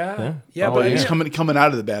 Yeah. But he's coming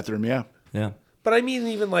out of the bathroom. Yeah. But I mean,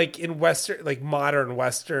 even like in Western, like modern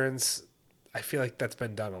Westerns, I feel like that's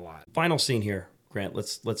been done a lot. Final scene here, Grant.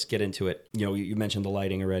 Let's get into it. You mentioned the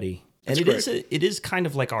lighting already. And That's it is kind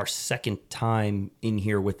of like our second time in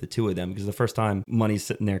here with the two of them, because the first time Money's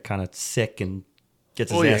sitting there kind of sick and gets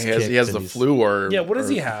his Oh yeah, ass he kicked. has and the he's- flu or Yeah, what does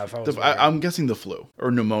or- he have? I was I'm guessing the flu or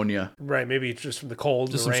pneumonia. right, maybe it's just from the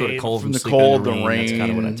cold, Just the some sort of rain. cold From the sleeping in cold, the rain. That's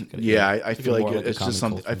kind of what I took it. Yeah, I Took it feel like more it's a just common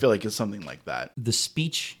something. cold I thing. feel like it's something like that. The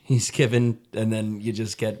speech he's given, and then you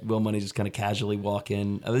just get Will Money just kind of casually walk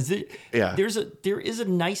in. Yeah. There is a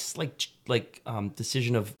nice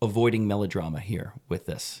decision of avoiding melodrama here with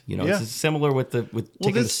this. You know, Yeah. it's similar with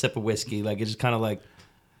taking a this- sip of whiskey. Like it's just kind of like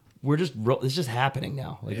it's just happening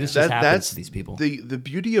now. Like this just happens That's to these people. The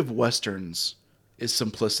beauty of westerns is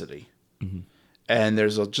simplicity, Mm-hmm. and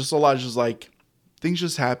there's just a lot of just like things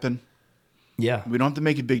just happen. Yeah. We don't have to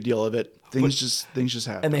make a big deal of it. Things just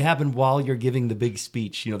happen. And they happen while you're giving the big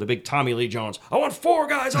speech. You know, the big Tommy Lee Jones. I want 4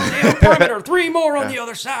 guys on the outer perimeter, 3 more on the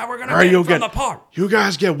other side. We're gonna All right, get you'll it from get the park. you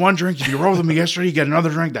guys get 1 drink. If you roll with me yesterday, you get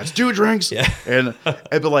another drink. That's 2 drinks. Yeah. And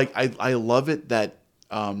but like I love it that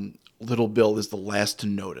Little Bill is the last to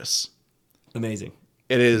notice. Amazing.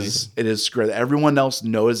 It is great. Everyone else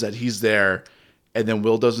knows that he's there, and then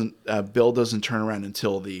Bill doesn't turn around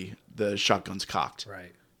until the shotgun's cocked.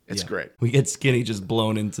 Right. It's Yeah. great. We get Skinny just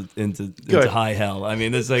blown into Good. high hell. I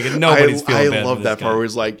mean, it's like nobody's feeling bad. I love for that this part guy. where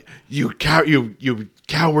he's like, you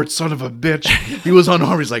coward son of a bitch. He was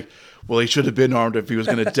unarmed. He's like, well, he should have been armed if he was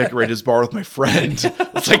going to decorate his bar with my friend.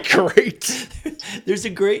 It's like great. There's a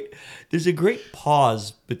great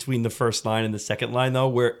pause between the first line and the second line though,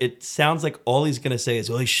 where it sounds like all he's gonna say is,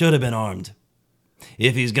 "Well, he should have been armed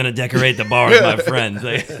if he's gonna decorate the bar with my friend."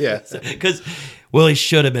 Yeah. Because he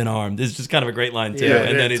should have been armed. It's just kind of a great line too. Yeah, and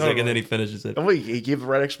yeah, then he's like, totally. and then he finishes it. And he gave the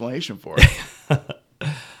right explanation for it.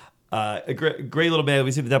 A great little bit.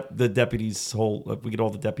 We see the deputies we get all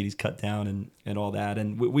the deputies cut down and all that,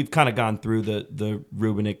 and we've kind of gone through the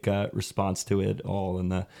Rubinick response to it all,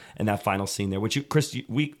 and that final scene there. Which was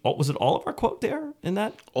it all of our quote there in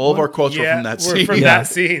that? All of our quotes were from that we're scene. From Yeah. that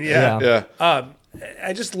scene, yeah. Yeah.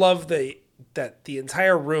 I just love that the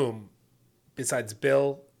entire room, besides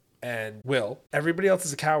Bill and Will, everybody else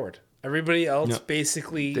is a coward. Everybody else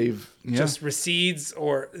basically just recedes,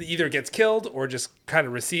 or either gets killed or just kind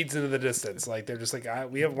of recedes into the distance. Like they're just like,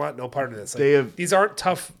 we want no part of this. Like, these aren't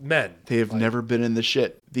tough men. They have never been in the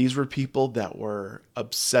shit. These were people that were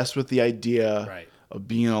obsessed with the idea of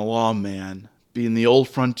being a lawman, being the old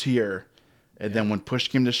frontier. And then when push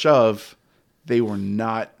came to shove, they were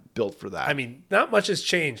not built for that. I mean, not much has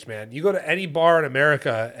changed, man. You go to any bar in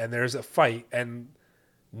America and there's a fight, and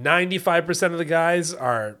 95% of the guys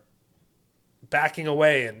are backing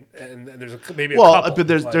away, and there's maybe a couple. but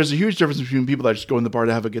there's a huge difference between people that just go in the bar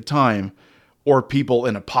to have a good time, or people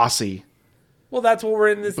in a posse. Well, that's what we're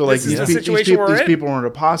in this. But like This is the situation we're these in. people are in a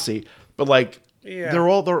posse, but like they're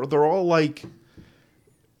all like,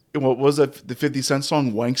 what was it? The 50 Cent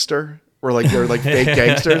song "Wankster," where like they're like fake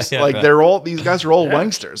gangsters. Yeah, like right. these guys are all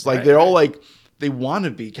wanksters. Like they're all like they want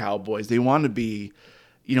to be cowboys. They want to be,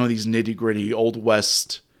 these nitty gritty old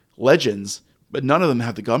west legends, but none of them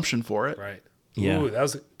have the gumption for it. Right. Yeah. Ooh, that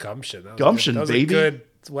was a gumption. That was Gumption, that was baby. A good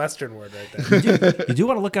Western word right there. You do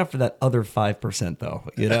want to look out for that other 5% though.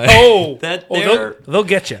 You know? They'll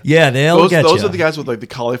get you. Yeah, they'll get Those you. are the guys with like the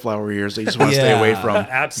cauliflower ears that you just want to stay away from.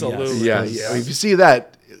 Absolutely. Yeah, yeah. If you see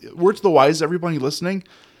that, word to the wise, everybody listening,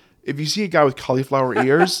 if you see a guy with cauliflower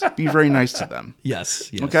ears, be very nice to them. Yes.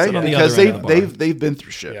 Okay, Sit on the because other end of the bar. they've been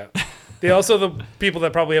through shit. Yeah. They also the people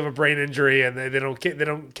that probably have a brain injury and they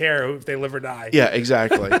don't care if they live or die. Yeah,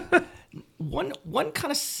 exactly. One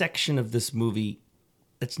kind of section of this movie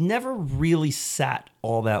that's never really sat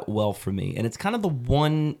all that well for me, and it's kind of the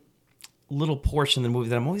one little portion of the movie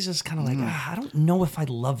that I'm always just kind of like, I don't know if I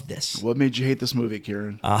love this. What made you hate this movie,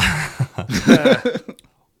 Kieran?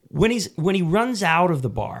 When he runs out of the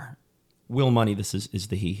bar, Will Money, this is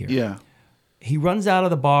the he here. Yeah. He runs out of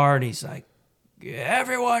the bar and he's like,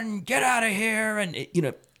 everyone get out of here. And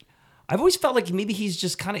I've always felt like maybe he's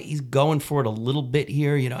just he's going for it a little bit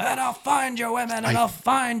here, and I'll find your women and I'll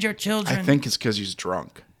find your children. I think it's because he's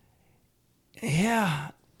drunk. Yeah.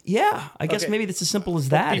 I guess maybe it's as simple as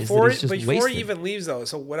that. Before is that he's just he wasted. even leaves though,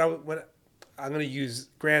 so when I'm going to use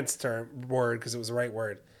Grant's word because it was the right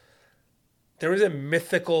word. There was a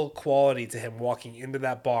mythical quality to him walking into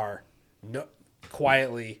that bar,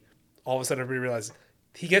 quietly. All of a sudden, everybody realizes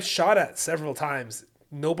he gets shot at several times.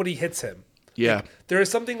 Nobody hits him. Yeah. There is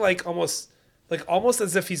something almost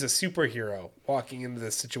as if he's a superhero walking into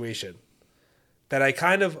this situation. That I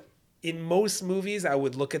kind of, in most movies, I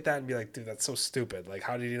would look at that and be like, dude, that's so stupid. Like,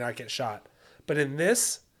 how did he not get shot? But in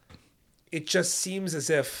this, it just seems as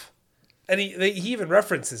if, and he even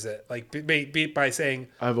references it, like by saying,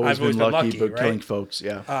 I've always been lucky but right? killing folks.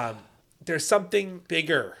 Yeah. There's something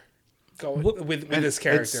bigger going with this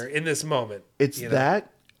character in this moment. It's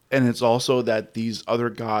that, and it's also that these other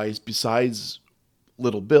guys, besides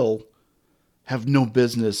Little Bill have no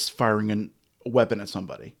business firing a weapon at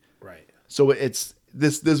somebody. Right. So it's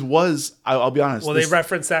this was I'll be honest. Well, this, they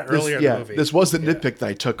referenced that earlier in the movie. This was the nitpick that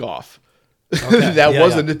I took off. Okay. That Yeah,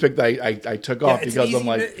 was yeah. a nitpick that I took off it's because an I'm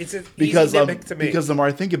like it's an because easy nitpick to make. because the more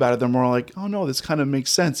I think about it, the more like, oh no, this kind of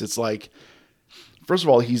makes sense. It's like, first of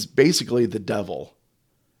all, he's basically the devil,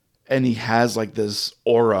 and he has like this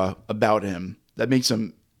aura about him that makes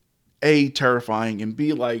him A, terrifying, and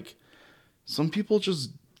B, like, some people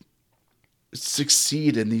just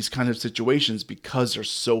succeed in these kind of situations because they're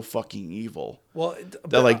so fucking evil. Well,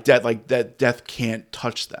 That death can't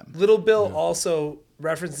touch them. Little Bill also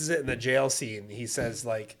references it in the jail scene. He says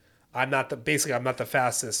like, I'm not the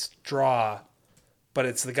fastest draw, but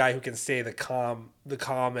it's the guy who can stay the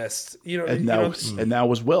calmest. And that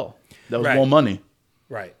was Will. That was Right. Will Money.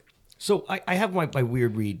 Right. So I have my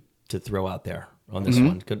weird read to throw out there on this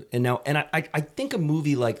one. And I think a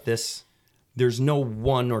movie like this, there's no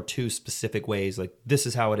one or two specific ways, like this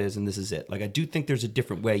is how it is and this is it. Like I do think there's a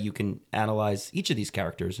different way you can analyze each of these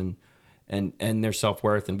characters and their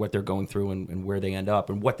self-worth and what they're going through and where they end up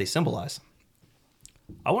and what they symbolize.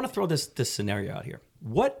 I want to throw this scenario out here.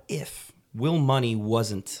 What if Will Money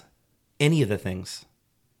wasn't any of the things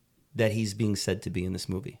that he's being said to be in this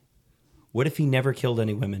movie? What if he never killed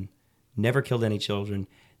any women, never killed any children,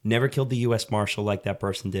 never killed the U.S. Marshal like that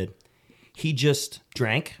person did? He just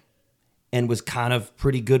drank and was kind of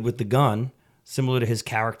pretty good with the gun, similar to his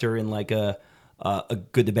character in like a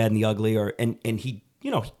Good, the Bad, and the Ugly, and he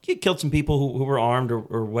he killed some people who were armed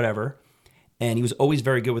or whatever, and he was always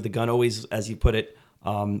very good with the gun. Always, as you put it,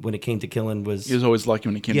 when it came to killing, He was always lucky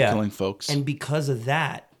when it came to killing folks. And because of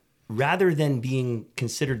that, rather than being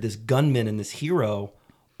considered this gunman and this hero,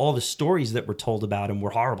 all the stories that were told about him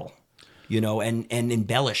were horrible, and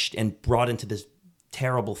embellished and brought into this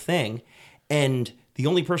terrible thing. And the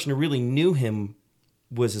only person who really knew him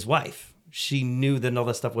was his wife. She knew that all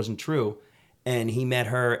that stuff wasn't true. And he met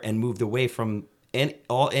her and moved away from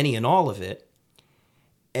any and all of it.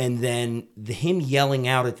 And then him yelling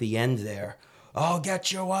out at the end there, "I'll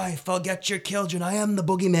get your wife, I'll get your children, I am the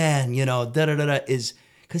boogeyman," is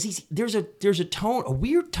because there's a tone, a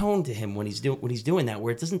weird tone to him when he's doing that,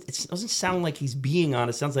 where it doesn't sound like he's being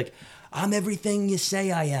honest. It sounds like, I'm everything you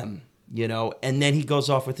say I am, and then he goes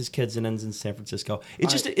off with his kids and ends in San Francisco.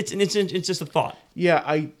 It's just a thought. Yeah,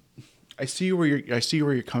 I see where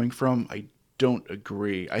you're coming from. I don't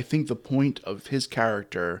agree. I think the point of his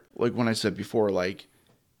character, like when I said before, like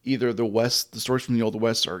either the stories from the Old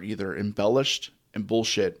West are either embellished and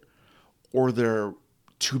bullshit, or they're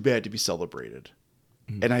too bad to be celebrated.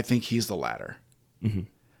 Mm-hmm. And I think he's the latter. Mm-hmm.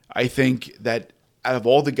 I think that out of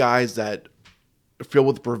all the guys that filled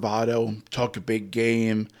with bravado, talk a big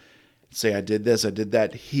game, say I did this, I did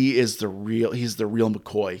that, he's the real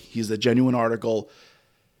McCoy. He's the genuine article,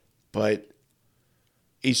 but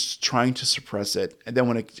he's trying to suppress it. And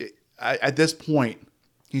then at this point,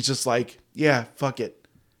 he's just like, yeah, fuck it.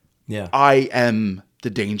 Yeah, I am the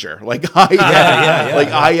danger. Like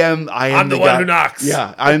I am I'm the guy, one who knocks.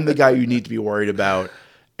 Yeah, I'm the guy you need to be worried about.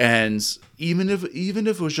 And even if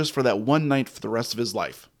it was just for that one night for the rest of his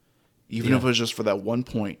life, even if it was just for that one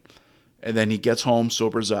point, and then he gets home,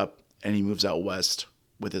 sobers up, and he moves out west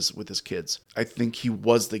with his kids. I think he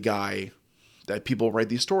was the guy that people write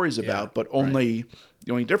these stories about, but the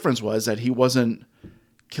only difference was that he wasn't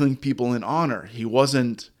killing people in honor. He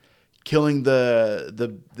wasn't killing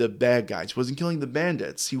the bad guys. He wasn't killing the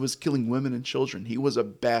bandits. He was killing women and children. He was a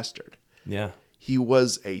bastard. Yeah. He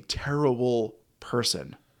was a terrible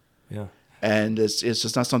person. Yeah. And it's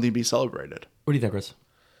just not something to be celebrated. What do you think, Chris?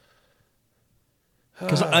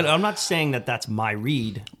 Because I'm not saying that that's my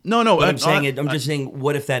read. No. But I'm just saying,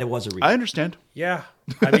 what if that it was a read? I understand. Yeah.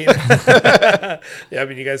 I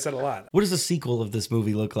mean, you guys said a lot. What does the sequel of this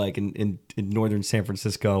movie look like in northern San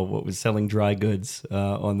Francisco? What was selling dry goods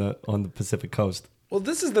on the Pacific coast? Well,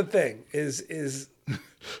 this is the thing is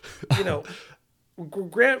what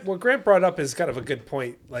Grant brought up is kind of a good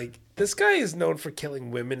point. Like, this guy is known for killing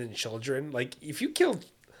women and children. Like, if you killed,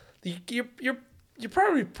 you're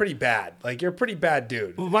probably pretty bad. Like, you're a pretty bad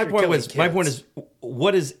dude. Well, my point is,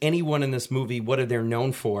 what is anyone in this movie? What are they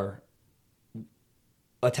known for?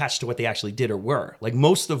 Attached to what they actually did or were. Like,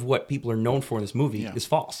 most of what people are known for in this movie is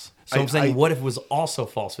false. So I'm saying, what if it was also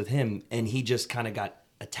false with him, and he just kind of got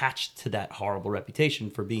attached to that horrible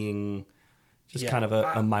reputation for being just kind of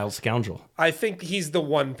a mild scoundrel? I think he's the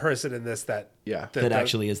one person in this that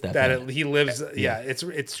actually is that bad. bad. He lives. Yeah, it's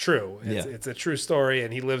true. It's a true story,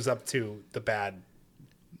 and he lives up to the bad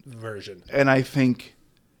version. And I think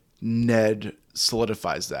Ned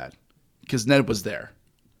solidifies that, because Ned was there.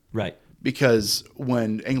 Right. Because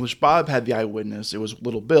when English Bob had the eyewitness, it was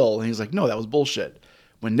Little Bill, and he's like, no, that was bullshit.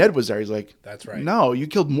 When Ned was there, he's like, that's right. No, you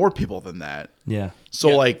killed more people than that. Yeah.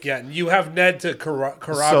 So you have Ned to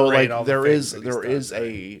corroborate so like all there the is things there is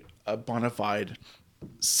right? a bona fide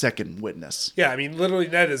second witness. Yeah, I mean, literally,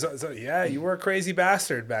 Ned is. So, yeah, you were a crazy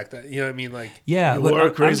bastard back then. You know what I mean? Like, Yeah, You but were a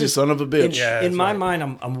I'm crazy just- son of a bitch. Yeah, in that's my right.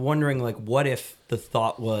 mind, I'm wondering like, what if the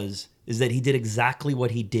thought is that he did exactly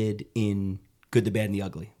what he did in Good, the Bad, and the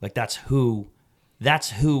Ugly. Like that's who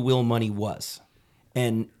Will Money was,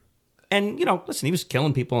 and listen, he was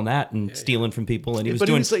killing people in that and stealing from people, and he was But,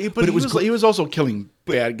 doing. he was also killing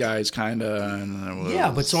bad guys, kind of.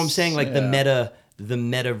 Yeah, but so I'm saying like the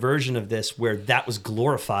meta version of this, where that was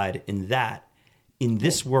glorified in that. In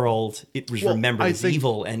this world, it was remembered as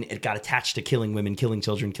evil, and it got attached to killing women, killing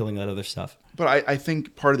children, killing that other stuff. But I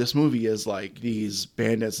think part of this movie is like these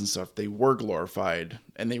bandits and stuff. They were glorified,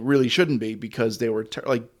 and they really shouldn't be because they were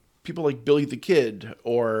like people like Billy the Kid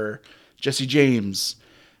or Jesse James.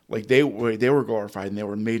 Like they were glorified, and they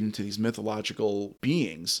were made into these mythological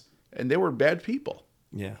beings, and they were bad people.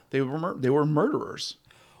 Yeah, they were murderers.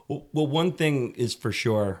 Well, one thing is for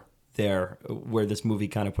sure there, where this movie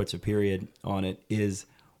kind of puts a period on it, is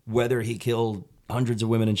whether he killed hundreds of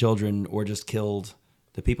women and children or just killed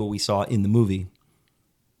the people we saw in the movie.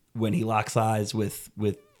 When he locks eyes with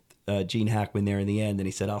Gene Hackman there in the end, and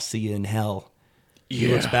he said, "I'll see you in hell." He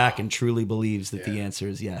looks back and truly believes that the answer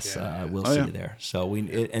is yes. I will see you there. So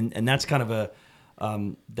and that's kind of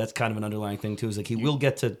an underlying thing too. Is like he will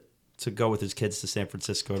get to go with his kids to San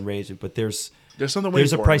Francisco and raise it, but there's something.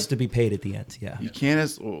 There's a price to be paid at the end. Yeah, you can't.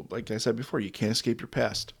 Like I said before, you can't escape your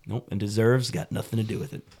past. Nope, and deserves got nothing to do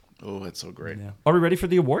with it. Oh, that's so great. Yeah. Are we ready for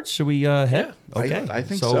the awards? Should we head? Yeah, Okay, I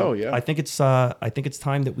think so. Yeah, I think it's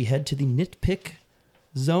time that we head to the nitpick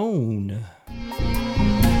zone.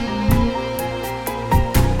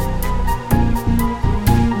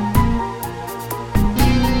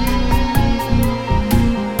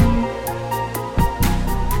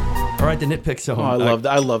 All right, the nitpick zone. Oh,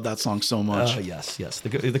 I love that song so much. Yes.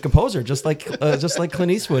 The composer, just like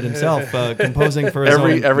Clint Eastwood himself, composing for his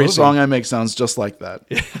own every movie. song I make sounds just like that.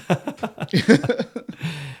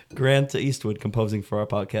 Grant Eastwood composing for our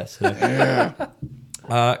podcast today.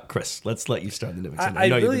 Yeah. Chris, let's let you start the nitpick zone. I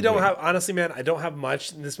know you've really been don't waiting. have, honestly, man, I don't have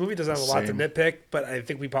much. This movie doesn't have a lot to Same. nitpick, but I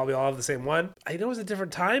think we probably all have the same one. I know it's a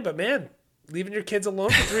different time, but man, leaving your kids alone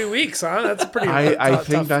for 3 weeks, huh? That's a pretty I think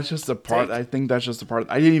tough that's just the part. take. I think that's just the part.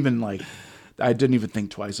 I didn't even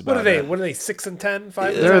think twice about What are they? it. What are they? 6 and 10,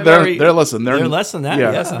 5 and They're 10? they're listen. They're less than that. Yeah.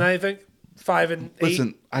 Less than that, I think. 5 and 8.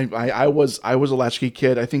 Listen, I was a latchkey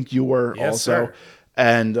kid. I think you were Yes, also. sir.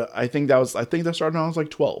 And I think that started when I was like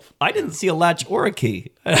 12. I didn't see a latch or a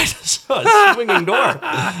key. I just saw a swinging door.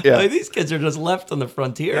 Yeah. Like, these kids are just left on the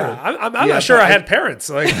frontier. Yeah, I'm Yeah, not sure but I had parents.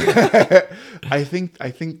 Like, I think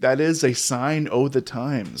that is a sign of the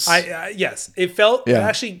times. yes, it felt Yeah.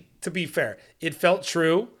 actually. To be fair, it felt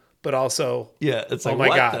true, but also, Yeah, it's like, Oh my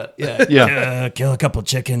what God. the- Yeah. Kill a couple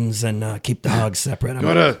chickens and keep the hogs separate.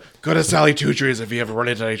 Go to Sally Two Trees if you ever run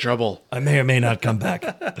into any trouble. I may or may not come back.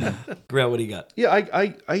 Grant, what do you got? Yeah,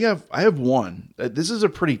 I have one. This is a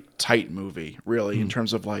pretty tight movie, really, in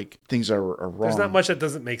terms of like things that are wrong. there's not much that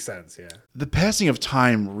doesn't make sense. Yeah, The passing of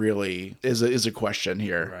time really is a question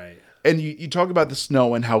here. right. And you talk about the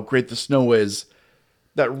snow and how great the snow is.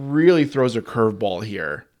 That really throws a curveball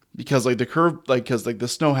here because the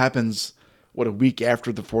snow happens a week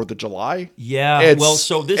after the 4th of July. Yeah, It's- well,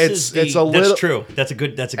 so this it's a little- that's true. That's a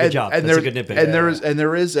good job. And That's a good nitpick.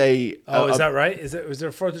 there is a Is that right? Is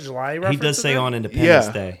there 4th of July reference? He does in say there? on Independence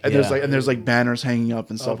Day. and Yeah. there's like banners hanging up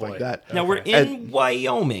and stuff boy. like that. Now we're in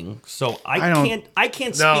Wyoming, so I don't- can't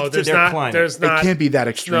No, speak to there's their not. climate. There's not. It can't be that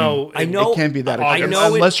extreme. No, I know- It can't be that I extreme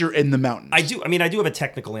know unless you're in the mountains. I do. I mean, I do have a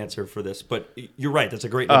technical answer for this, but you're right. That's a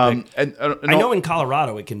great nitpick. And I know in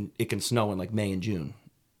Colorado it can snow in like May and June,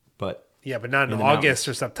 but Yeah, but not in the August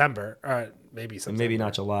or September. Maybe September. maybe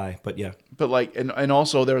not July. But yeah, but like and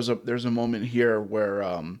also there's a moment here where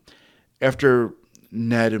after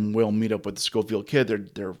Ned and Will meet up with the Schofield kid,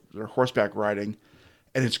 they're horseback riding,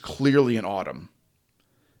 and it's clearly in autumn,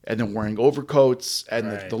 and they're wearing overcoats, and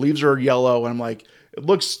Right. the leaves are yellow, and I'm like, it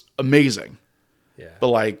looks amazing, Yeah. but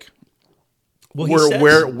like, well, he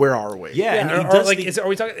where are we? yeah, and he Or does like, the- are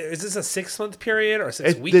we talking? Is this a 6-month period or a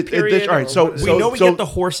 6-week it- period? all right, or so- what is we it? know we so- get the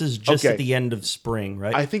horses just okay. at the end of spring,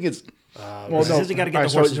 right? I think it's. He says you gotta get the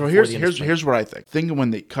horses So before here's the end of spring. here's what I think. Think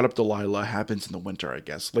when they cut up Delilah happens in the winter, I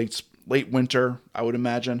guess late winter, I would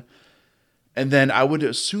imagine, and then I would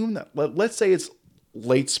assume that let's say it's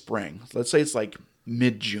late spring. Let's say it's like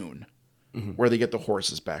mid-June, where they get the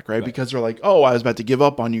horses back, right? Because they're like, oh, I was about to give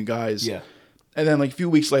up on you guys. Yeah. And then like a few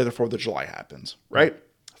weeks later, the 4th of July happens, right?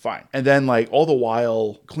 Fine. And then like all the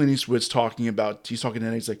while, Clint Eastwood's he's talking to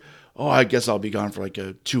Ned, he's like, oh, I guess I'll be gone for like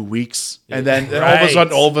 2 weeks. And then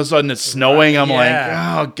all of a sudden it's snowing. I'm like,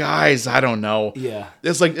 oh guys, I don't know. Yeah.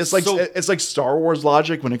 It's like Star Wars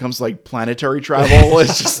logic when it comes to like planetary travel.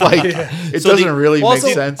 It's just like, it doesn't really make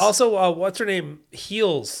sense. Also, what's her name?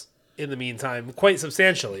 Heals in the meantime quite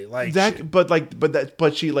substantially, like that,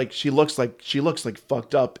 but she looks like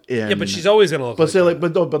fucked up in. Yeah, but she's always gonna look. But say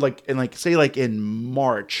like in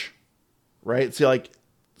March, right? Say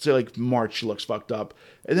like March she looks fucked up,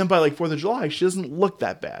 and then by like 4th of July she doesn't look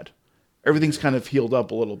that bad. Everything's kind of healed up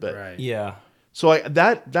a little bit. Right. Yeah. So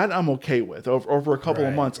that I'm okay with. Over a couple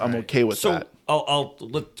of months, I'm okay with that. So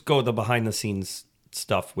let's go with the behind the scenes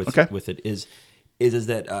stuff with it is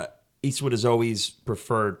that Eastwood has always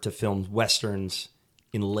preferred to film westerns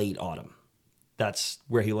in late autumn. That's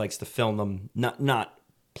where he likes to film them, not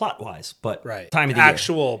plot wise, but time of the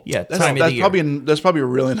actual year. Yeah, time of the year. That's probably a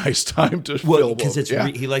really nice time to film because it's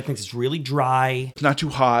he thinks it's really dry. It's not too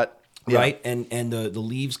hot, right? And the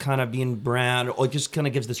leaves kind of being brown, or it just kind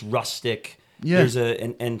of gives this rustic. Yeah. There's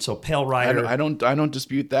and so Pale Rider. I don't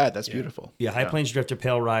dispute that. That's beautiful. Yeah, High Plains Drifter,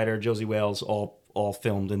 Pale Rider, Josie Wales, all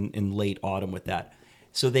filmed in late autumn with that.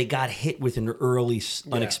 So they got hit with an early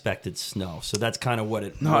unexpected snow. So that's kind of what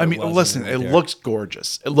it. No, I mean, listen, it looks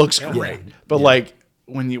gorgeous. It looks great. Yeah. But like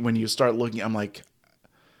when you start looking, I'm like,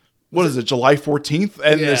 what is it? July 14th,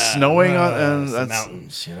 and it's snowing on the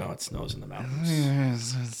mountains. It snows in the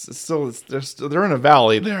mountains. They're in a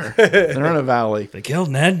valley there. They're in a valley. They killed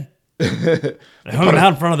Ned. They hung him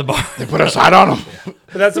out in front of the bar. They put a sign on him.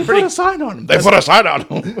 But that's a pretty put a sign on him. They put a sign on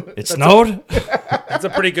him. It snowed. That's a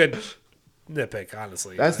pretty good nitpick,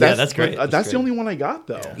 honestly. That's great. That's the only one I got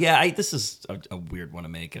though. Yeah, this is a weird one to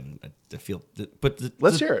make, and I feel. But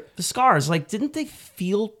let's hear it. The scars, like, didn't they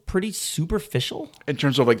feel pretty superficial in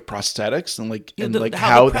terms of like prosthetics and like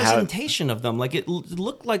how the presentation of them? Like it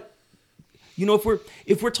looked like.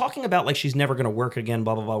 If we're talking about like she's never going to work again,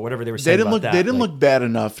 blah blah blah, whatever they were saying they didn't look bad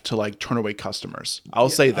enough to like turn away customers. I'll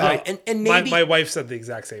say that. Right. And maybe my wife said the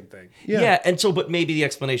exact same thing. Yeah. And so, but maybe the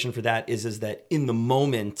explanation for that is that in the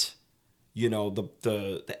moment,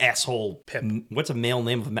 the asshole pimp. What's a male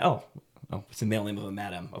name of a male? Oh, it's the male name of a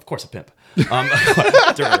madam. Of course, a pimp. What's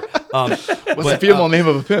the female name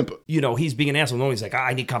of a pimp? He's being an asshole. No, he's like,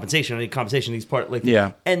 I need compensation. He's part like,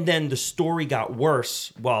 And then the story got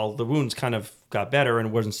worse while the wounds kind of got better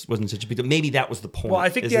and wasn't such a big deal. Maybe that was the point. Well, I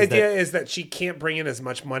think the idea is that she can't bring in as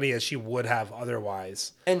much money as she would have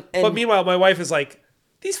otherwise. But meanwhile, my wife is like,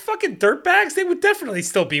 these fucking dirtbags, they would definitely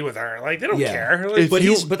still be with her. Like, they don't care. Like,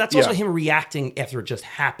 but that's also him reacting after it just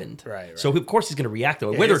happened. Right. So, of course, he's going to react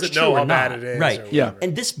to it, whether it's true or not. Right. Yeah.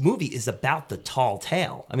 And this movie is about the tall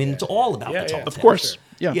tale. I mean, it's all about the tall tale. Of course.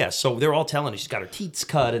 Sure. Yeah. So, they're all telling her she's got her teeth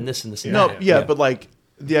cut and this and this and that. No, but like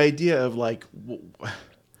the idea of like,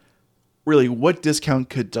 really, what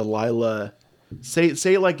discount could Delilah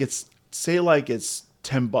say like it's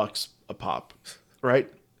 $10 a pop, right?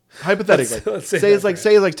 Hypothetically, let's say it's like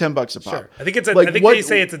 $10 a pop. Sure. I think they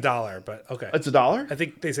say it's $1, but okay. It's $1? I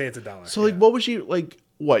think they say it's $1. So like, what would she like?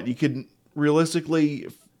 What you could realistically,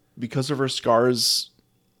 because of her scars,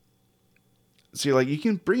 see, like you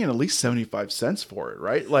can bring in at least 75 cents for it,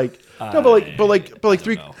 right? Like but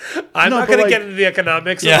three. I'm not going to get into the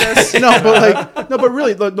economics of this.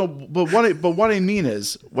 But what I mean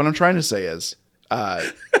is, what I'm trying to say is.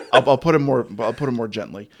 I'll put it more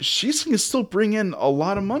gently. She can still bring in a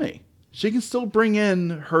lot of money. She can still bring in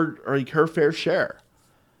her fair share.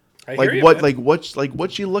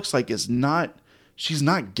 What she looks like is not. She's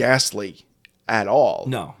not ghastly at all.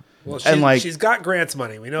 No. Well, she's got Grant's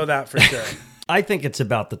money. We know that for sure. I think it's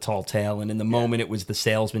about the tall tale, and in the moment it was the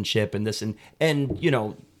salesmanship and this and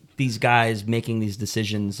these guys making these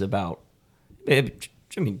decisions about. I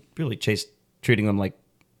mean, really, Chase treating them like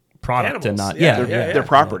product animals. And not their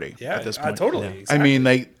property at this point. Totally. Yeah. Exactly. I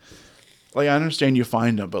mean, I understand you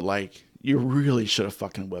find them, but like you really should have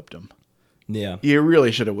fucking whipped them. Yeah, you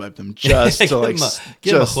really should have whipped them just to like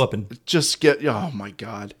give him a whooping. Just get. Oh my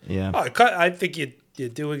god. Yeah. I think you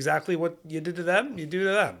do exactly what you did to them. You do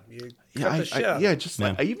to them. You cut the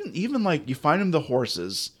shit. Even like you find them the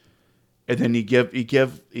horses, and then you give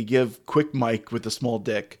Quick Mike with the small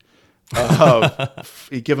dick.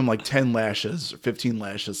 You give him like 10 lashes or 15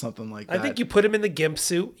 lashes, something like that. I think you put him in the gimp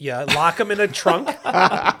suit. Yeah, lock him in a trunk,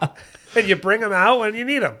 and you bring him out when you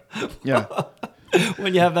need him. Yeah.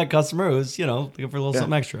 When you have that customer who's looking for a little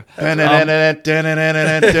something extra. A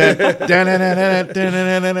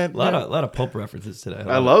lot of Pulp references today.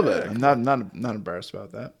 I love it. I'm not embarrassed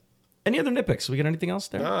about that. Any other nitpicks? We got anything else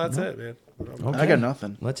there? No, that's it, man. I got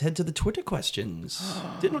nothing. Let's head to the Twitter questions.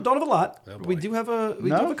 Don't have a lot. We do have a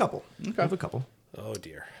couple. We have a couple. Oh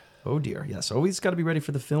dear. Oh dear. Yes. Always got to be ready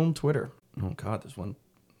for the film Twitter. Oh God, there's one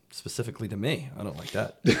specifically to me. I don't like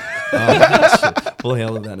that. We'll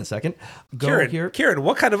handle that in a second. Go Kieran, here. Kieran,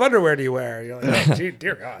 what kind of underwear do you wear? You're like, oh,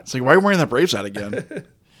 dear God. It's like, why are you wearing that Braves hat again?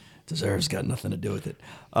 Deserves got nothing to do with it.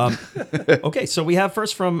 Okay, so we have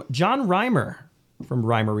first from John Reimer from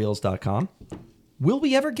ReimerReels.com. Will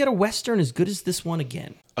we ever get a Western as good as this one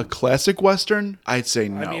again? A classic Western? I'd say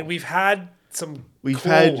no. I mean, we've had some We've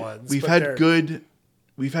cool had ones. we've but had they're- good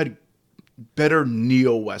we've had better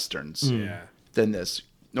neo westerns Yeah. than this.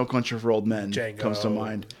 No Country for Old Men Django. comes to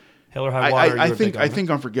mind. Hell or High Water. I you're a think big I on think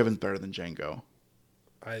Unforgiven's better than Django.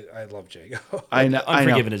 I love Django. I know.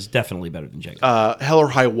 Unforgiven is definitely better than Django. Hell or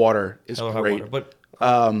High Water is Hell or High great. Water, but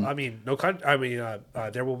I mean,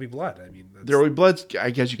 There Will Be Blood. I mean, that's, There Will Be Blood.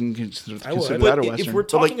 I guess you can consider would. that a but Western. if we're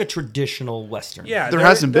But, like, talking a traditional Western, yeah, there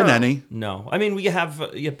hasn't been no. any. no. I mean, we have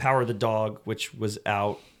Power of the Dog, which was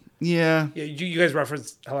out. Yeah. Yeah, you guys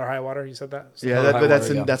referenced Hell or High Water. You said that. Yeah, Hell or High but that's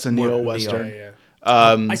Water, yeah. that's a More neo neo. western. Yeah.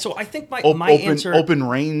 So I think my answer. Open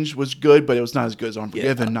Range was good, but it was not as good as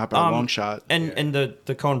Unforgiven. Not by a long shot. And the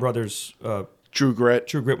Coen Brothers. True Grit.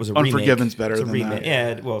 True Grit was a remake. Unforgiven's better It's a than remake. that.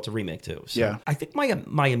 Yeah, well, it's a remake too. So Yeah. I think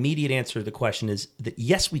my immediate answer to the question is that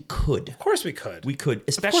yes, we could. Of course we could. We could,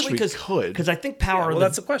 especially we because could. I think Power. well, of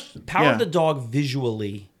that's the question. Power Yeah. of the Dog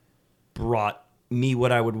visually brought me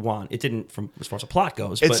what I would want. It didn't, from as far as the plot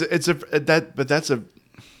goes. But That's a.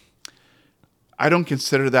 I don't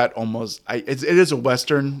consider that almost. It is a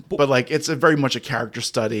western, but like it's a very much a character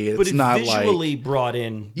study. It's but it not visually like brought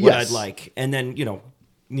in what Yes. I'd like, and then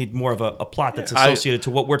need more of a plot that's I- associated to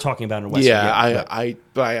what we're talking about in Western. yeah.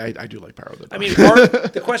 but- I do like Power of the Dog. I mean,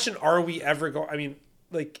 the question: are we ever going? I mean,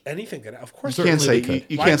 like anything could. Of course, you can't say certainly we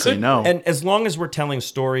could. you Why can't say couldn't no. And as long as we're telling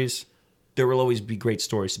stories, there will always be great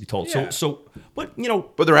stories to be told. Yeah. But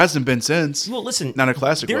But there hasn't been since. well, listen, Not a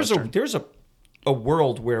classic There's Western. there's a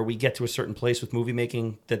world where we get to a certain place with movie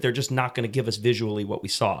making that they're just not going to give us visually what we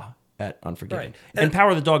saw at Unforgiven. Right. And Power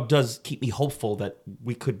of the Dog does keep me hopeful that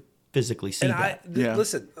we could physically see And that. Yeah.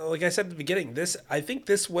 Listen, like I said at the beginning, I think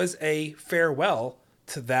this was a farewell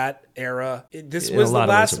to that era. This In was a the lot of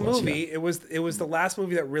ways last it was, movie. It was the last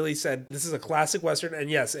movie that really said this is a classic Western. And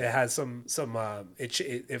yes, it has some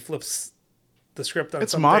it flips the script on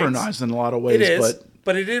It's some modernized things. in a lot of ways, It is,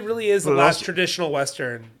 but it really is the but it last also- traditional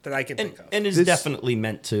Western that I can think of. And is This- definitely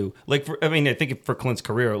meant to I think for Clint's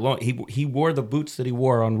career alone, he wore the boots that he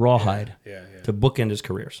wore on Rawhide yeah. to bookend his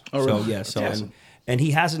careers. Oh, So really? yeah, so That's awesome. and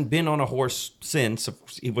he hasn't been on a horse since.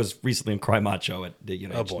 He was recently in Cry Macho at age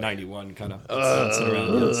boy. 91, kind of sitting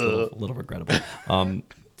around. Yeah, it's a little regrettable.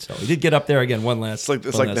 So he did get up there again one last.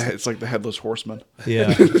 it's like the headless horseman.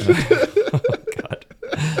 Yeah. Oh, God.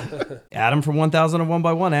 Adam from 1001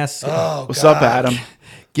 by 1 asks, What's up, Adam?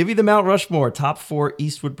 give me the Mount Rushmore top 4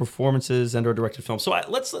 Eastwood performances and/or directed films. So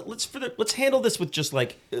let's handle this with just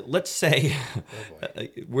like let's say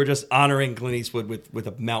we're just honoring Clint Eastwood with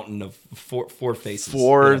a mountain of four faces.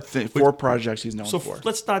 Four projects he's known So for.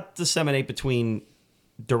 let's not disseminate between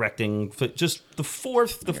directing, just the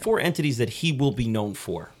four entities that he will be known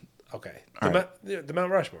for. Okay, All right. the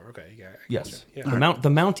Mount Rushmore. Okay, yeah. I Yes, gotcha. Yeah. the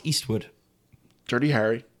Mount Eastwood. Dirty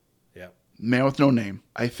Harry, Yeah. Man with No Name.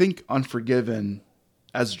 I think Unforgiven,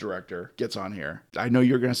 as a director, gets on here. I know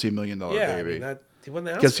you're going to see $1 Million Yeah, I Baby. mean, he won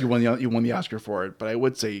the Guess Oscar. you won the Oscar for it, but I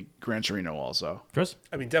would say Gran Torino also. Chris?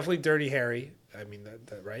 I mean, definitely Dirty Harry. I mean,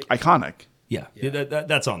 that right? Iconic. Yeah.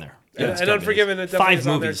 That's on there. And- It's and gotta be. Unforgiven, it definitely 5 is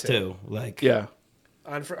on there, movies too. too. Like Yeah.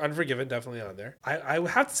 Unforgiven, definitely on there. I would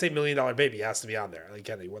have to say $1 Million Baby has to be on there. Like,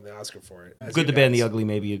 he won the Oscar for it. As Good, you the Bad, and the guys. Ugly.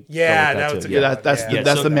 Maybe you'd Yeah, go that with was that a too. good Yeah, one. that's Yeah,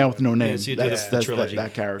 that's so the that Man with No Name. so you do that's the trilogy.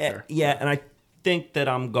 that character. Yeah, and I think that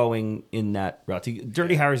I'm going in that route.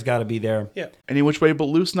 Dirty Harry's got to be there. Yeah. Any Which Way But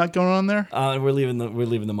Loose not going on there? We're leaving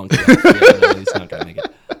the monkey. Out. Yeah, no, he's not gonna make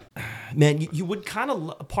it. Man, you would kind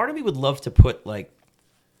of. Part of me would love to put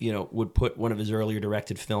would put one of his earlier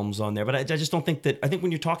directed films on there, but I just don't think that. I think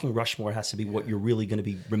when you're talking Rushmore, it has to be what you're really going to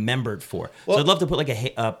be remembered for. So I'd love to put like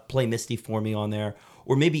a Play Misty for Me on there,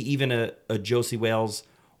 or maybe even a Josie Wales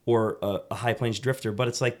or a High Plains Drifter. But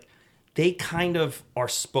it's like they kind of are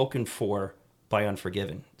spoken for by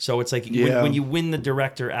Unforgiven. So it's like when you win the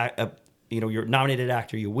director, you're nominated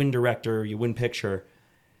actor, you win director, you win picture.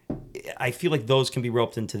 I feel like those can be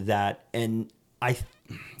roped into that, and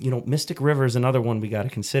Mystic River is another one we got to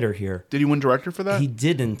consider here. Did he win director for that? He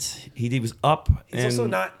didn't. He was up. He's also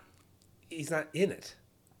not. He's not in it.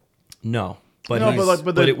 No. But, No,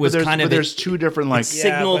 it was kind of there's two different like.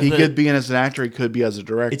 signaled He the, could be in as an actor. He could be as a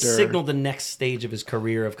director. it signaled the next stage of his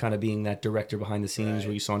career of kind of being that director behind the scenes,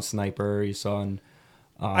 where you saw in Sniper, you saw in.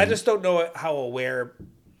 I just don't know how aware.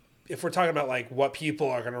 If we're talking about like what people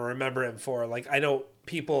are going to remember him for, like I know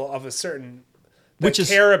people of a certain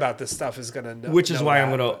care about this stuff is going to know. Which is why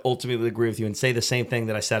I'm that, going to ultimately agree with you and say the same thing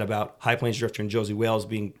that I said about High Plains Drifter and Josie Wales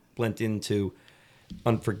being blended into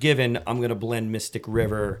Unforgiven. I'm going to blend Mystic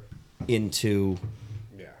River into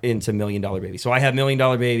 $1 Million Baby. So I have $1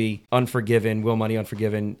 Million Baby, Unforgiven, Will Money,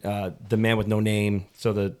 Unforgiven, The Man with No Name.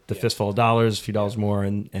 So the Fistful of Dollars, a few dollars more,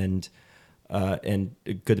 and Good,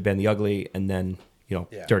 the Bad, and the Ugly, and then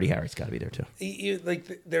Dirty Harry's got to be there too.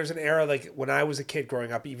 Like there's an era like when I was a kid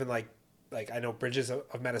growing up, even like I know Bridges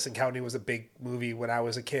of Madison County was a big movie when I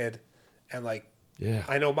was a kid, and like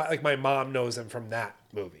I know my mom knows him from that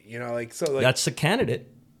movie. That's a candidate.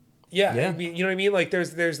 Yeah. I mean, you know what I mean? Like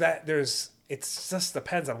there's it just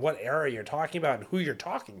depends on what era you're talking about and who you're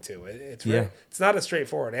talking to. It's not a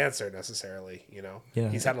straightforward answer necessarily.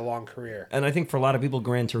 He's had a long career, and I think for a lot of people,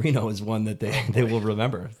 Gran Torino is one that they will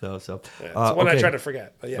remember. Though, so it's one I try to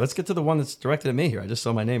forget. But let's get to the one that's directed at me here. I just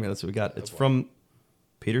saw my name here. That's what we got. It's from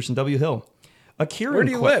Peterson W. Hill. Where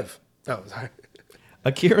do you live? Oh, sorry.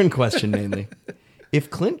 A Kieran question mainly. If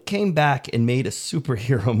Clint came back and made a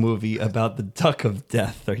superhero movie about the Duck of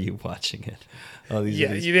Death, are you watching it?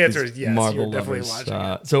 The answer is yes. Marvel You're definitely lovers.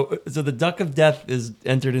 watching it. So the Duck of Death is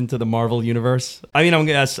entered into the Marvel universe. I mean,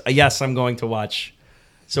 yes, I'm going to watch.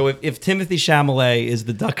 So if Timothy Chalamet is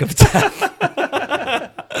the Duck of Death,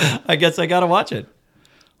 I guess I got to watch it.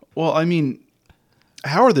 Well, I mean,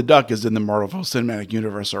 Howard the Duck is in the Marvel Cinematic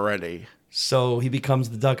Universe already. So he becomes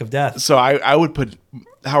the Duck of Death. So I would put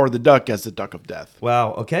Howard the Duck as the Duck of Death.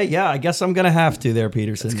 Wow. Okay. Yeah. I guess I'm gonna have to there,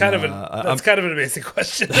 Peterson. That's kind of an amazing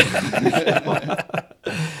question.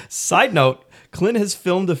 Side note: Clint has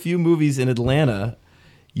filmed a few movies in Atlanta.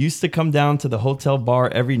 Used to come down to the hotel bar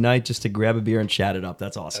every night just to grab a beer and chat it up.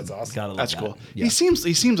 That's awesome. That's cool. Yeah. He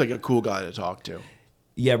seems like a cool guy to talk to.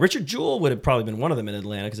 Yeah, Richard Jewell would have probably been one of them in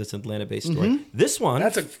Atlanta because it's an Atlanta-based story. This one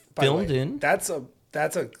filmed in. That's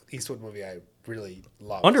a Eastwood movie I really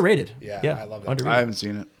love. Underrated. Yeah, I love it. Underrated. I haven't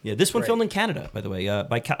seen it. Yeah, this one filmed in Canada, by the way,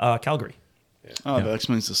 by Calgary. Yeah. Oh, that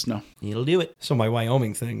explains the snow. It'll do it. So my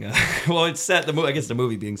Wyoming thing. Well, it's set. I guess the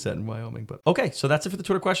movie being set in Wyoming. But okay, so that's it for the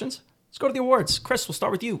Twitter questions. Let's go to the awards. Chris, we'll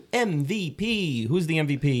start with you. MVP. Who's the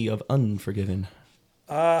MVP of Unforgiven?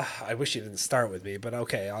 I wish you didn't start with me, but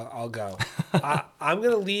okay, I'll go. I'm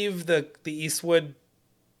gonna leave the Eastwood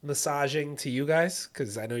massaging to you guys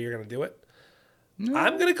because I know you're gonna do it. No.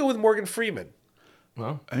 I'm gonna go with Morgan Freeman.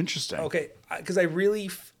 Well, interesting. Okay, because I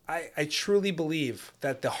truly believe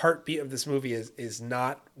that the heartbeat of this movie is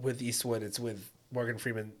not with Eastwood; it's with Morgan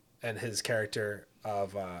Freeman and his character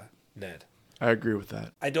of Ned. I agree with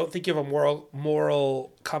that. I don't think you have a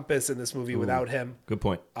moral compass in this movie without him. Good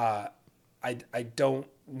point. I don't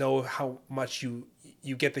know how much you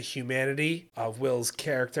get the humanity of William's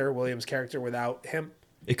character without him.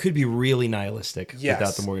 It could be really nihilistic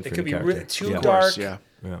without the Morgan Freeman character. It could be too dark. Yeah.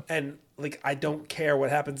 And like I don't care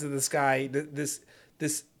what happens to this guy.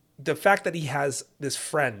 The fact that he has this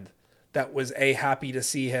friend that was happy to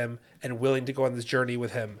see him and willing to go on this journey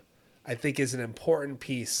with him, I think is an important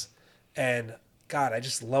piece. And God, I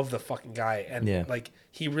just love the fucking guy. And like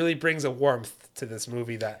he really brings a warmth to this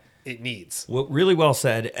movie that it needs. Well, really well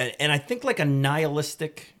said. And I think like a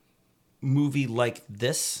nihilistic movie like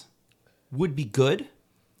this would be good.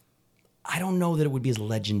 I don't know that it would be as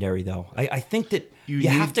legendary though. I think that you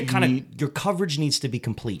have to your coverage needs to be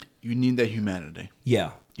complete. You need that humanity.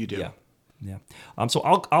 Yeah. You do. Yeah. So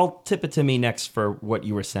I'll tip it to me next for what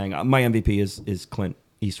you were saying. My MVP is Clint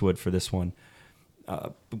Eastwood for this one.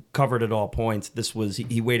 Covered at all points.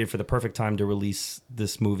 He waited for the perfect time to release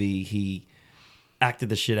this movie. He acted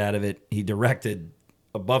the shit out of it. He directed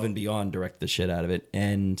above and beyond, directed the shit out of it,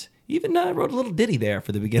 and even wrote a little ditty there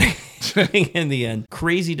for the beginning in the end.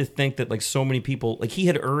 Crazy to think that like so many people, like he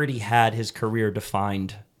had already had his career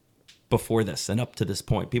defined before this and up to this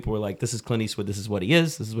point. People were like, this is Clint Eastwood, this is what he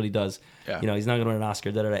is, this is what he does. Yeah. He's not going to win an Oscar,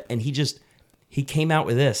 and he came out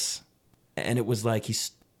with this, and it was like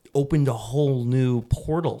he's opened a whole new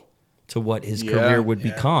portal to what his career would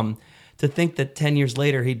become. To think that 10 years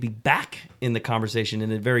later, he'd be back in the conversation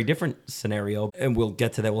in a very different scenario. And we'll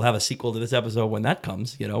get to that. We'll have a sequel to this episode when that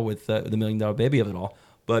comes, with the $1 Million Baby of it all.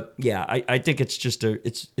 But yeah, I think it's just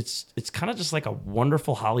it's kind of just like a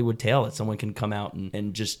wonderful Hollywood tale that someone can come out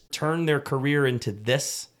and just turn their career into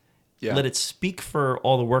this. Yeah. Let it speak for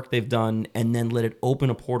all the work they've done, and then let it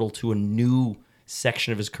open a portal to a new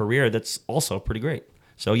section of his career that's also pretty great.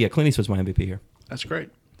 So yeah, Clint Eastwood's my MVP here. That's great.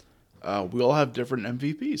 we all have different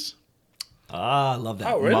MVPs. Ah, I love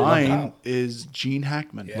that. Oh, really? Mine Wow. is Gene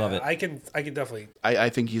Hackman. Yeah, Love it. I can definitely. I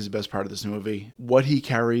think he's the best part of this movie. What he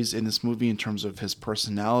carries in this movie in terms of his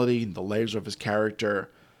personality, the layers of his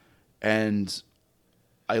character, and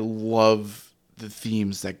I love the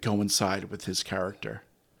themes that coincide with his character.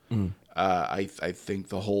 I think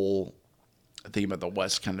the whole theme of the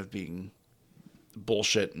West kind of being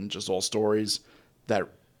bullshit and just all stories that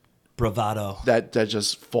Bravado. that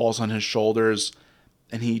just falls on his shoulders,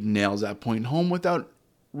 and he nails that point home without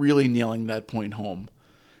really nailing that point home.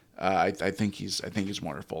 I think he's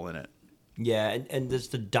wonderful in it. Yeah, and there's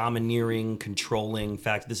the domineering, controlling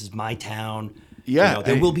fact. This is my town. Yeah,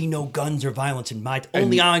 there and- will be no guns or violence in my.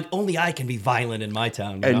 Only I can be violent in my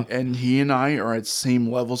town. And he and I are at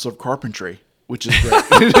same levels of carpentry, which is great.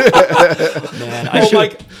 Man, I Oh should.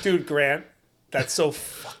 my, dude, Grant, that's so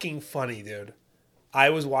fucking funny, dude. I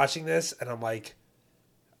was watching this and I'm like,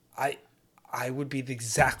 I would be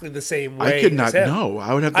exactly the same way. I could as not him. know.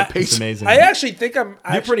 I would have to pace. It's amazing. I actually think I'm.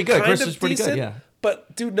 You're pretty good. Kind Chris of is pretty good, decent, yeah.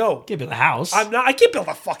 But dude, no, Give it a house. I'm not. I can't build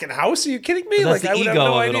a fucking house. Are you kidding me? That's Like the I would ego have no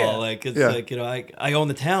of idea. it all. Like it's Yeah. like I own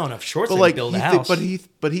the town. Of course, I But can like, build a he house.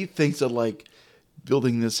 but he thinks that like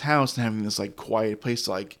building this house and having this like quiet place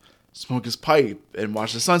to like smoke his pipe and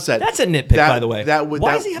watch the sunset. That's a nitpick, That- by the way. That would.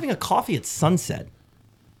 Why that, is he having a coffee at sunset?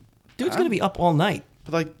 Dude's gonna be up all night.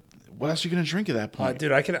 But like, what else are you gonna drink at that point?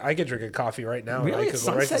 Dude, I could drink a coffee right now. and Really? I At could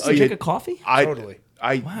go right to sunset, sleep. you yeah. drink a coffee? Totally.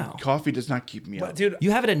 Wow. Coffee does not keep me But up. dude, You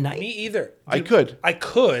have it at night? me either. I Dude, could. I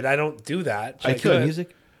could. I don't do that. I but could.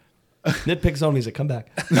 Music. Nitpick zone music. Come back.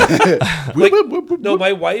 No,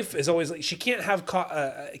 my wife is always like, she can't have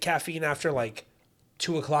caffeine after like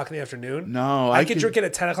 2:00 in the afternoon. No, I I could can- drink it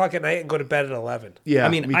at 10:00 at night and go to bed at 11. Yeah, I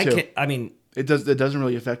mean, me I too. can't. I mean, It doesn't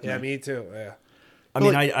really affect Yeah, me. me too. Yeah.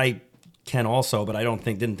 I can also, but I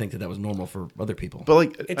didn't think that was normal for other people. But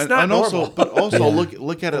like, It's and, not and also, normal. but also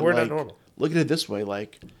look at it we're not like normal. look at it this way: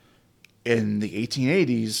 like in the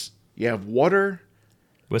 1880s, you have water,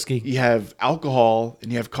 Whiskey. you have alcohol,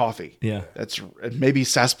 and you have coffee. Yeah. That's maybe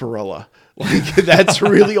sarsaparilla. Like that's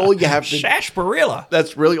really all you have to. Sarsaparilla.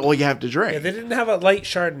 That's really all you have to drink. Yeah, they didn't have a light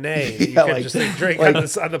Chardonnay that you Yeah, could like- just like, drink like-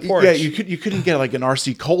 on the porch. Yeah, you couldn't get like an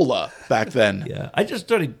RC cola back then. Yeah, I just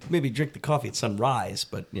started maybe drink the coffee at sunrise,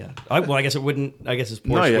 but yeah. I guess it wouldn't. I guess his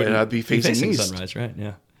porch No, yeah, wouldn't it'd be facing east. sunrise, right?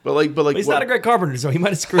 Yeah. But He's what, not a great carpenter, so he might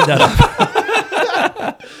have screwed that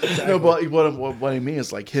up. no, but what I mean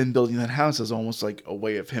is like him building that house is almost like a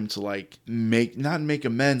way of him to like not make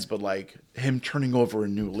amends, but like him turning over a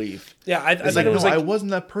new leaf. Yeah, I It's thought like, it was no, like I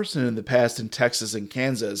wasn't that person in the past in Texas and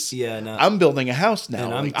Kansas. Yeah, no. I'm building a house now.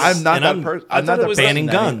 And Like, I'm not and that I'm- person. I I'm thought not it that was person banning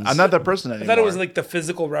any- guns. I'm not that person anymore. I thought it was like the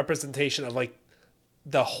physical representation of like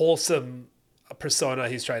the wholesome persona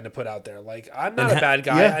he's trying to put out there. Like, I'm not And a bad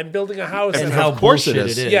guy. yeah. I'm building a house. and Of how course it bullshit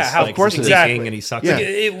is. it is. Yeah, how- like, of course he's it is. leaking Exactly. and he sucks. Yeah. Like,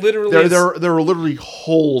 it literally there, is, there are literally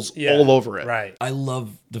holes yeah, all over it. Right. I love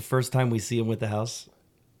the first time we see him with the house.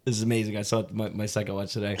 This is amazing. I saw it my second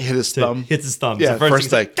watch today. Hit his thumb. Hits his thumb. Yeah, It's the first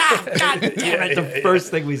thing. thing. God damn it! The first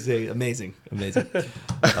thing we see. Amazing.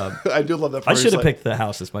 I do love that. I part. should He's have like- picked the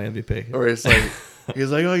house as my MVP. Or it's like, he's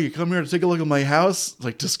like, oh, you come here to take a look at my house?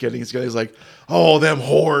 Like, just kidding. He's like, oh, them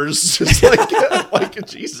whores. Just like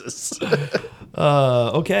Jesus.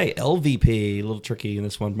 Okay, LVP. A little tricky in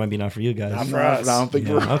this one. Might be not for you guys. Not for us. I don't think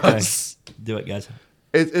Yeah, for okay. us. Do it, guys.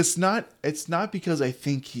 It's not because I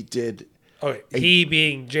think he did Okay. He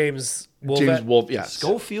being James Wolfe. James Wolfe. Yes.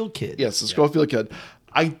 Schofield kid. Yes, the Schofield kid.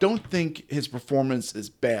 I don't think his performance is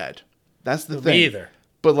bad. That's the thing. Me either.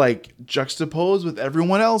 But like juxtaposed with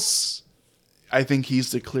everyone else, I think he's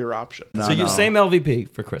the clear option. No, So you no. same LVP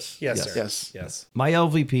for Chris. Yes, sir. Yes. Yes. My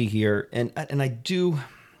LVP here, and I do.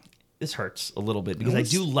 This hurts a little bit because I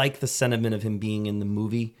do like the sentiment of him being in the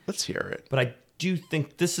movie, Let's hear it. but I do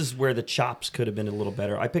think this is where the chops could have been a little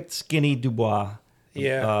better. I picked Skinny Dubois.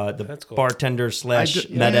 Yeah, the that's cool. bartender slash I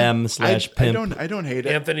do- madam yeah, slash I pimp. don't hate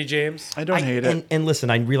it. Anthony James. I don't hate it. And listen,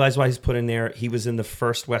 I realize why he's put in there. He was in the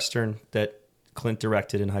first Western that Clint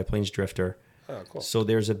directed in High Plains Drifter. Oh, cool. So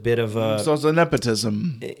there's a bit of a So it's a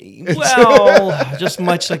nepotism. well, just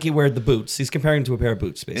much like he wear the boots. He's comparing to a pair of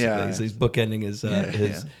boots, basically. Yeah. He's bookending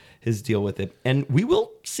his deal with it, and we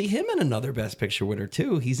will see him in another Best Picture winner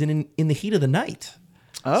too. He's in the Heat of the Night.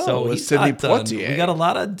 Oh, with he's Sidney not done. Poitier. We got a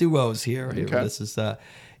lot of duos here. Okay. This is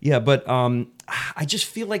yeah, but I just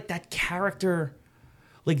feel like that character.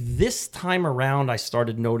 Like this time around, I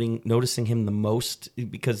started noticing him the most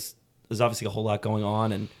because there's obviously a whole lot going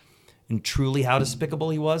on, and truly how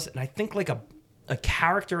despicable he was. And I think like a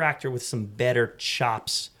character actor with some better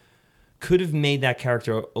chops could have made that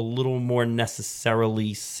character a little more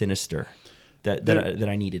necessarily sinister. that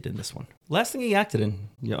I needed in this one. Last thing he acted in,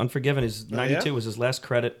 Unforgiven, is 92 was his last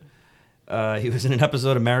credit. He was in an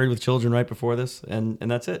episode of Married with Children right before this, and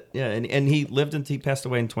that's it. Yeah, and he lived until he passed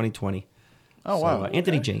away in 2020. Oh, So, wow.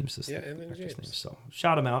 Anthony James is Anthony actor's James. name. So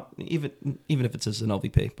shout him out, even if it's as an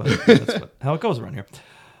LVP. But that's how it goes around here.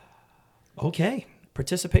 Okay,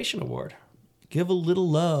 participation award. Give a little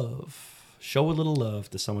love. Show a little love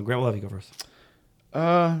to someone. Grant, we'll have you go first.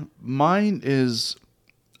 Mine is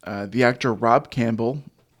the actor Rob Campbell,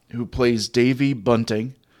 who plays Davy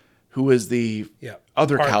Bunting, who is the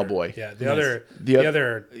other partner. cowboy. Yeah, the other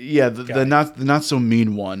the not so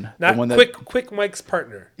mean one. not the one quick Mike's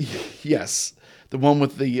partner. Yes, the one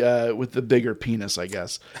with the bigger penis, I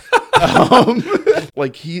guess.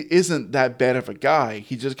 Like, he isn't that bad of a guy.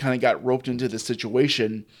 He just kind of got roped into the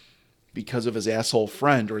situation because of his asshole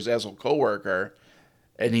friend or his asshole coworker,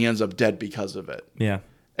 and he ends up dead because of it. Yeah.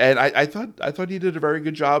 And I thought he did a very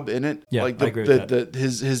good job in it. Yeah, like I agree with that.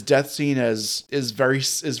 His death scene is very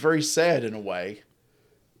sad in a way.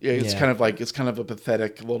 Yeah, it's kind of a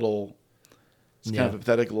pathetic little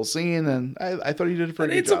scene, and I thought he did a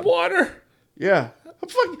pretty good job. Some water. Yeah, I'm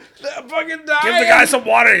fucking dying. Give the guy some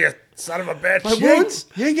water, you son of a bitch. My wounds.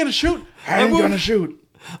 You ain't gonna shoot. I ain't gonna shoot.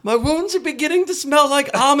 My wounds are beginning to smell like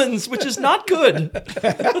almonds, which is not good.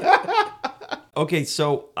 Okay,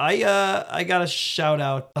 so I got to shout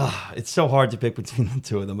out. It's so hard to pick between the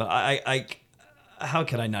two of them, but I how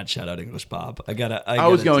can I not shout out English Bob? I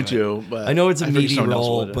was going to, but I know it's a I figured meaty someone else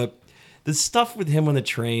role, would. but the stuff with him on the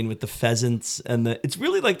train with the pheasants and it's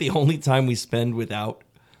really like the only time we spend without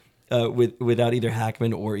either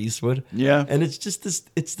Hackman or Eastwood. Yeah. And it's just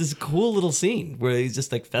this cool little scene where he's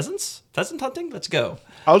just like, pheasant hunting, let's go.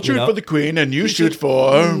 I'll shoot for the queen, and you shoot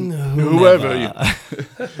for whoever.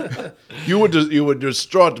 You were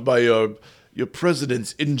distraught by your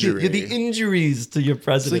president's injury. The injuries to your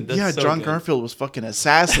president. It's like, That's so John good. Garfield was fucking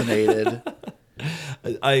assassinated.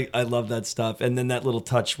 I love that stuff, and then that little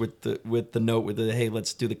touch with the note with the hey,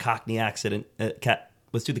 let's do the Cockney accent.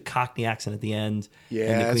 Let's do the Cockney accent at the end. Yeah,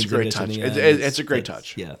 and the it's a Queen's great English in touch. the end. It's a great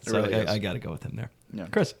touch. Yeah, It so really is. I got to go with him there. Yeah.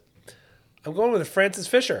 Chris, I'm going with Frances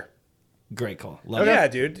Fisher. great call. Love Yeah,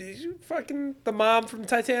 it. dude. You fucking the mom from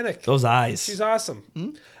Titanic. Those eyes. She's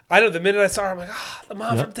awesome. I know the minute I saw her, I'm like, the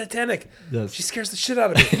mom from Titanic. Yes. She scares the shit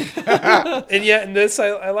out of me. And yet in this,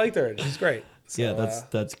 I liked her. She's great. So, Yeah,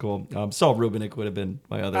 that's cool. Saul Rubinek would have been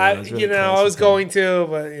my other. I one. was really I close was to him. going to,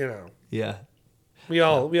 but Yeah, we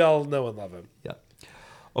all know and love him. yeah.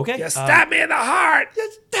 Okay. Yeah, stab me in the heart.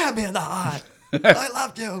 Stab me in the heart. I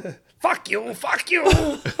loved you. Fuck you.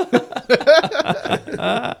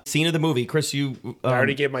 Scene of the movie, Chris. You I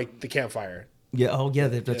already gave the campfire. yeah. Oh yeah,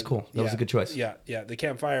 that's cool. That was a good choice. Yeah, the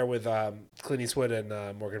campfire with Clint Eastwood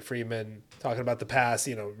and Morgan Freeman talking about the past.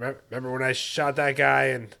 Remember when I shot that guy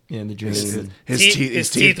and Yeah, in the dream. his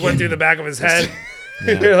teeth went through the back of his head.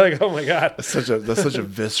 You're like, oh my god. That's such a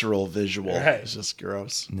visceral visual. Right. It's just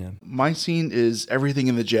gross. Yeah. My scene is everything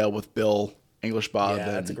in the jail with Bill, English Bob, Yeah,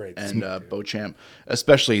 that's a great and Beauchamp,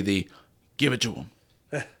 especially the give it to him.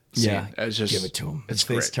 Yeah, It's just, give it to him. It's His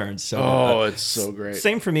face great. turns so. Oh, it's so great.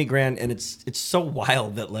 Same for me, Grant, and it's so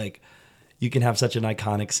wild that like you can have such an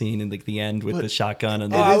iconic scene in like the end with the shotgun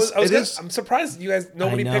and I'm surprised you guys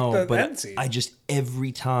nobody I know, picked the but end scene. I just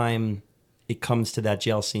every time it comes to that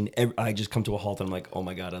jail scene, I just come to a halt and I'm like, oh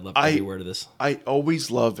my god, I love every word of this. I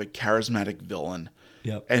always love a charismatic villain.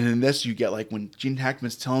 Yep. And in this, you get like when Gene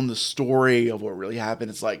Hackman's telling the story of what really happened.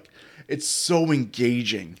 It's like it's so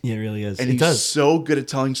engaging. Yeah, it really is. And It he's does. so good at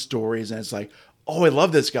telling stories. And it's like, oh, I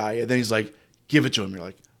love this guy. And then he's like, give it to him. You're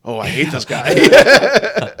like, oh, I hate this guy.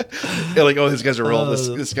 You're like, oh, this guy's a real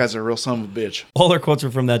this guy's a real son of a bitch. All our quotes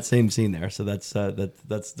are from that same scene there, so that's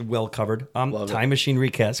well covered. Time machine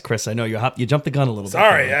recast, Chris. I know you jumped the gun a little bit.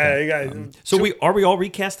 Sorry, there. yeah, you guys. So are we all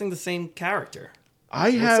recasting the same character? I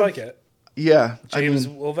Looks have like it. Yeah. James I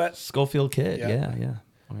mean, Wilvet. Schofield Kid. Yeah. Yeah.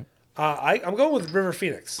 All right. I'm going with River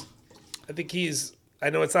Phoenix. I think I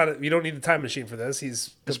know it's not. You don't need the time machine for this.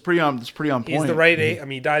 It's pretty on point. He's the right age. I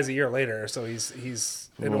mean, he dies a year later, so he's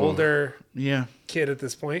an older kid at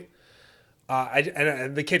this point.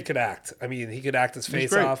 And the kid could act. I mean, he could act his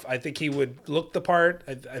face off. I think he would look the part.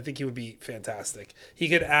 I think he would be fantastic. He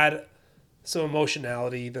could add some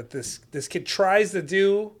emotionality that this kid tries to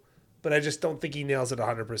do, but I just don't think he nails it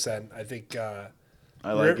 100%. I think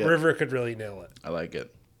River could really nail it. I like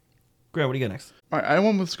it. Grant, what do you got next? All right, I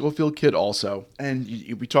went with Schofield Kid also. And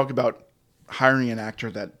we talk about hiring an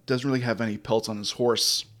actor that doesn't really have any pelts on his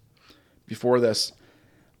horse before this.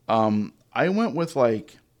 I went with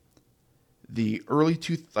like the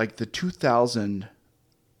the 2000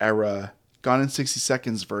 era Gone in 60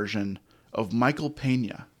 Seconds version of Michael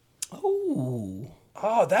Pena. Oh, Ooh.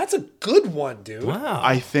 Oh, that's a good one, dude. Wow.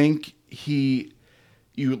 I think you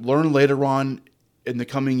learn later on in the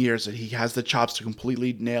coming years that he has the chops to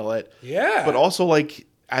completely nail it. Yeah. But also, like,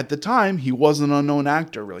 at the time, he was an unknown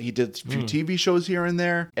actor, really. He did a few TV shows here and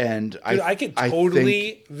there. And Dude, I could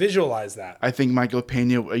totally visualize that. I think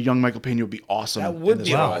a young Michael Pena would be awesome. That would in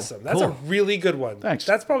be this role. awesome. That's a really good one. Thanks.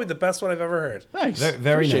 That's probably the best one I've ever heard. Thanks.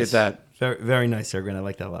 Very Appreciate nice. that. Very, very nice there, Grant. I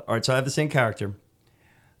like that a lot. All right, so I have the same character.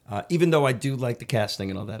 Even though I do like the casting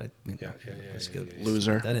and all that.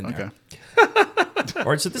 Loser. That in there. Okay.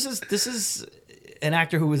 All right, so this is an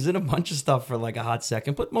actor who was in a bunch of stuff for like a hot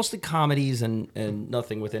second, but mostly comedies and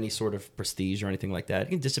nothing with any sort of prestige or anything like that.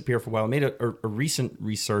 He can disappear for a while. Made a recent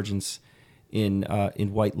resurgence in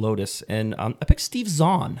White Lotus, and I picked Steve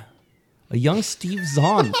Zahn, a young Steve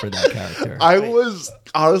Zahn for that character.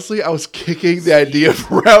 I was kicking the idea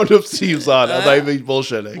around of Steve Zahn. I'm not even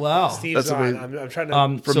bullshitting. Wow, Steve That's Zahn. amazing. I'm trying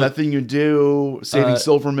to. From That Thing You Do, Saving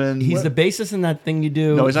Silverman. he's the bassist in That Thing You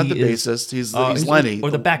Do. No, he's not the He is- bassist. He's Lenny.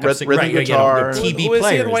 or the backup singer. rhythm Right, guitar. the TV Who is he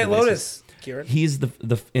player in is White the bassist. Lotus, Kieran? He's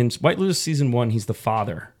the in White Lotus season 1. He's the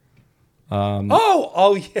father.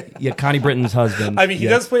 Oh yeah. Yeah, Connie Britton's husband. I mean, he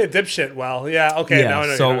yeah. does play a dipshit well. Yeah. Okay. Yeah, Now I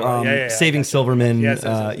know. so Yeah, Saving Silverman. Yes,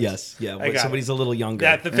 Yeah, I got somebody's a little younger.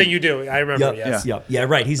 Yeah, the thing you do. I remember. Yep, Yes. yeah,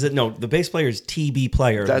 right. He's the bass player is TB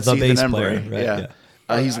player, That's the Ethan bass Embry. player. Right?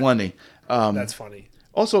 Yeah. He's Lenny. That's funny.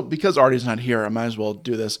 Also, because Artie's not here, I might as well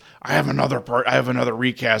do this. I have another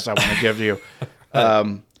recast I want to give to you.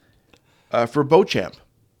 For Beauchamp,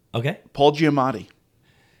 Okay. Paul Giamatti.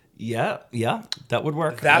 Yeah, that would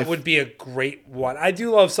work. That would be a great one. I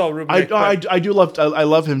do love Saul Rubinek. I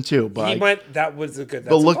love him too. But That was a good.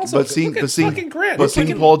 but look, also but good. seeing, Look at but seeing, fucking Grant. but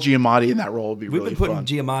seeing Paul Giamatti in that role would be We've really been putting fun.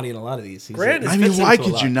 Giamatti in a lot of these. Grant is I mean, fits why into a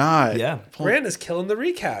could lot. you not? Yeah. Grant is killing the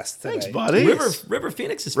recast today. Thanks, buddy. River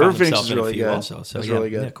Phoenix is River found Phoenix himself is in a really few good. also. So That's yeah, really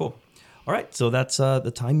good. Yeah, cool. All right, so that's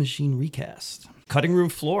the Time Machine recast. Cutting room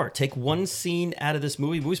floor. Take one scene out of this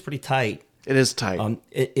movie. The movie's pretty tight. It is tight.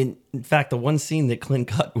 In fact, the one scene that Clint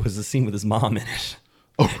cut was the scene with his mom in it.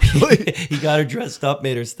 oh, really? He got her dressed up,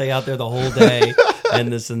 made her stay out there the whole day,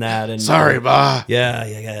 and this and that. And Sorry, Ma. Yeah.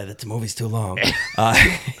 That movie's too long.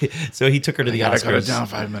 So he took her to the Gotta cut it Oscars. down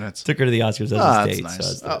 5 minutes. Took her to the Oscars as a That's date.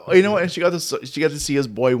 nice. So You know what? And she got to see his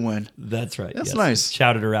boy win. that's right. That's yes. nice.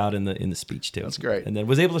 Shouted her out in the speech too. That's great. And then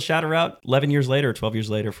was able to shout her out 11 years later, or 12 years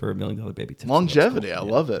later for $1 Million Baby. Too. So Longevity. that's I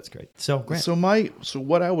cool. love it. That's great. So Grant. So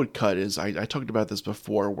what I would cut is I talked about this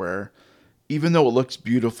before, where even though it looks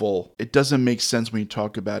beautiful, it doesn't make sense when you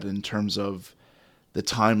talk about it in terms of the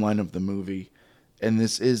timeline of the movie. And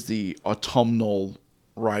this is the autumnal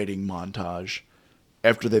riding montage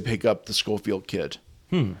after they pick up the Schofield kid.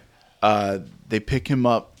 They pick him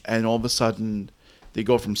up, and all of a sudden they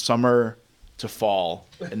go from summer to fall,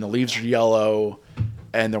 and the leaves are yellow,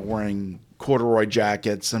 and they're wearing corduroy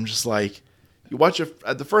jackets. I'm just like, you watch it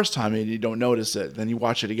at the first time and you don't notice it. Then you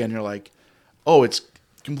watch it again, and you're like, oh, it's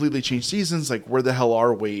completely changed seasons. Like, where the hell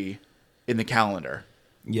are we in the calendar?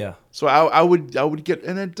 Yeah. So I would get,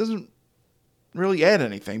 and it doesn't really add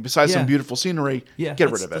anything besides some Yeah. beautiful scenery. Yeah. Get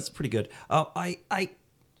rid of it. That's pretty good.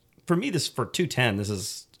 For me, for 210, this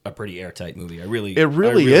is a pretty airtight movie. It I really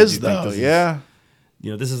do is, think though. this is- Yeah.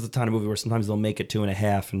 This is the kind of movie where sometimes they'll make it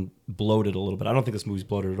 2.5 and bloat it a little bit. I don't think this movie's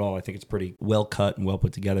bloated at all. I think it's pretty well cut and well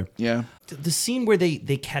put together. Yeah. The scene where they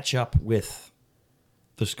catch up with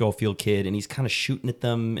the Schofield kid and he's kind of shooting at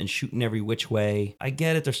them and shooting every which way. I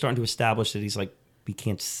get it. They're starting to establish that he's like, he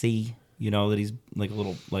can't see, that he's like a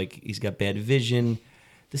little, like he's got bad vision.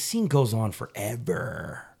 The scene goes on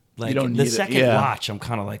forever. Like You don't the need it, second yeah. watch, I'm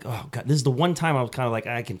kind of like, oh God, this is the one time I was kind of like,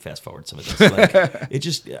 I can fast forward some of this. Like, it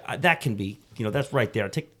just, that can be, that's right there.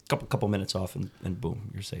 Take a couple minutes off and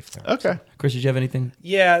boom, you're safe there. Okay. Chris, did you have anything?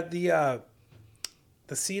 Yeah, the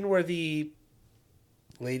scene where the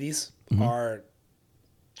ladies are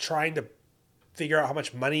trying to figure out how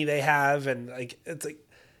much money they have, and like it's like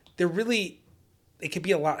they're really, it could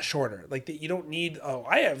be a lot shorter. Like you don't need, oh,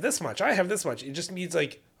 I have this much, I have this much. It just needs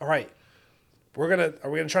like, all right, are we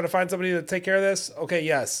gonna try to find somebody to take care of this? Okay,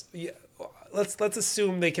 yes. Yeah, let's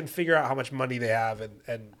assume they can figure out how much money they have,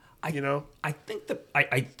 and I think that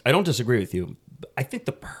I don't disagree with you. I think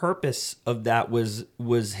the purpose of that was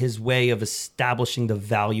his way of establishing the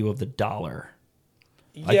value of the dollar.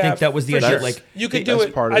 I think that was the for idea. sure. Like you could that's do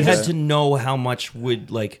it. part of I it. had to know how much would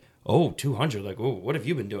 200. Like, oh, what have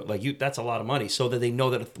you been doing? Like, that's a lot of money, so that they know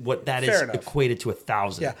that what that Fair is enough. equated to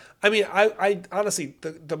 1,000. Yeah, I mean, I honestly,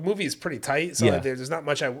 the movie is pretty tight, so Yeah. there's not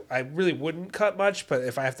much. I really wouldn't cut much, but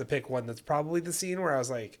if I have to pick one, that's probably the scene where I was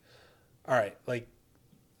like, all right, like,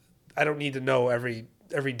 I don't need to know every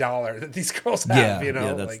dollar that these girls have. Yeah, you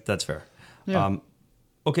know, that's like, that's fair. Yeah.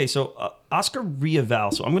 Okay, so Oscar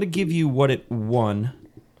reeval. So I'm going to give you what it won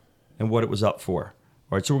and what it was up for.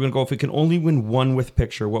 All right, so we're going to go, if it can only win one with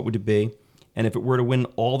picture, what would it be? And if it were to win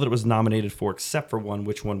all that it was nominated for except for one,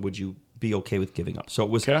 which one would you be okay with giving up? So it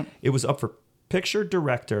was up for picture,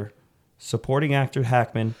 director, supporting actor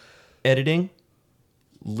Hackman, editing,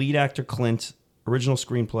 lead actor Clint, original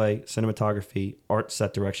screenplay, cinematography, art,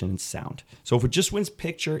 set direction, and sound. So if it just wins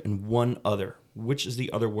picture and one other, which is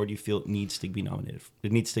the other award you feel it needs to be nominated for?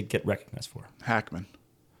 It needs to get recognized for? Hackman.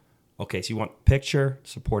 Okay, so you want picture,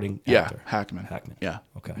 supporting actor. Yeah, Hackman. Yeah.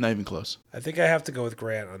 Okay. Not even close. I think I have to go with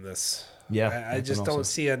Grant on this. Yeah. I just don't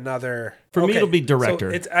see another. For me, it'll be director.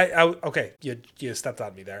 So it's okay. You stepped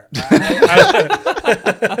on me there.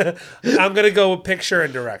 I'm gonna go with picture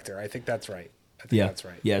and director. I think that's right. That's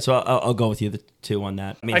right. Yeah, so I'll go with you the two on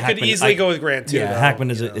that. I mean, I could easily go with Grant too. Yeah, though, Hackman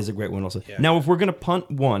is a great one also. Yeah. Now, if we're gonna punt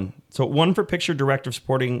one, so one for picture, director,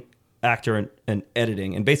 supporting actor, and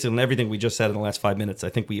editing, and basically on everything we just said in the last 5 minutes, I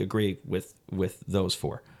think we agree with those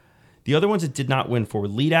four. The other ones it did not win for were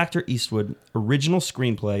lead actor Eastwood, original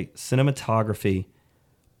screenplay, cinematography,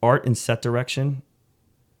 art and set direction,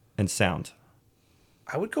 and sound.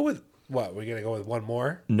 I would go with what? We're gonna go with one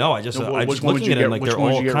more. No, I just No, I which just one would looking you at them get- like which they're one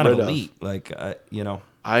would all you get kind of rid of? elite. Like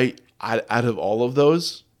I out of all of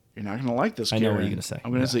those, you're not gonna like this. I know what Kieran. you're gonna say. I'm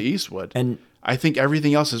gonna Yeah. say Eastwood, And I think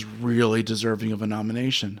everything else is really deserving of a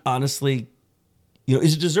nomination. honestly,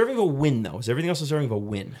 is it deserving of a win though? Is everything else deserving of a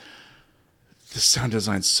win? The sound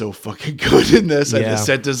design's so fucking good in this, and Yeah. the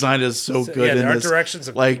set design is so good yeah, in the art this. direction's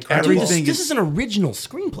Like incredible. Dude, everything this is. is an original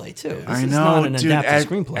screenplay too. This I is know, not an dude. adapted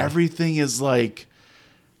screenplay. Everything is like,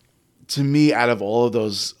 to me, out of all of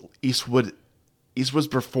those, Eastwood's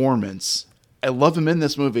performance. I love him in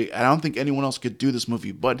this movie. I don't think anyone else could do this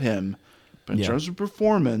movie but him. But in Yeah. terms of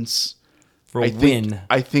performance, for a I win.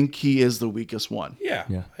 think he is the weakest one. Yeah.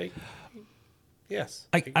 Yeah. Yes.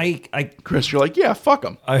 I Chris, you're like, yeah, fuck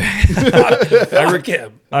him. I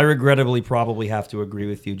regrettably probably have to agree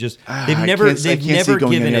with you. Just they've I never can't see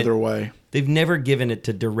going given any it other way. They've never given it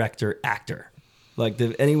to director actor. Like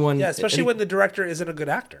anyone. Yeah, especially when the director isn't a good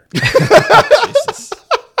actor. Jesus.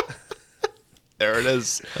 There it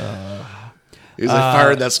is. He's like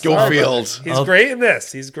fired that Schofield. He's great in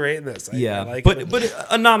this. Yeah, I like him in but this.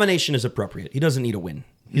 a nomination is appropriate. He doesn't need a win.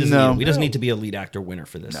 He doesn't need to be a lead actor winner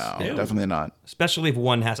for this. No, Yeah. definitely not. Especially if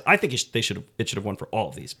one has. I think it should have won for all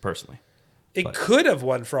of these personally. It could have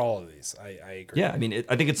won for all of these. I agree. Yeah, I mean,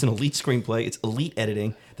 I think it's an elite screenplay. It's elite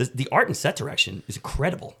editing. The art and set direction is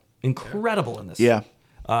incredible in this. Yeah.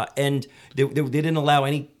 And they didn't allow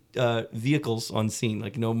any vehicles on scene,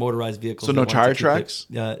 like no motorized vehicles. So They no wanted to tire keep tracks?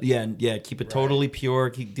 Keep it totally pure.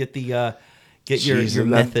 Get your Jeez, your that,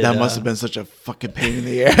 method. that must have been such a fucking pain in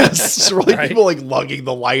the ass. It's really Right. people like lugging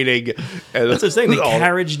the lighting. And That's what I'm saying. They all-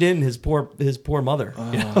 carriaged in his poor mother.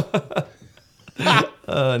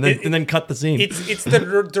 And then cut the scene. It's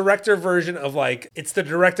the director version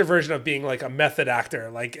of being like a method actor.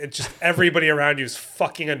 Like it's just everybody around you is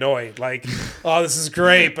fucking annoyed. Like, oh, this is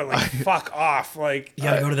great, but like, fuck off. Like, You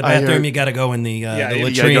gotta go to the I bathroom. heard- you gotta go in the you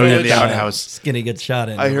latrine. gotta go in the that, outhouse. Skinny gets shot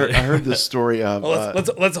in. I heard this story of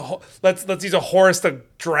let's use a horse to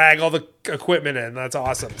drag all the equipment in. That's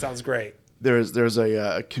awesome. Sounds great. there's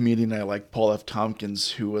a comedian I like, Paul F.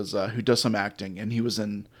 Tompkins, who does some acting, and he was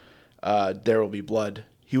in There Will Be Blood.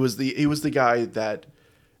 He was the guy that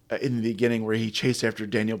in the beginning where he chased after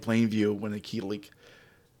Daniel Plainview when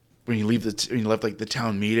he left like the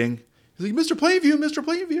town meeting. He's like, Mr.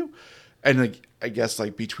 Plainview, and like I guess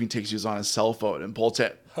like between takes he was on his cell phone, and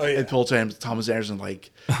Thomas Anderson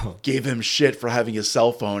like gave him shit for having his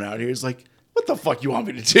cell phone out. He was like, what the fuck you want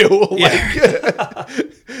me to do? Like,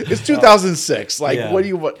 it's 2006. Like, Yeah. what do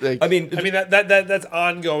you want? Like, I mean that's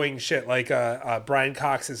ongoing shit. Like Brian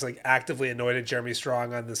Cox is like actively annoyed at Jeremy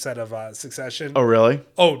Strong on the set of Succession. oh really?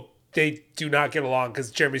 Oh, they do not get along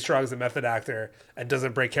because Jeremy Strong is a method actor and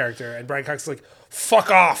doesn't break character, and Brian Cox is like, fuck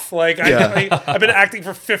off. Like I've been acting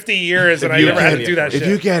for 50 years and I never had to do that shit.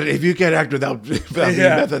 If you can't act without being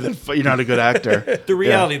method, then you're not a good actor. The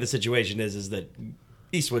reality of the situation is that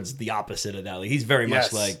Eastwood's the opposite of that. Like, he's very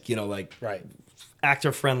much Yes. like Right.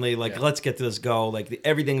 actor friendly. Like, let's get this go. Like,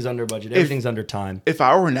 everything's under budget. Everything's under time. If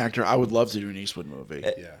I were an actor, I would love to do an Eastwood movie.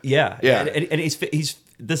 Yeah. Yeah. And he's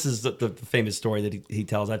this is the famous story that he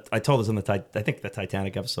tells. I told this in the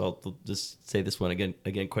Titanic episode. I'll just say this one again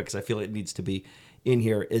quick because I feel it needs to be in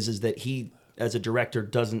here. Is that he as a director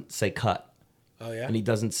doesn't say cut. Oh yeah. And he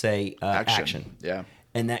doesn't say action. Yeah.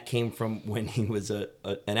 And that came from when he was an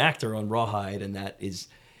actor on Rawhide, and that is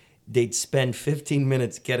they'd spend 15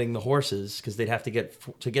 minutes getting the horses because they'd have to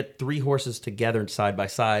get 3 horses together side by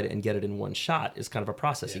side and get it in one shot is kind of a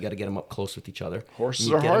process. You got to get them up close with each other. Horses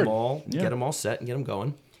are hard. Get them all set and get them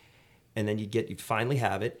going. And then you'd finally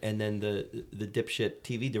have it. And then the dipshit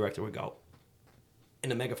TV director would go in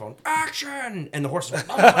the megaphone, action! And the horses would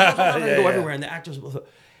go everywhere. And the actors would,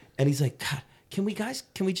 and he's like, God, can we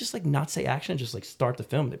just like not say action and just like start the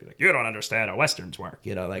film? They'd be like, you don't understand how Westerns work.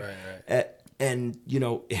 You know, like, and you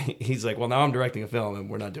know, he's like, well, now I'm directing a film and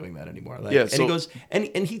we're not doing that anymore. Like, and he goes, and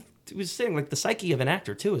he was saying like the psyche of an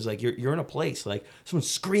actor too is like you're in a place like someone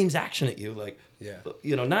screams action at you, like,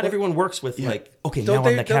 you know, not everyone works with like, okay, now I'm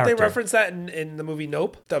the character. Don't they reference that in the movie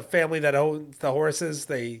Nope? The family that owns the horses,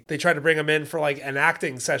 they try to bring them in for like an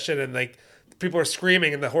acting session, and like people are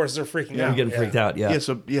screaming and the horses are freaking out. You're getting freaked out.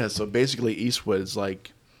 So basically Eastwood is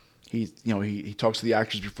like, he talks to the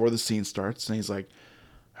actors before the scene starts, and he's like,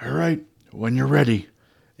 all right, when you're ready.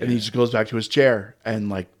 And he just goes back to his chair, and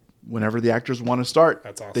like whenever the actors want to start,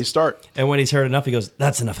 That's awesome. they start. And when he's heard enough, he goes,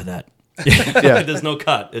 that's enough of that. There's no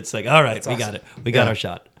cut. It's like, all right, we got it. We got our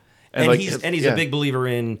shot. And like, he's a big believer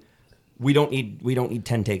in we don't need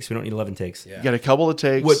 10 takes. We don't need 11 takes. You get a couple of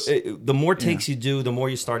takes. The more takes you do, the more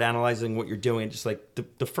you start analyzing what you're doing. Just like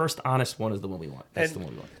the first honest one is the one we want. That's the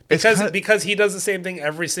one we want. Because he does the same thing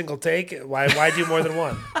every single take. Why do more than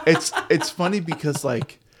one? It's funny because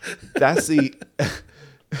like that's the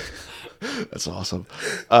that's awesome.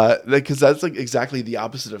 Because that's like exactly the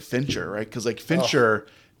opposite of Fincher, right? Because like Fincher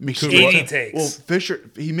makes you 80 takes. Well, Fincher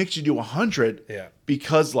he makes you do 100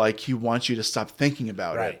 because like he wants you to stop thinking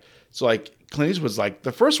about it. So like Clint Eastwood's like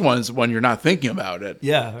the first one is when you're not thinking about it.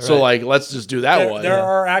 Yeah. Right. So like let's just do that one. There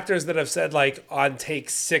are actors that have said like on take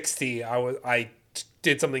 60, I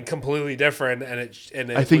did something completely different, and it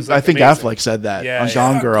I think was, like, I think amazing. Affleck said that Yeah, on yeah.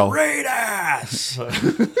 Gone Girl. Great ass.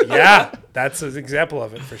 Yeah, that's an example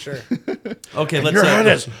of it for sure. Okay, let's Your head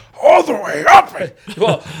is all the way up.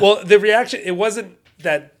 Well, the reaction, it wasn't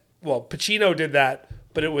that. Well, Pacino did that,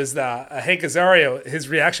 but it was Hank Azaria. His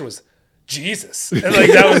reaction was Jesus, and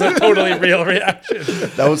like that was a totally real reaction.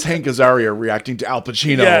 That was Hank Azaria reacting to Al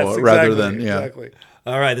Pacino rather than exactly.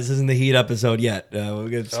 All right, this isn't the Heat episode yet. Might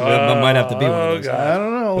have to be one of those. I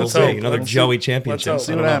don't know. We'll see. Another Joey championship.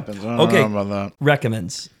 See what happens. I don't Okay. know about that.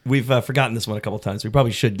 Recommends. We've forgotten this one a couple times. We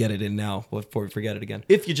probably should get it in now before we forget it again.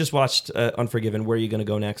 If you just watched Unforgiven, where are you going to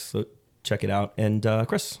go next? So check it out. And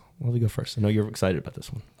Chris, why don't we go first? I know you're excited about this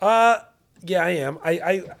one. Yeah, I am.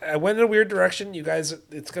 I went in a weird direction. You guys,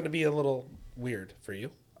 it's going to be a little weird for you.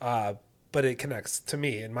 But it connects to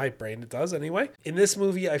me. In my brain, it does anyway. In this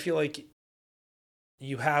movie, I feel like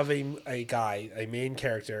you have a main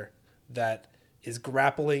character that is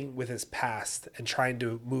grappling with his past and trying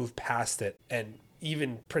to move past it and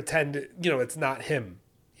even pretend, it's not him.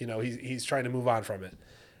 He's trying to move on from it.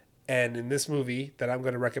 And in this movie that I'm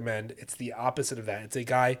going to recommend, it's the opposite of that.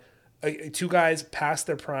 It's two guys past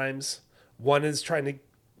their primes. One is trying to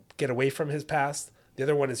get away from his past. The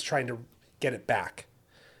other one is trying to get it back.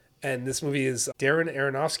 And this movie is Darren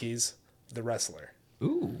Aronofsky's The Wrestler.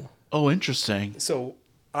 Ooh. Oh, interesting. So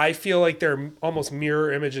I feel like they're almost mirror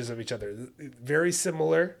images of each other. Very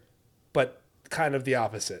similar, but kind of the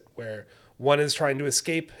opposite, where one is trying to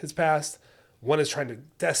escape his past, one is trying to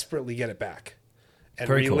desperately get it back and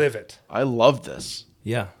relive it. I love this.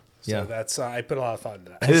 Yeah. So that's I put a lot of thought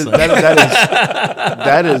into that.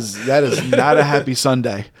 That is not a happy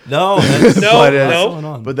Sunday. No.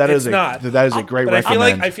 But that is a great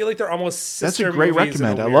recommend. I feel like they're almost sister That's a great movies in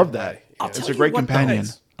recommend. a I weird love that. way. It's a great companion.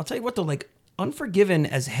 I'll tell you what though, like Unforgiven,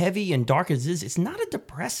 as heavy and dark as it is, it's not a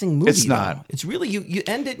depressing movie. It's not. Though. It's really you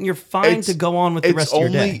end it and you're fine to go on with the rest of your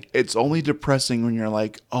day. It's only depressing when you're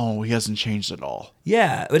like, oh, he hasn't changed at all.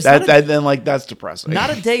 Yeah, but that's depressing.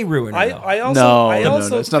 Not a day ruiner. I No,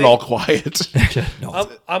 also it's not all quiet.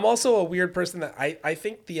 No. I'm also a weird person that I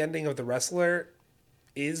think the ending of The Wrestler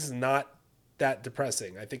is not that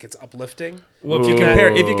depressing. I think it's uplifting. Well, if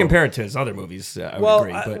you compare it to his other movies, I would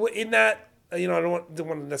agree. But In that, I don't want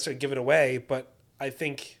to necessarily give it away, but I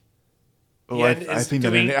think. I think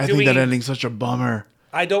that ending's such a bummer.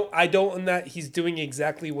 I don't in that he's doing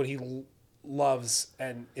exactly what he loves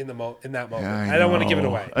and in that moment. Yeah, I don't want to give it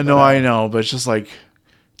away. I know, but it's just like,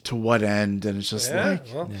 to what end? And it's just Ric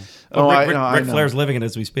Flair's living it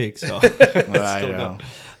as we speak. So I know.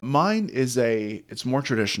 Mine is it's more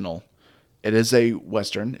traditional. It is a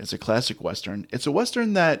Western. It's a classic Western. It's a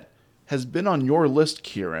Western that has been on your list,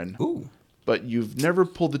 Kieran. Ooh. But you've never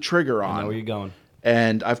pulled the trigger on. I know where you're going.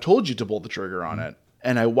 And I've told you to pull the trigger on it.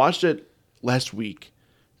 And I watched it last week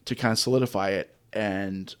to kind of solidify it.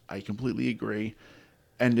 And I completely agree.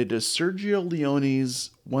 and it is Sergio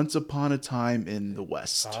Leone's Once Upon a Time in the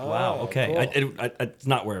West. Wow. Okay. Cool. It's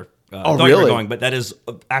not where I Oh, thought you were really? going, but that is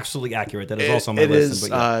absolutely accurate. That is also on my It list. is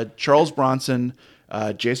but yeah. Charles Bronson,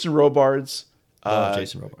 Jason Robards, Love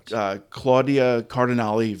Jason Robards. Claudia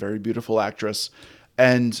Cardinale, very beautiful actress,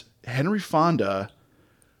 and Henry Fonda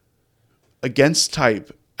against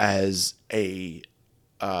type as a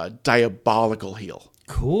diabolical heel.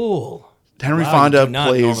 Cool. Henry Wow, Fonda you do not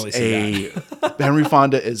plays normally see Henry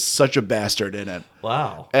Fonda is such a bastard in it.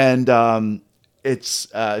 Wow. And it's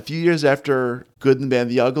a few years after Good and the Bad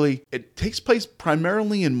and the Ugly. It takes place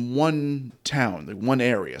primarily in one town, like one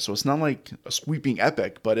area. So it's not like a sweeping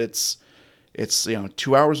epic, but it's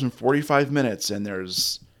 2 hours and 45 minutes. And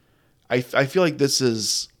I feel like this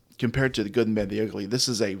is, compared to The Good and the Bad and the Ugly, this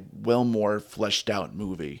is a well more fleshed out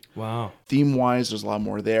movie. Wow. Theme wise, there's a lot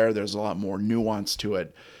more there. There's a lot more nuance to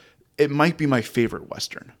it. It might be my favorite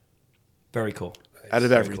Western. Very cool. Out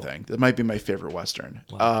of everything, that might be my favorite Western.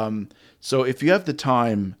 Wow. So if you have the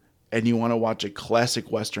time and you want to watch a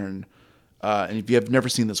classic Western, and if you have never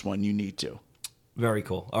seen this one, you need to. Very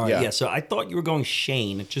cool. All right. Yeah. Yeah. So I thought you were going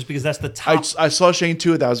Shane, just because that's the top. I saw Shane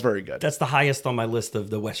too. That was very good. That's the highest on my list of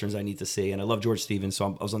the Westerns I need to see, and I love George Stevens,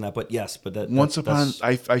 so I was on that. But yes, but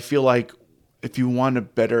I feel like if you want a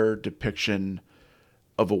better depiction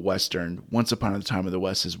of a Western, Once Upon a Time in the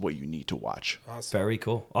West is what you need to watch. Awesome. Very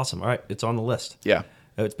cool. Awesome. All right. It's on the list. Yeah.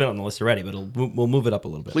 It's been on the list already, but we'll move it up a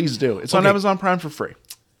little bit. Please do. It's on Amazon Prime for free.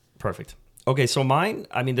 Perfect. Okay, so mine,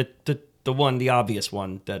 I mean, the obvious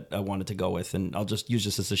one that I wanted to go with, and I'll just use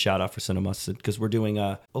this as a shout out for Cinemas, because we're doing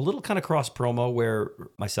a little kind of cross promo where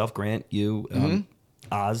myself, Grant, you,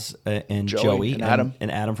 Oz, and Joey and Adam.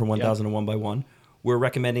 and Adam from 1001 by 1, we're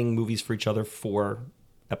recommending movies for each other for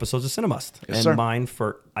episodes of Cinemust. Yes, and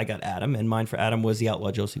sir. I got Adam, and mine for Adam was The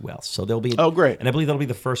Outlaw Josie Wales. So there'll be... Oh, great. And I believe that'll be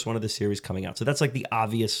the first one of the series coming out. So that's like the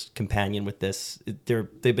obvious companion with this.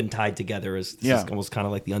 They've been tied together as this is almost kind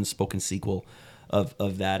of like the unspoken sequel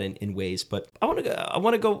of that in ways. But I want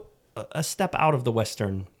to go a step out of the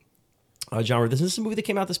Western genre. This is a movie that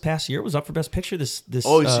came out this past year. It was up for Best Picture.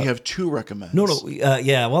 So you have two recommends. No,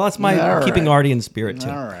 yeah. Well, that's my keeping Artie in spirit too.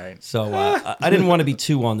 All right. So I didn't want to be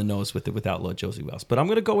too on the nose with Outlaw Josie Wales, but I'm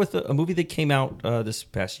going to go with a movie that came out this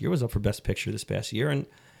past year. It was up for Best Picture this past year, and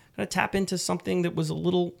going to tap into something that was a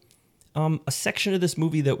little a section of this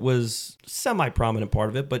movie that was semi-prominent part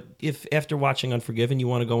of it. But if after watching Unforgiven, you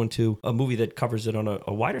want to go into a movie that covers it on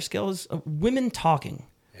a wider scale, is Women Talking.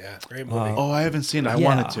 Yeah, great movie. I haven't seen it. I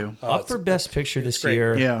wanted to. Up for Best Picture this great.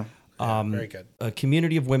 year. Yeah. Very good. A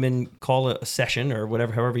community of women, call it a session or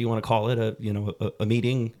whatever, however you want to call it, a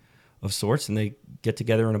meeting of sorts, and they get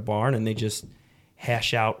together in a barn and they just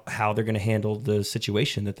hash out how they're going to handle the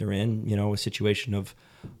situation that they're in. A situation of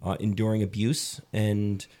enduring abuse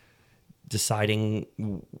and deciding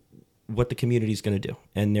what the community is going to do,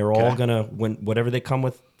 and they're all going to whatever they come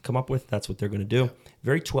up with, that's what they're going to do.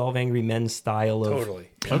 Very 12 Angry Men style of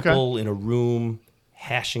people in a room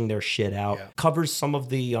hashing their shit out. Yeah. Covers some of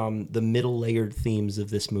the middle layered themes of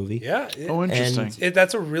this movie. Yeah. Interesting.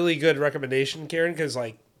 That's a really good recommendation, Karen, because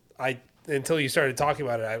until you started talking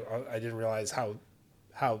about it, I didn't realize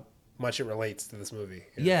how much it relates to this movie.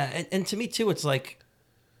 Yeah, and to me too, it's like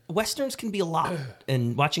Westerns can be a lot,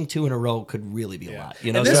 and watching two in a row could really be a lot.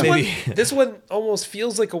 And this one almost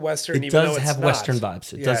feels like a Western. It even does though it's have not. Western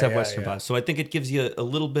vibes. It does have Western yeah. vibes. So I think it gives you a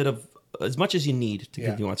little bit of as much as you need to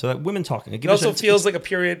give you one. So that Women Talking. It also feels like a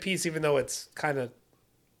period piece, even though it's kind of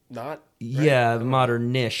not. Yeah,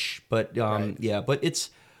 modern-ish, but but it's.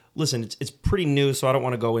 Listen, it's pretty new, so I don't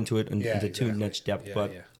want to go into it into too much depth.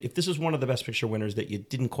 But if this is one of the Best Picture winners that you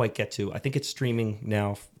didn't quite get to, I think it's streaming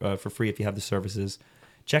now for free if you have the services.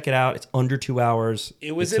 Check it out. It's under 2 hours.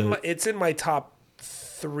 It's in my top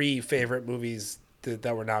 3 favorite movies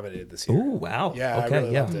that were nominated this year. Oh wow! Yeah, okay, I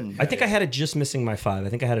really loved it. I think I had it just missing my 5. I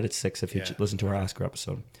think I had it at 6 if you listen to our Oscar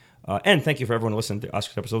episode. And thank you for everyone listening to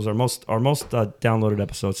Oscar episodes. Our most downloaded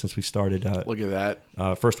episode since we started. Look at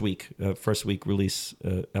that. First week release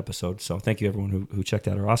episode. So thank you everyone who checked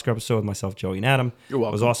out our Oscar episode with myself, Joey, and Adam. You're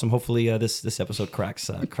welcome. It was awesome. Hopefully this episode cracks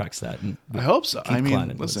that. And I hope so. I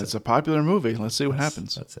mean, listen, it's a popular movie. Let's see what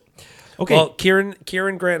happens. That's it. Okay. Well, Kieran,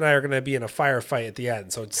 Grant, and I are going to be in a firefight at the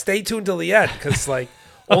end, so stay tuned till the end because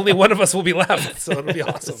only one of us will be left. So it'll be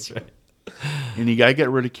awesome. That's right. And you gotta get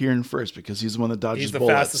rid of Kieran first because he's the one that dodges He's the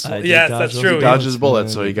bullets. fastest. Yes, that's true. He dodges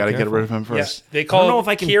bullets, so you gotta get rid of him Yeah, first. they call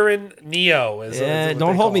him Kieran Neo.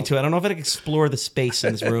 Don't hold me to it. I don't know if I can explore the space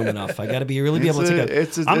in this room enough. I got to be able to take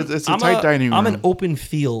It's a tight dining room. I'm an open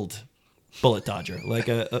field bullet dodger, like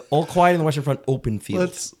a all quiet in the Western Front open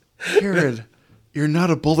field. Kieran, you're not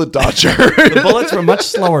a bullet dodger. The bullets were much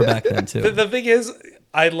slower back then too. The thing is,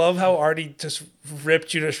 I love how Artie just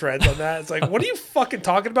ripped you to shreds on that. It's like, what are you fucking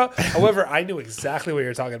talking about? However, I knew exactly what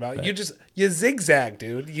you're talking about. Right. You zigzag,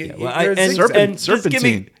 dude. You're a and zigzag. just give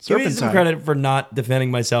me some Serpentine. credit for not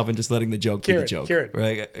defending myself and just letting the joke be the joke. Kieran.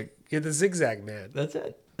 Right? You're the zigzag man. That's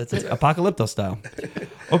it. Apocalypto style.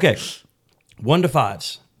 Okay. 1 to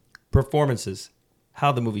 5s. Performances.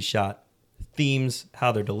 How the movie's shot. Themes.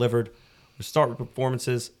 How they're delivered. We'll start with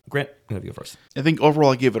performances. Grant, I'm going to go first. I think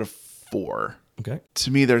overall I gave it a 4. Okay. To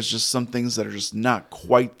me, there's just some things that are just not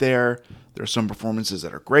quite there. There are some performances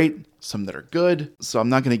that are great, some that are good. So I'm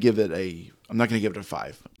not going to give it a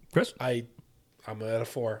 5. Chris? I'm at a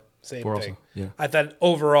 4. Same 4 thing. also, yeah. I thought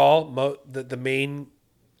overall, the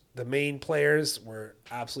main players were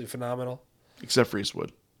absolutely phenomenal. Except for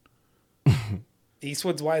Eastwood.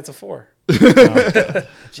 Eastwood's why it's a 4. There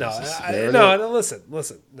No, listen.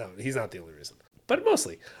 No, he's not the only reason. But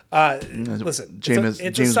mostly. Listen, James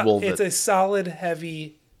Wolvett. it's a solid,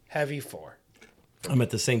 heavy 4. I'm at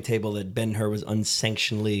the same table that Ben-Hur was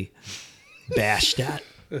unsanctionedly bashed at.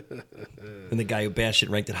 And the guy who bashed it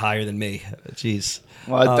ranked it higher than me. Jeez.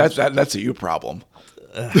 Well, that's a you problem.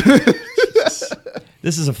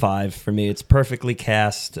 This is a 5 for me. It's perfectly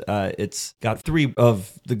cast. It's got 3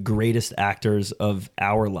 of the greatest actors of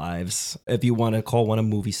our lives. If you want to call one a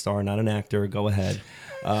movie star, not an actor, go ahead.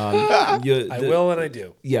 I will and I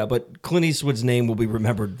do. Yeah, but Clint Eastwood's name will be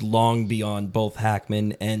remembered long beyond both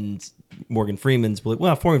Hackman and Morgan Freeman's.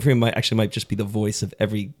 Well, Morgan Freeman might just be the voice of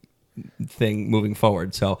everything moving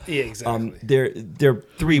forward. So Yeah, exactly. They're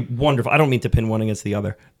 3 wonderful. I don't mean to pin one against the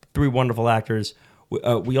other. 3 wonderful actors.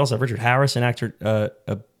 We also have Richard Harris, a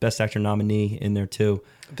Best Actor nominee in there too.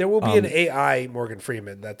 There will be an AI Morgan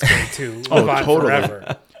Freeman that's going to live on totally.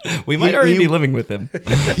 forever. We might already be living with him.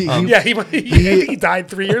 He died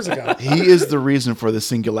 3 years ago. He is the reason for the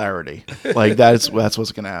singularity. Like that's what's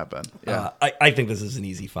going to happen. Yeah. I think this is an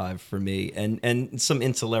easy 5 for me, and some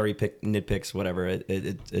ancillary nitpicks, whatever.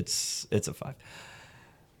 It's a 5.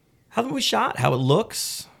 How the movie shot, how it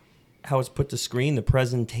looks, how it's put to screen, the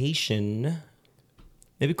presentation.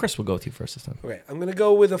 Maybe Chris will go with you first this time. Okay, I'm gonna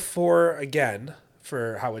go with a 4 again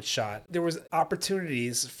for how it's shot. There was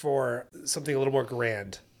opportunities for something a little more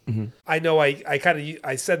grand. Mm-hmm. I know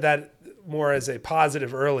I said that more as a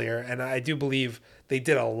positive earlier, and I do believe they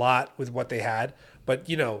did a lot with what they had. But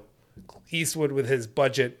Eastwood with his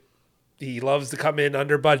budget, he loves to come in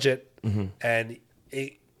under budget, and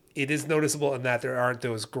it is noticeable in that there aren't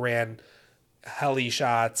those grand heli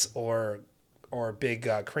shots or big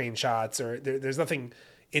crane shots, or there's nothing.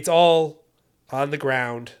 It's all on the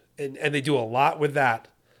ground, and they do a lot with that.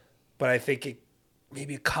 But I think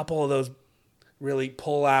maybe a couple of those really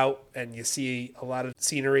pull out, and you see a lot of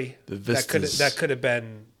scenery that could have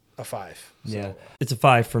been a 5. So. Yeah, it's a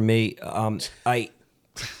 5 for me. I'll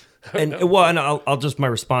just my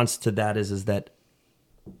response to that is that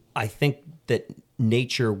I think that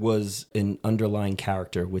nature was an underlying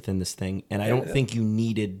character within this thing, and I don't think you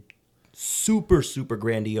needed super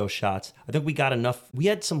grandiose shots. I think we got enough. We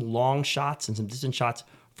had some long shots and some distant shots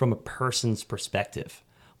from a person's perspective.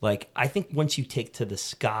 Like, I think once you take to the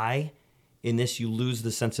sky in this, you lose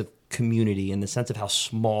the sense of community and the sense of how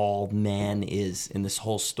small man is in this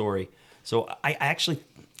whole story. So I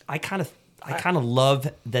kind of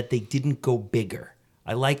love that they didn't go bigger.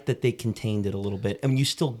 I like that they contained it a little bit. I mean, you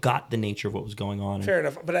still got the nature of what was going on. Fair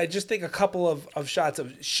enough. But I just think a couple of shots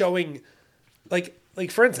of showing, like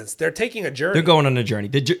for instance, they're taking a journey. They're going on a journey.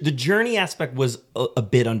 The journey aspect was a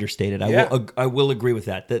bit understated. I will agree with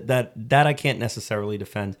that. That I can't necessarily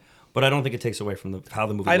defend, but I don't think it takes away from how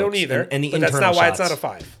the movie looks. I don't either. And the but internal that's not why shots, it's not a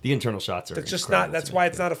 5. The internal shots are. That's just not. That's why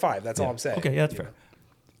it's not a 5. That's all I'm saying. Okay, yeah, that's fair.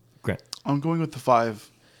 Great. I'm going with the 5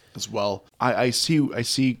 as well. I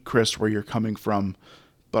see Chris where you're coming from,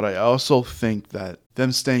 but I also think that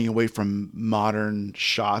them staying away from modern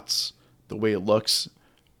shots, the way it looks,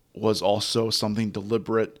 was also something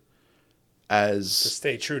deliberate as To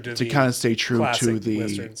stay true to to kind of stay true to classic the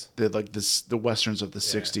Westerns. the westerns of the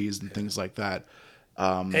 60s and things like that.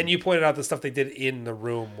 And you pointed out the stuff they did in the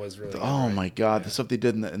room was really good, Oh right? my God, the stuff they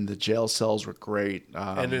did in the jail cells were great.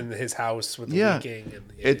 And in his house with the leaking.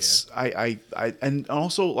 And, I and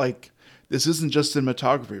also, like, this isn't just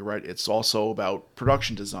cinematography, right? It's also about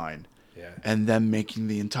production design. Yeah. And them making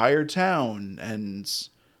the entire town, and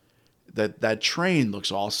that train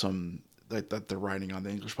looks awesome that they're riding on, the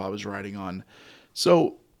English pub is riding on.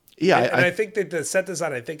 So yeah, And I think that the set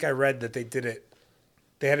design, I think I read that they did it.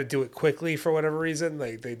 They had to do it quickly for whatever reason.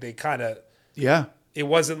 Like they kind of. yeah. It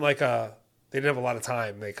wasn't like they didn't have a lot of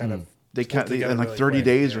time. They kind of. They pulled together in like really 30 quick.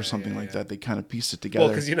 days Yeah, or something yeah, like yeah. that. They kind of pieced it together.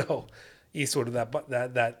 Well, because Eastwood of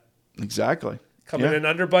that Exactly. Coming in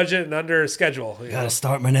under budget and under schedule. Gotta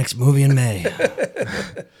start my next movie in May.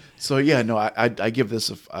 So yeah, no, I give this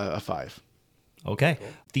a 5. Okay. Cool.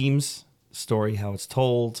 Themes, story, how it's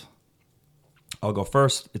told. I'll go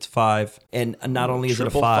first. It's 5. And not only is it a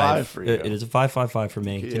Triple 5, for you. it is a 5 for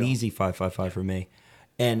me. It's an easy 5 for me.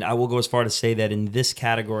 And I will go as far to say that in this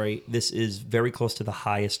category, this is very close to the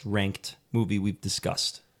highest ranked movie we've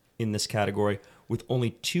discussed in this category, with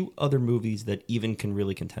only 2 other movies that even can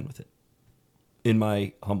really contend with it, in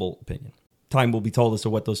my humble opinion. Time will be told as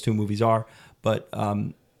to what those 2 movies are, but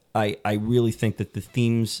I really think that the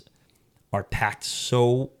themes are packed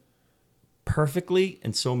so perfectly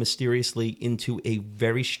and so mysteriously into a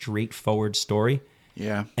very straightforward story.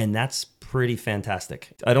 Yeah. And that's pretty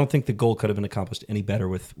fantastic. I don't think the goal could have been accomplished any better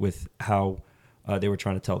with how they were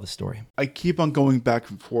trying to tell the story. I keep on going back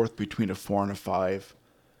and forth between a 4 and a 5.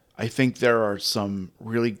 I think there are some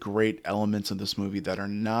really great elements in this movie that are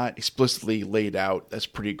not explicitly laid out. That's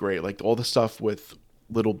pretty great. Like all the stuff with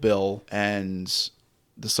Little Bill and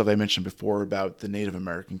the stuff I mentioned before about the Native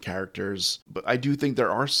American characters. But I do think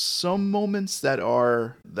there are some moments that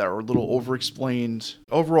are a little over-explained.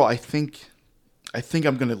 Overall, I think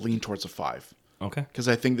I'm going to lean towards a 5. Okay. Because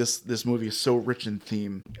I think this movie is so rich in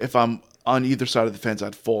theme. If I'm on either side of the fence,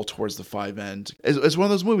 I'd fall towards the 5 end. It's one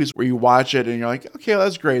of those movies where you watch it and you're like, okay,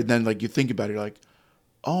 that's great. And then like you think about it, you're like,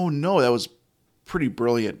 oh no, that was pretty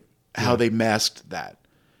brilliant how they masked that.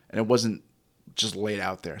 And it wasn't just laid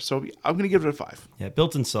out there. So I'm going to give it a 5. Yeah,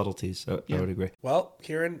 built-in subtleties. I would agree. Well,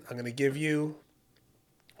 Kieran, I'm going to give you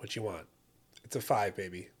what you want. It's a 5,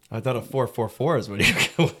 baby. I thought a 4 is what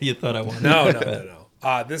you thought I wanted. No.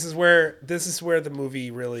 This is where the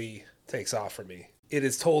movie really takes off for me. It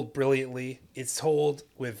is told brilliantly. It's told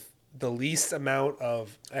with the least amount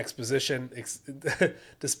of exposition,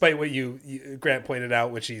 despite what Grant pointed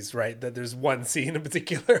out, which he's right, that there's one scene in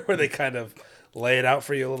particular where they kind of lay it out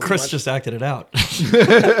for you a little Chris much. just acted it out. Just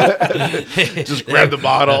grab the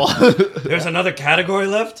bottle. There's another category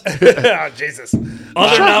left? Oh, Jesus.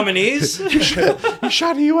 Other nominees? You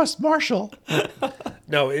shot a U.S. Marshal.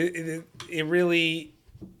 No, it really,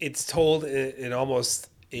 it's told in almost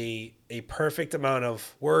a perfect amount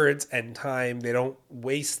of words and time. They don't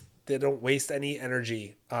waste any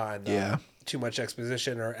energy on too much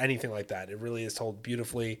exposition or anything like that. It really is told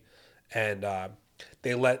beautifully, and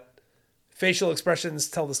they let facial expressions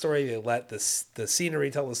tell the story. They let the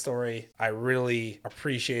scenery tell the story. I really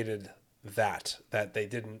appreciated that they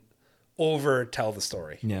didn't over tell the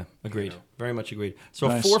story. Yeah, agreed. You know? Very much agreed. So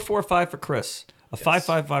nice. A 4.45 for Chris, a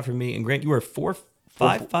 5.55 for me, and Grant, you were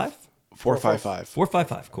 4.55? 4.55.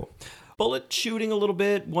 4.55. Cool. Bullet shooting a little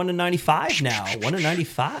bit. 1 to 95 now. 1 to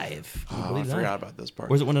 95. I forgot about this part.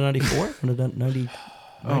 Or was it 1 to 94? 1 to 90.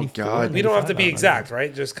 Oh God! We don't have to be exact,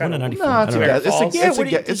 right? Just kind of. No, it's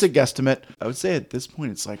a guesstimate. I would say at this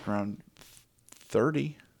point it's like around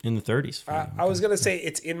 30. In the 30s. I was gonna say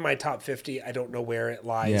it's in my top 50. I don't know where it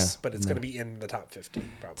lies, but it's gonna be in the top 50.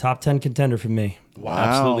 Probably. Top 10 contender for me. Wow.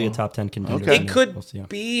 Absolutely a top 10 contender. Okay. It could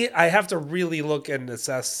be. I have to really look and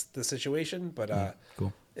assess the situation, but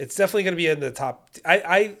cool. It's definitely gonna be in the top.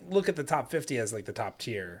 I look at the top 50 as like the top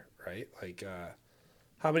tier, right? Like.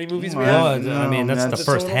 How many movies we have? Well, I mean, that's the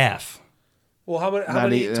first total? half. Well, how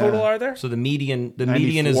many total are there? So the median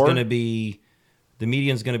is going to be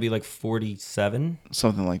like 47,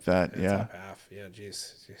 something like that. Yeah. Top half. Yeah.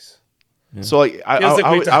 Jeez. Yeah. So like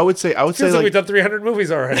I would say like we've done 300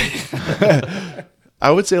 movies already.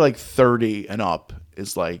 I would say like 30 and up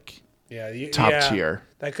is like top tier.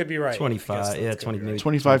 That could be right. 25. Yeah, 20 maybe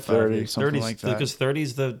 25, 30, something like that. Because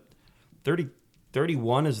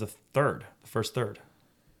 31 is the first third.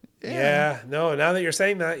 Yeah. No, now that you're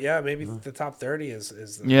saying that, maybe the top 30 is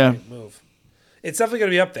the right move. It's definitely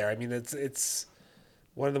going to be up there. I mean, it's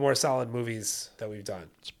one of the more solid movies that we've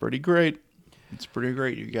done. It's pretty great.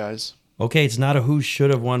 You guys. Okay, it's not a who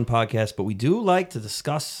should have won podcast, but we do like to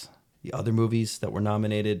discuss the other movies that were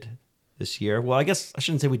nominated this year. Well, I guess I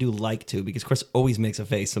shouldn't say we do like to, because Chris always makes a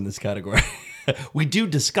face in this category. We do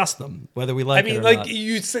discuss them, whether we like it or not.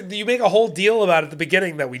 You make a whole deal about it at the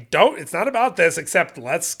beginning that we don't. It's not about this, except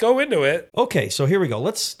let's go into it. Okay, so here we go.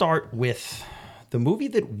 Let's start with the movie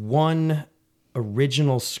that won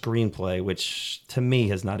original screenplay, which to me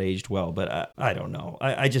has not aged well, but I don't know.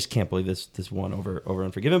 I just can't believe this won over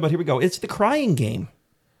Unforgiven. But here we go. It's The Crying Game.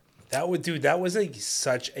 That was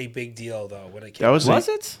such a big deal though when it came. That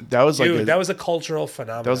was a cultural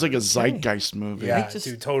phenomenon. That was like a zeitgeist movie. Yeah,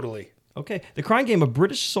 totally. Okay. The Crying Game, a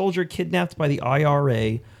British soldier kidnapped by the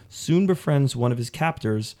IRA soon befriends one of his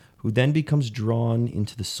captors, who then becomes drawn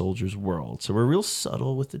into the soldier's world. So we're real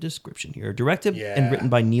subtle with the description here. Directed and written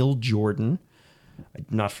by Neil Jordan. I'm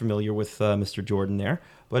not familiar with Mr. Jordan there,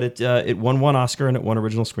 but it won 1 Oscar and it won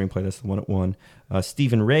original screenplay. That's the one it won.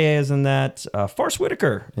 Stephen Rea is in that. Forrest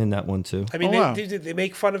Whitaker in that one too. I mean, wow. they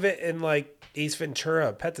make fun of it in like Ace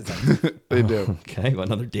Ventura, Pet Detective. They do. Okay, well,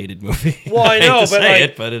 another dated movie. Well, I hate know, to but say like,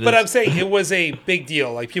 it, but it but is. I'm saying it was a big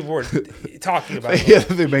deal. Like people were talking about it. Yeah,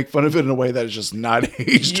 they make fun of it in a way that is just not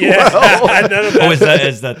aged Yeah, well. none of that. Oh, is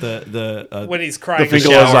that the When he's crying, The in the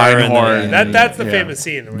Fingerless shower. Einhorn. That's the Yeah. famous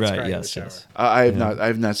scene when he's right? crying in the Yes, shower. yes. I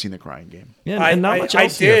have not seen the Crying Game. Yeah, and not much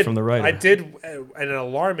else here from the writer. I did at an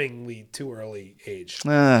alarmingly too early age.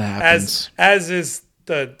 That happens. As is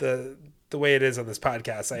the way it is on this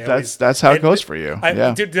podcast. That's how it goes for you.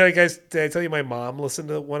 Yeah. Did I tell you my mom listened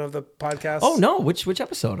to one of the podcasts? Oh no, which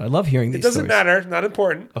episode? I love hearing these. It doesn't stories. matter. Not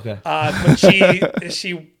important. Okay. But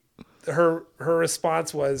her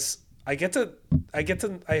response was, I get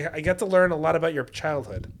to learn a lot about your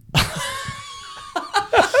childhood.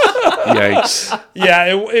 Yikes. Yeah,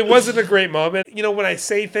 it wasn't a great moment. You know, when I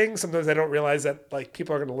say things, sometimes I don't realize that like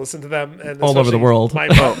people are going to listen to them, and All over the especially world. My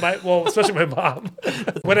well, especially my mom.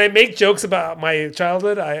 When I make jokes about my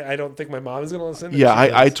childhood, I don't think my mom is going to listen. Yeah,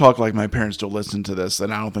 I talk like my parents don't listen to this,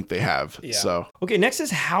 and I don't think they have. Yeah. So Okay, next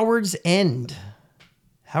is Howard's End.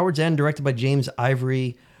 Howard's End, directed by James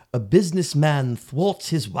Ivory. A businessman thwarts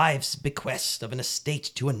his wife's bequest of an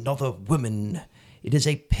estate to another woman. It is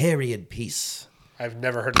a period piece. I've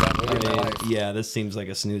never heard of that movie in my life. Yeah, this seems like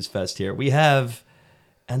a snooze fest here. We have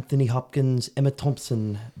Anthony Hopkins, Emma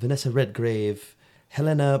Thompson, Vanessa Redgrave,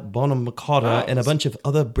 Helena Bonham Carter, and a bunch of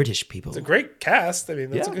other British people. It's a great cast. I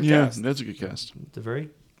mean, that's a good yeah, cast. that's a good cast. It's a very,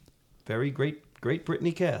 very great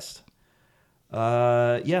Brittany cast.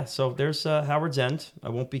 Yeah, so there's Howard's End. I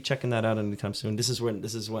won't be checking that out anytime soon. This is when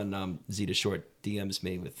Zeta Short DMs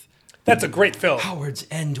me with That's a great film. Howard's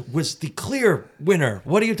End was the clear winner.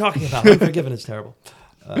 What are you talking about? Unforgiven is terrible.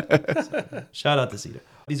 So, shout out to Zeta.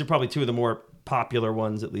 These are probably 2 of the more popular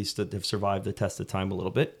ones, at least, that have survived the test of time a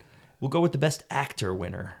little bit. We'll go with the Best Actor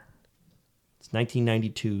winner. It's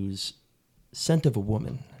 1992's Scent of a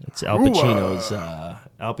Woman. It's Al Pacino's.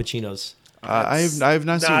 I have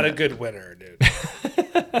not seen Not a that. good winner, dude.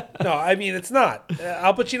 No, I mean, it's not.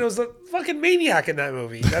 Al Pacino's a fucking maniac in that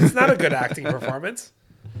movie. That's not a good acting performance.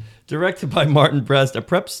 Directed by Martin Brest, a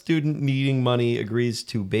prep student needing money agrees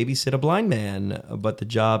to babysit a blind man, but the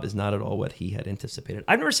job is not at all what he had anticipated.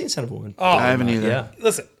 I've never seen Son of a Woman. Oh, I haven't either. Yeah.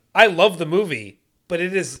 Listen, I love the movie, but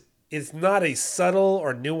it's not a subtle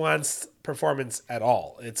or nuanced performance at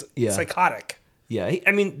all. It's Yeah. psychotic. Yeah,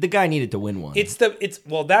 I mean, the guy needed to win one. It's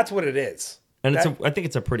well, that's what it is. and That- I think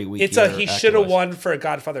it's a pretty weak he year should have acting-wise. won for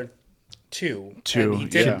Godfather 2. Two, And he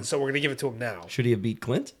didn't, yeah. so we're going to give it to him now. Should he have beat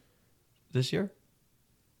Clint this year?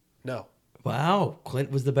 No. Wow,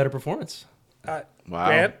 Clint was the better performance. Wow.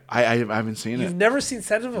 Grant, I haven't seen you've it. never seen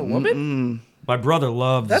Scent of a Woman? My brother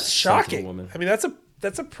loves That's Scent of a shocking. Woman. I mean,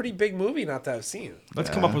 that's a pretty big movie not to have seen. Let's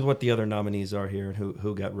come up with what the other nominees are here and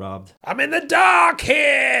who got robbed. I'm in the dark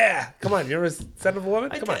here. Come on, you ever Scent of a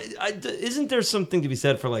Woman? Come on. Isn't there something to be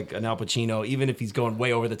said for like an Al Pacino, even if he's going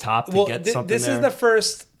way over the top to Well, get something this there? is the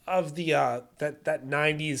first of the that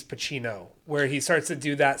 90s Pacino where he starts to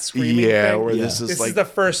do that screaming Yeah, thing. where Yeah. this is This like is the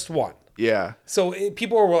first one. yeah. So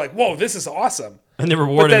people were like, "Whoa, this is awesome!" and they But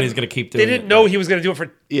rewarded him. then He's going to keep doing They didn't it. know he was going to do it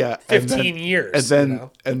for Yeah, 15 years. and then you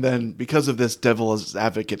know? and then because of this, Devil's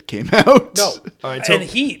Advocate came out. No, All right, so- and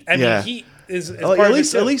Heat. I Yeah. mean, Heat is Like, part at of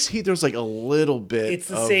least it too. at least there's like a little bit. It's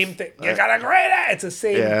the of- same thing. You got a great eye. It's the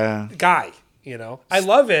same Yeah. guy. You know, I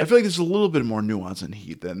love it. I feel like there's a little bit more nuance in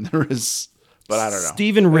Heat than there is, but I don't know.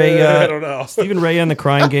 Stephen Rea. I don't know. Stephen Rea in The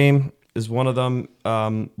Crying Game is one of them.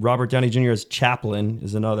 Robert Downey Jr. as Chaplin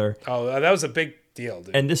is another. Oh, that was a big deal,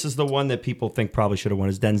 dude. And this is the one that people think probably should have won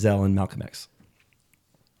is Denzel and Malcolm X.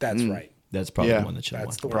 That's right. That's probably Yeah, the one that should have won.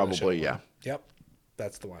 That's the one. that Probably, should've yeah. won. Yep,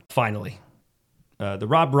 that's the one. Finally, the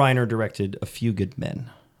Rob Reiner directed A Few Good Men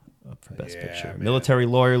up for Best Yeah, Picture. man. Military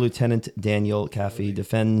lawyer Lieutenant Daniel Caffey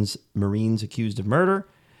defends Marines accused of murder.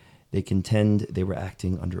 They contend they were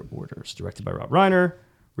acting under orders. Directed by Rob Reiner,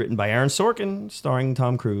 written by Aaron Sorkin, starring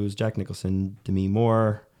Tom Cruise, Jack Nicholson, Demi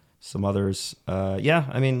Moore, some others. Yeah,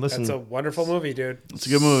 I mean, listen, That's a wonderful movie, dude. It's a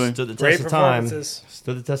good movie. stood the Great test of time. performances.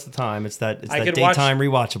 Stood the test of time. It's that I could watch- daytime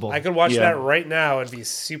rewatchable. I could watch Yeah. that right now and be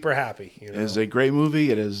super happy. You It know? is a great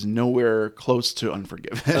movie. It is nowhere close to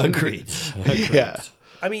Unforgiven. Agreed. Yeah.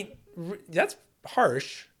 I mean, that's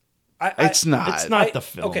harsh. It's not. It's not the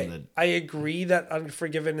film. Okay, that, I agree that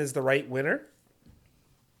Unforgiven is the right winner,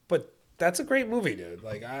 but that's a great movie, dude.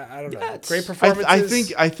 Like I don't know, Yeah, it's- great performances.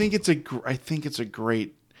 I think it's a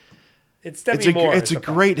great It's Demi Moore. It's a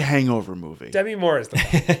great hangover movie. Demi Moore is the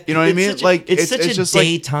problem. You know what I mean? It's such a just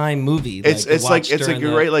daytime movie. It's to watch like during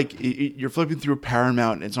you're right. Like you're flipping through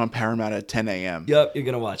Paramount. It's on Paramount at 10 a.m. Yep, you're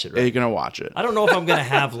gonna watch it. Right? You're gonna watch it. I don't know if I'm gonna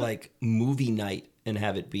have like movie night and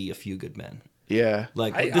have it be A Few Good Men. Yeah.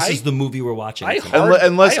 Like this is the movie we're watching. I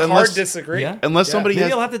Unless- hard disagree. Yeah? Unless somebody Maybe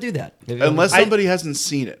has, I'll have to do that. unless somebody hasn't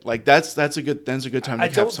seen it. Like that's a good time to I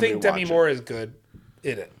have don't somebody think Demi watch Moore is good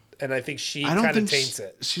in it, and I think she I don't kind of think taints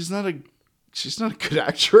it. she's not a good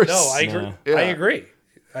actress. No, I agree. No. Yeah. I agree.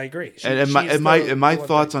 I agree. And my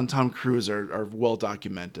thoughts on Tom Cruise are well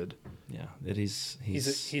documented. Yeah, that he's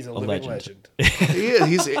He's a living legend. He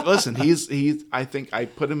is. He's. I think I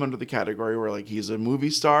put him under the category where like he's a movie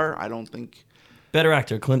star. I don't think. Better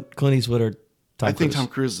actor, Clint Eastwood or Tom I think Cruise? Tom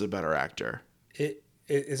Cruise is a better actor.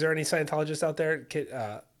 Is there any Scientologists out there?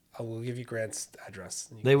 I will give you Grant's address.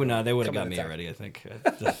 They would not. They would have Come got me anytime. already. I think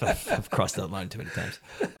I've crossed that line too many times.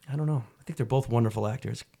 I don't know. I think they're both wonderful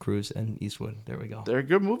actors, Cruise and Eastwood. There we go. They're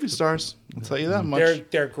good movie stars. I'll tell you that much.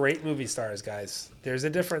 They're great movie stars, guys. There's a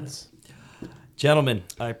difference. Gentlemen,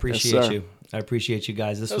 I appreciate Yes, sir. you. I appreciate you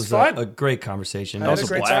guys. This was was fun. a great conversation. I had a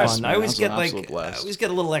great time. Fun. man. I always That was get an like absolute blast. I always get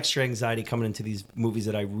a little extra anxiety coming into these movies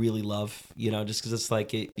that I really love. You know, just because it's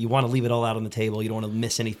like you want to leave it all out on the table. You don't want to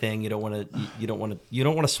miss anything. You don't want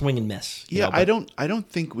to swing and miss. you Yeah, know, but I don't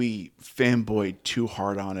think we fanboyed too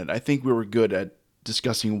hard on it. I think we were good at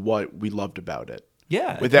discussing what we loved about it.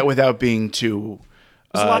 Yeah, Without being too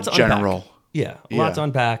there's a lot to general. unpack. Yeah, a lot to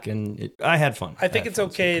unpack, and I had fun. I think had it's fun.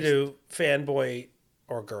 okay to fanboy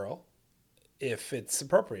or girl if it's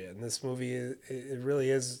appropriate. And this movie, it really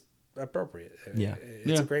is appropriate. Yeah.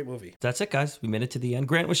 It's a great movie. That's it, guys. We made it to the end.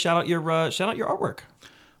 Grant, shout out your artwork.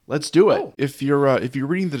 Let's do it. Oh. If you're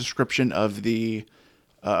reading the description of the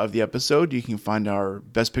episode, you can find our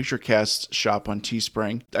Best Picture Cast shop on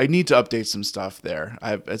Teespring. I need to update some stuff there.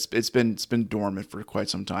 It's been dormant for quite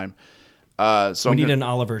some time. So We need an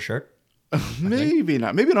Oliver shirt. maybe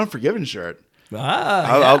not. Maybe an Unforgiven shirt.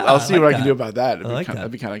 I'll see what I can do about that. That'd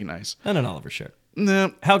be kind of nice. And an Oliver shirt.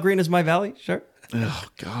 No. How green is my valley shirt? Oh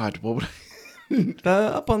God. What would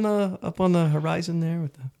Up on the horizon there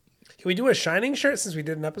with the. Can we do a Shining shirt since we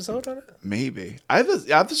did an episode on it? maybe I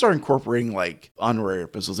have to start incorporating like honorary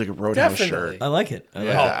episodes, like a Roadhouse Definitely. shirt. I like it. I like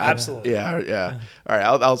Oh, it. absolutely. Yeah. All right,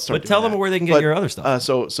 I'll start. But tell doing them that. where they can get your other stuff.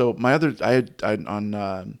 So my other I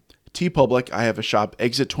on TeePublic, I have a shop,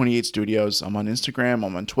 Exit 28 Studios. I'm on Instagram.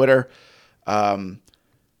 I'm on Twitter. I'm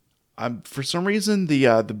for some reason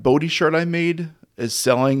the Bodhi shirt I made is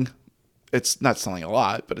selling. It's not selling a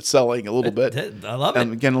lot, but it's selling a little bit. I love it.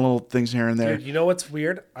 I'm getting little things here and there. Dude, you know what's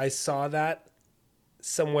weird? I saw that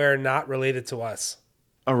somewhere not related to us.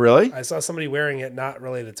 Oh, really? I saw somebody wearing it not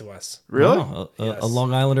related to us. Really? Wow, a Yes.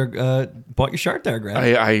 Long Islander bought your shirt there, Grant.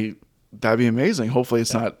 I that'd be amazing. Hopefully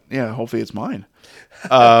it's not. Yeah, hopefully it's mine.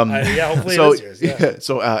 Yeah, hopefully So it is yours. Yeah.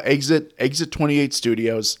 so Exit 28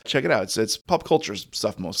 Studios. Check it out. It's pop culture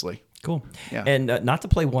stuff mostly. Cool. Yeah. And not to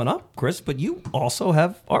play one up, Chris, but you also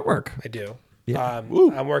have artwork. I do. Yeah.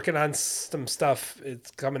 I'm working on some stuff. It's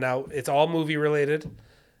coming out. It's all movie related.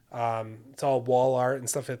 It's all wall art and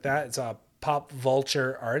stuff like that. It's Pop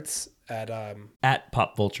Vulture Arts At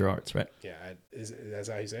Pop Vulture Arts, right? yeah. That's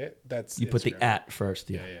how you say it. That's You put the Instagram. at first.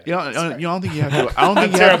 Yeah. You don't think you have to. I don't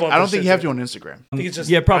think you terrible have. at I don't this think shit, you have too. to on Instagram. I think it's just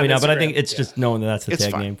Yeah, probably on not, but I Instagram. think it's Yeah. just knowing that that's the It's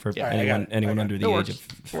tag fine. name for Yeah, I got it. anyone I under got the it. age of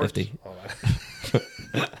 50. Hold on.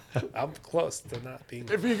 I'm close to not being.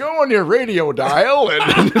 If you go on your radio dial and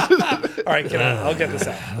All right, I'll get this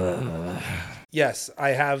out. Yes, I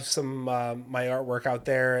have some my artwork out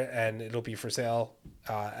there, and it'll be for sale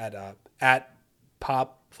at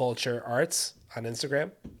Pop Vulture Arts on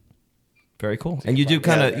Instagram. Very cool. And you do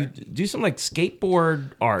kind of you do some like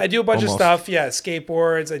skateboard art. I do a bunch almost. of stuff. Yeah,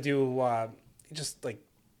 skateboards. I do just like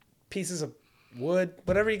pieces of wood,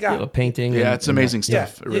 whatever you got. A painting. yeah, and- it's amazing Yeah,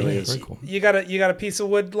 stuff. It really is. Very cool. You got a piece of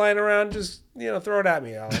wood lying around. Just throw it at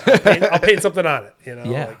me. I'll paint something on it.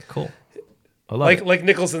 Yeah, cool. I love it. like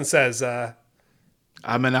Nicholson says.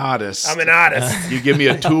 I'm an artist. I'm an artist. You give me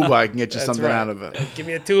a tuba, I can get you That's something right. out of it. Give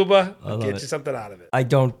me a tuba. I'll love get it. you something out of it. I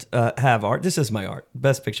don't have art. This is my art.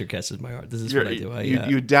 Best Picture Cast is my art. This is what I do.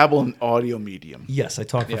 You dabble in audio medium. Yes, I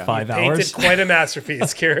talk for Yeah. 5 Painted hours. quite a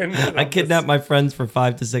masterpiece, Kieran. I kidnap my friends for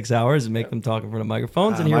 5 to 6 hours and make them talk in front of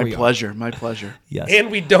microphones, and here My we pleasure. My pleasure. are. Yes. And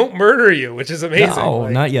we don't murder you, which is amazing. No,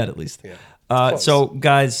 Like, not yet, at least. Yeah. Close. So,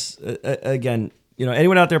 guys, again,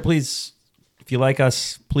 anyone out there, please, if you like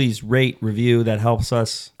us, please rate, review. That helps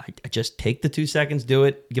us. I just take the 2 seconds, do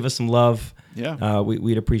it. Give us some love. Yeah.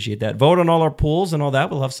 We'd appreciate that. Vote on all our pools and all that.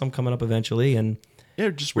 We'll have some coming up eventually. And Yeah,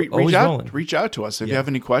 just We're reach always out. rolling. Reach out to us if you have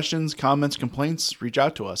any questions, comments, complaints. Reach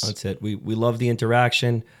out to us. that's it. We love the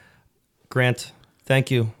interaction. Grant, thank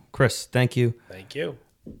you. Chris, thank you. Thank you.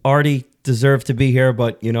 Artie deserved to be here,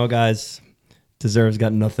 but guys, deserves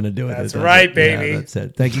got nothing to do with That's it. right, baby. Yeah, that's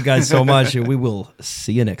it. Thank you guys so much, and we will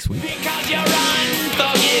see you next week. Because you're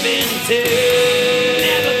unforgiven too.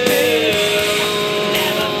 Never be,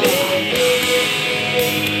 never be.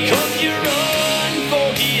 'Cause you're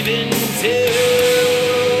unforgiven too.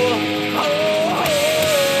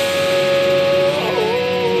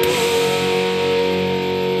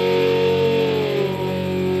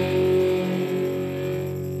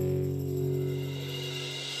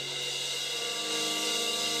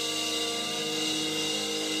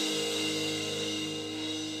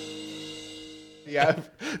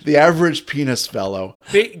 The average penis fellow.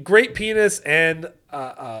 Great penis and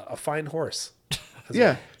a fine horse.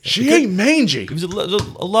 Yeah, she ain't mangy. He was a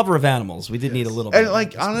lover of animals. We did need a little bit. And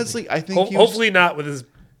like honestly, I think he was, Hopefully not with his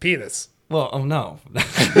penis. Well, oh no.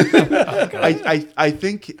 I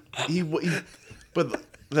think he but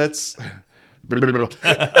that's